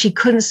 and she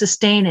couldn't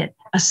sustain it,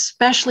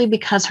 especially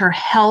because her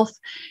health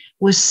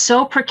was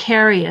so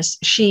precarious.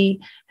 She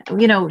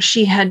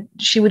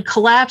would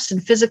collapse in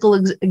physical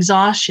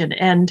exhaustion,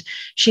 and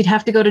she'd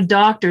have to go to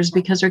doctors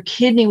because her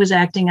kidney was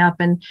acting up,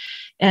 and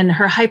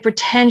her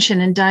hypertension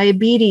and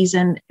diabetes.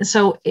 And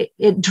so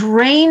it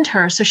drained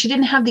her. So she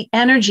didn't have the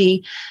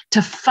energy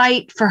to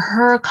fight for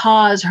her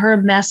cause, her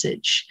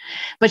message.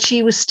 But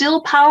she was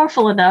still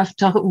powerful enough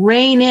to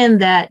rein in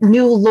that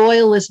new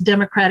loyalist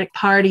Democratic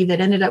Party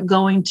that ended up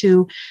going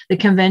to the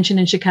convention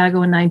in Chicago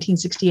in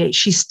 1968.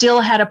 She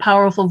still had a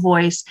powerful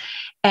voice.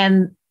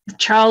 And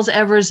Charles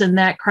Evers and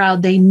that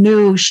crowd, they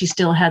knew she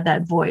still had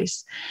that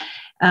voice.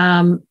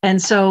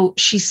 And so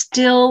she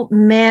still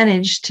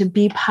managed to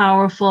be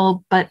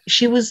powerful, but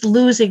she was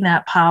losing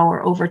that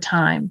power over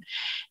time.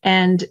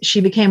 And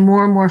she became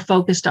more and more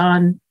focused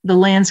on the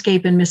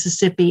landscape in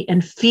Mississippi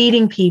and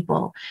feeding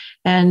people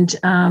and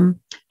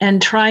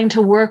trying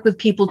to work with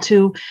people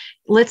to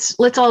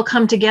let's all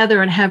come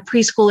together and have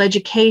preschool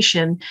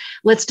education.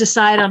 Let's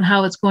decide on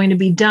how it's going to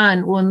be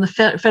done. When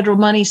the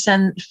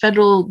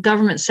federal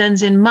government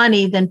sends in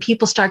money, then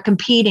people start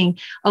competing.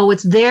 Oh,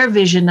 it's their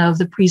vision of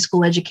the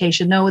preschool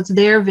education. No, it's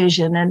their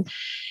vision. And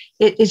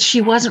she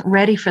wasn't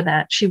ready for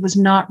that. She was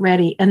not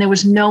ready. And there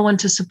was no one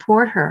to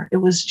support her.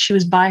 She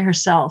was by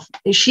herself.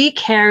 She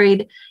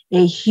carried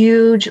a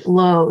huge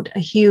load.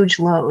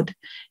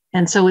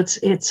 And so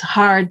it's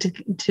hard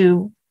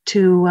to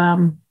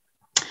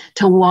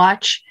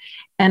watch.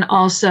 And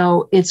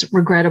also it's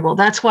regrettable.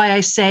 That's why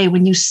I say,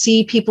 when you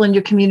see people in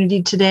your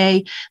community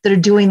today that are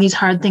doing these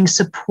hard things,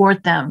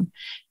 support them.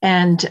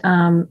 And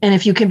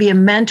if you can be a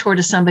mentor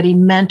to somebody,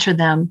 mentor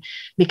them,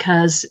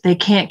 because they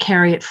can't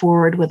carry it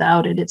forward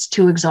without it. It's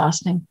too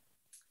exhausting.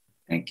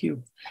 Thank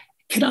you.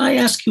 Can I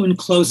ask you in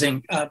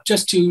closing,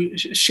 just to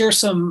share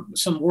some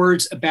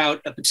words about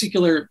a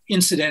particular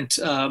incident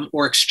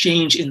or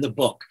exchange in the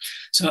book?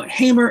 So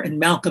Hamer and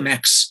Malcolm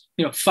X,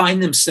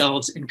 find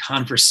themselves in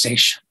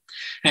conversation.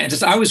 And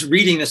as I was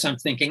reading this, I'm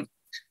thinking,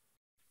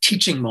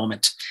 teaching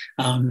moment.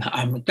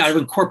 I've got to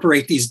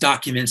incorporate these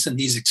documents and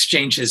these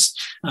exchanges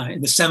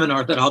in the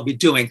seminar that I'll be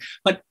doing.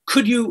 But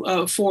could you,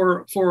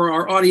 for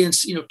our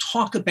audience,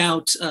 talk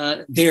about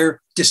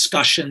their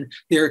discussion,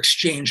 their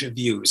exchange of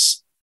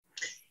views?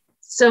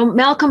 So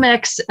Malcolm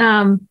X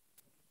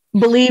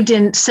believed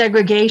in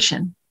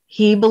segregation.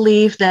 He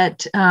believed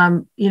that,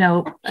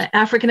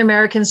 African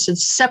Americans should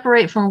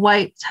separate from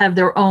whites, have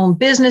their own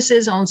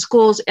businesses, own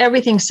schools,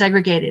 everything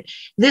segregated.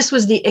 This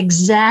was the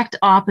exact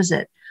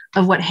opposite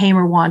of what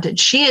Hamer wanted.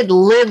 She had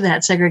lived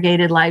that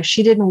segregated life.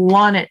 She didn't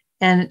want it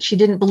and she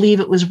didn't believe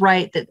it was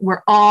right, that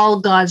we're all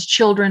God's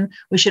children.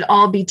 We should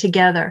all be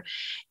together.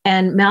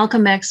 And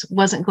Malcolm X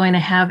wasn't going to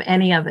have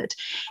any of it.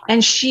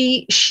 And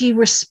she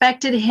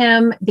respected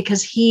him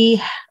because he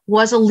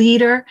was a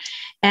leader,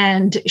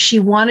 and she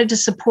wanted to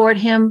support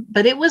him.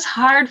 But it was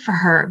hard for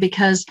her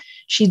because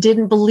she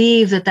didn't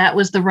believe that that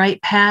was the right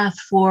path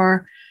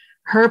for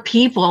her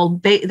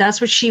people.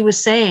 That's what she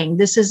was saying.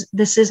 This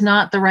is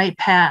not the right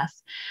path.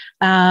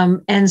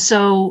 And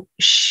so,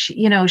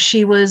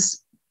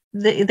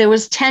 there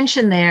was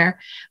tension there,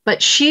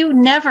 but she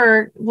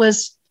never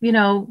was,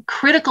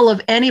 critical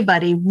of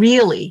anybody,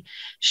 really.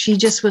 She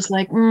just was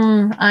like,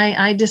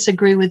 I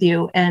disagree with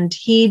you. And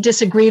he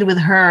disagreed with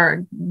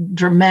her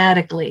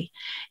dramatically.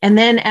 And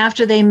then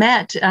after they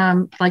met,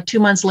 like 2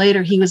 months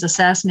later, he was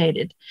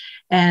assassinated.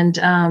 And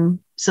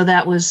so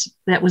that was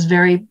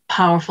very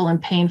powerful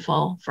and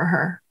painful for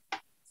her.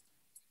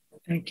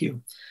 Thank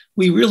you.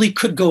 We really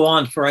could go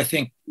on for, I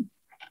think,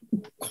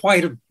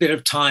 quite a bit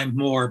of time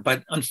more,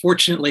 but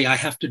unfortunately, I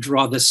have to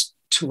draw this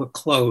to a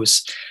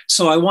close.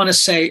 So I want to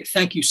say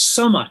thank you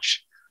so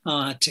much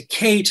to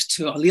Kate,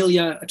 to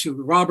Alelia, to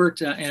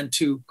Robert, and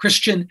to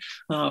Christian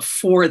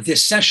for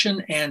this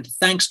session. And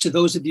thanks to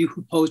those of you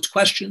who posed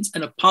questions,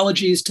 and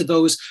apologies to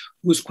those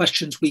whose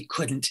questions we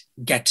couldn't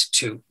get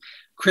to.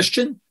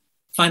 Christian,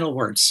 final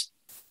words.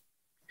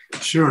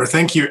 Sure.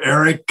 Thank you,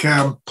 Eric.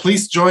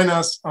 Please join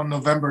us on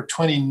November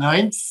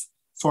 29th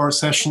for a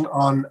session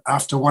on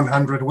After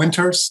 100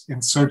 Winters,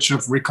 in search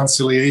of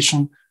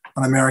reconciliation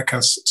on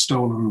America's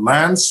stolen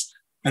lands.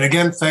 And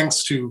again,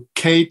 thanks to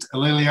Kate,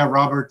 Alelia,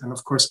 Robert, and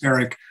of course,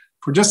 Eric,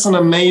 for just an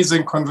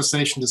amazing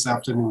conversation this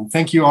afternoon.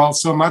 Thank you all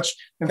so much.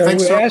 And Can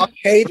thanks we so ask much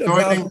Kate for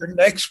joining. about her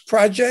next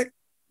project?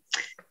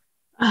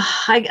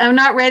 I'm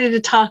not ready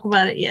to talk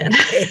about it yet.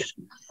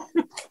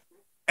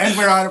 And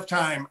we're out of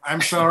time.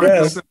 I'm sorry.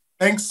 Yes.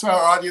 Thanks to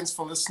our audience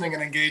for listening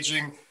and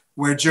engaging.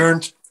 We're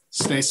adjourned.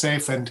 Stay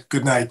safe and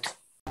good night.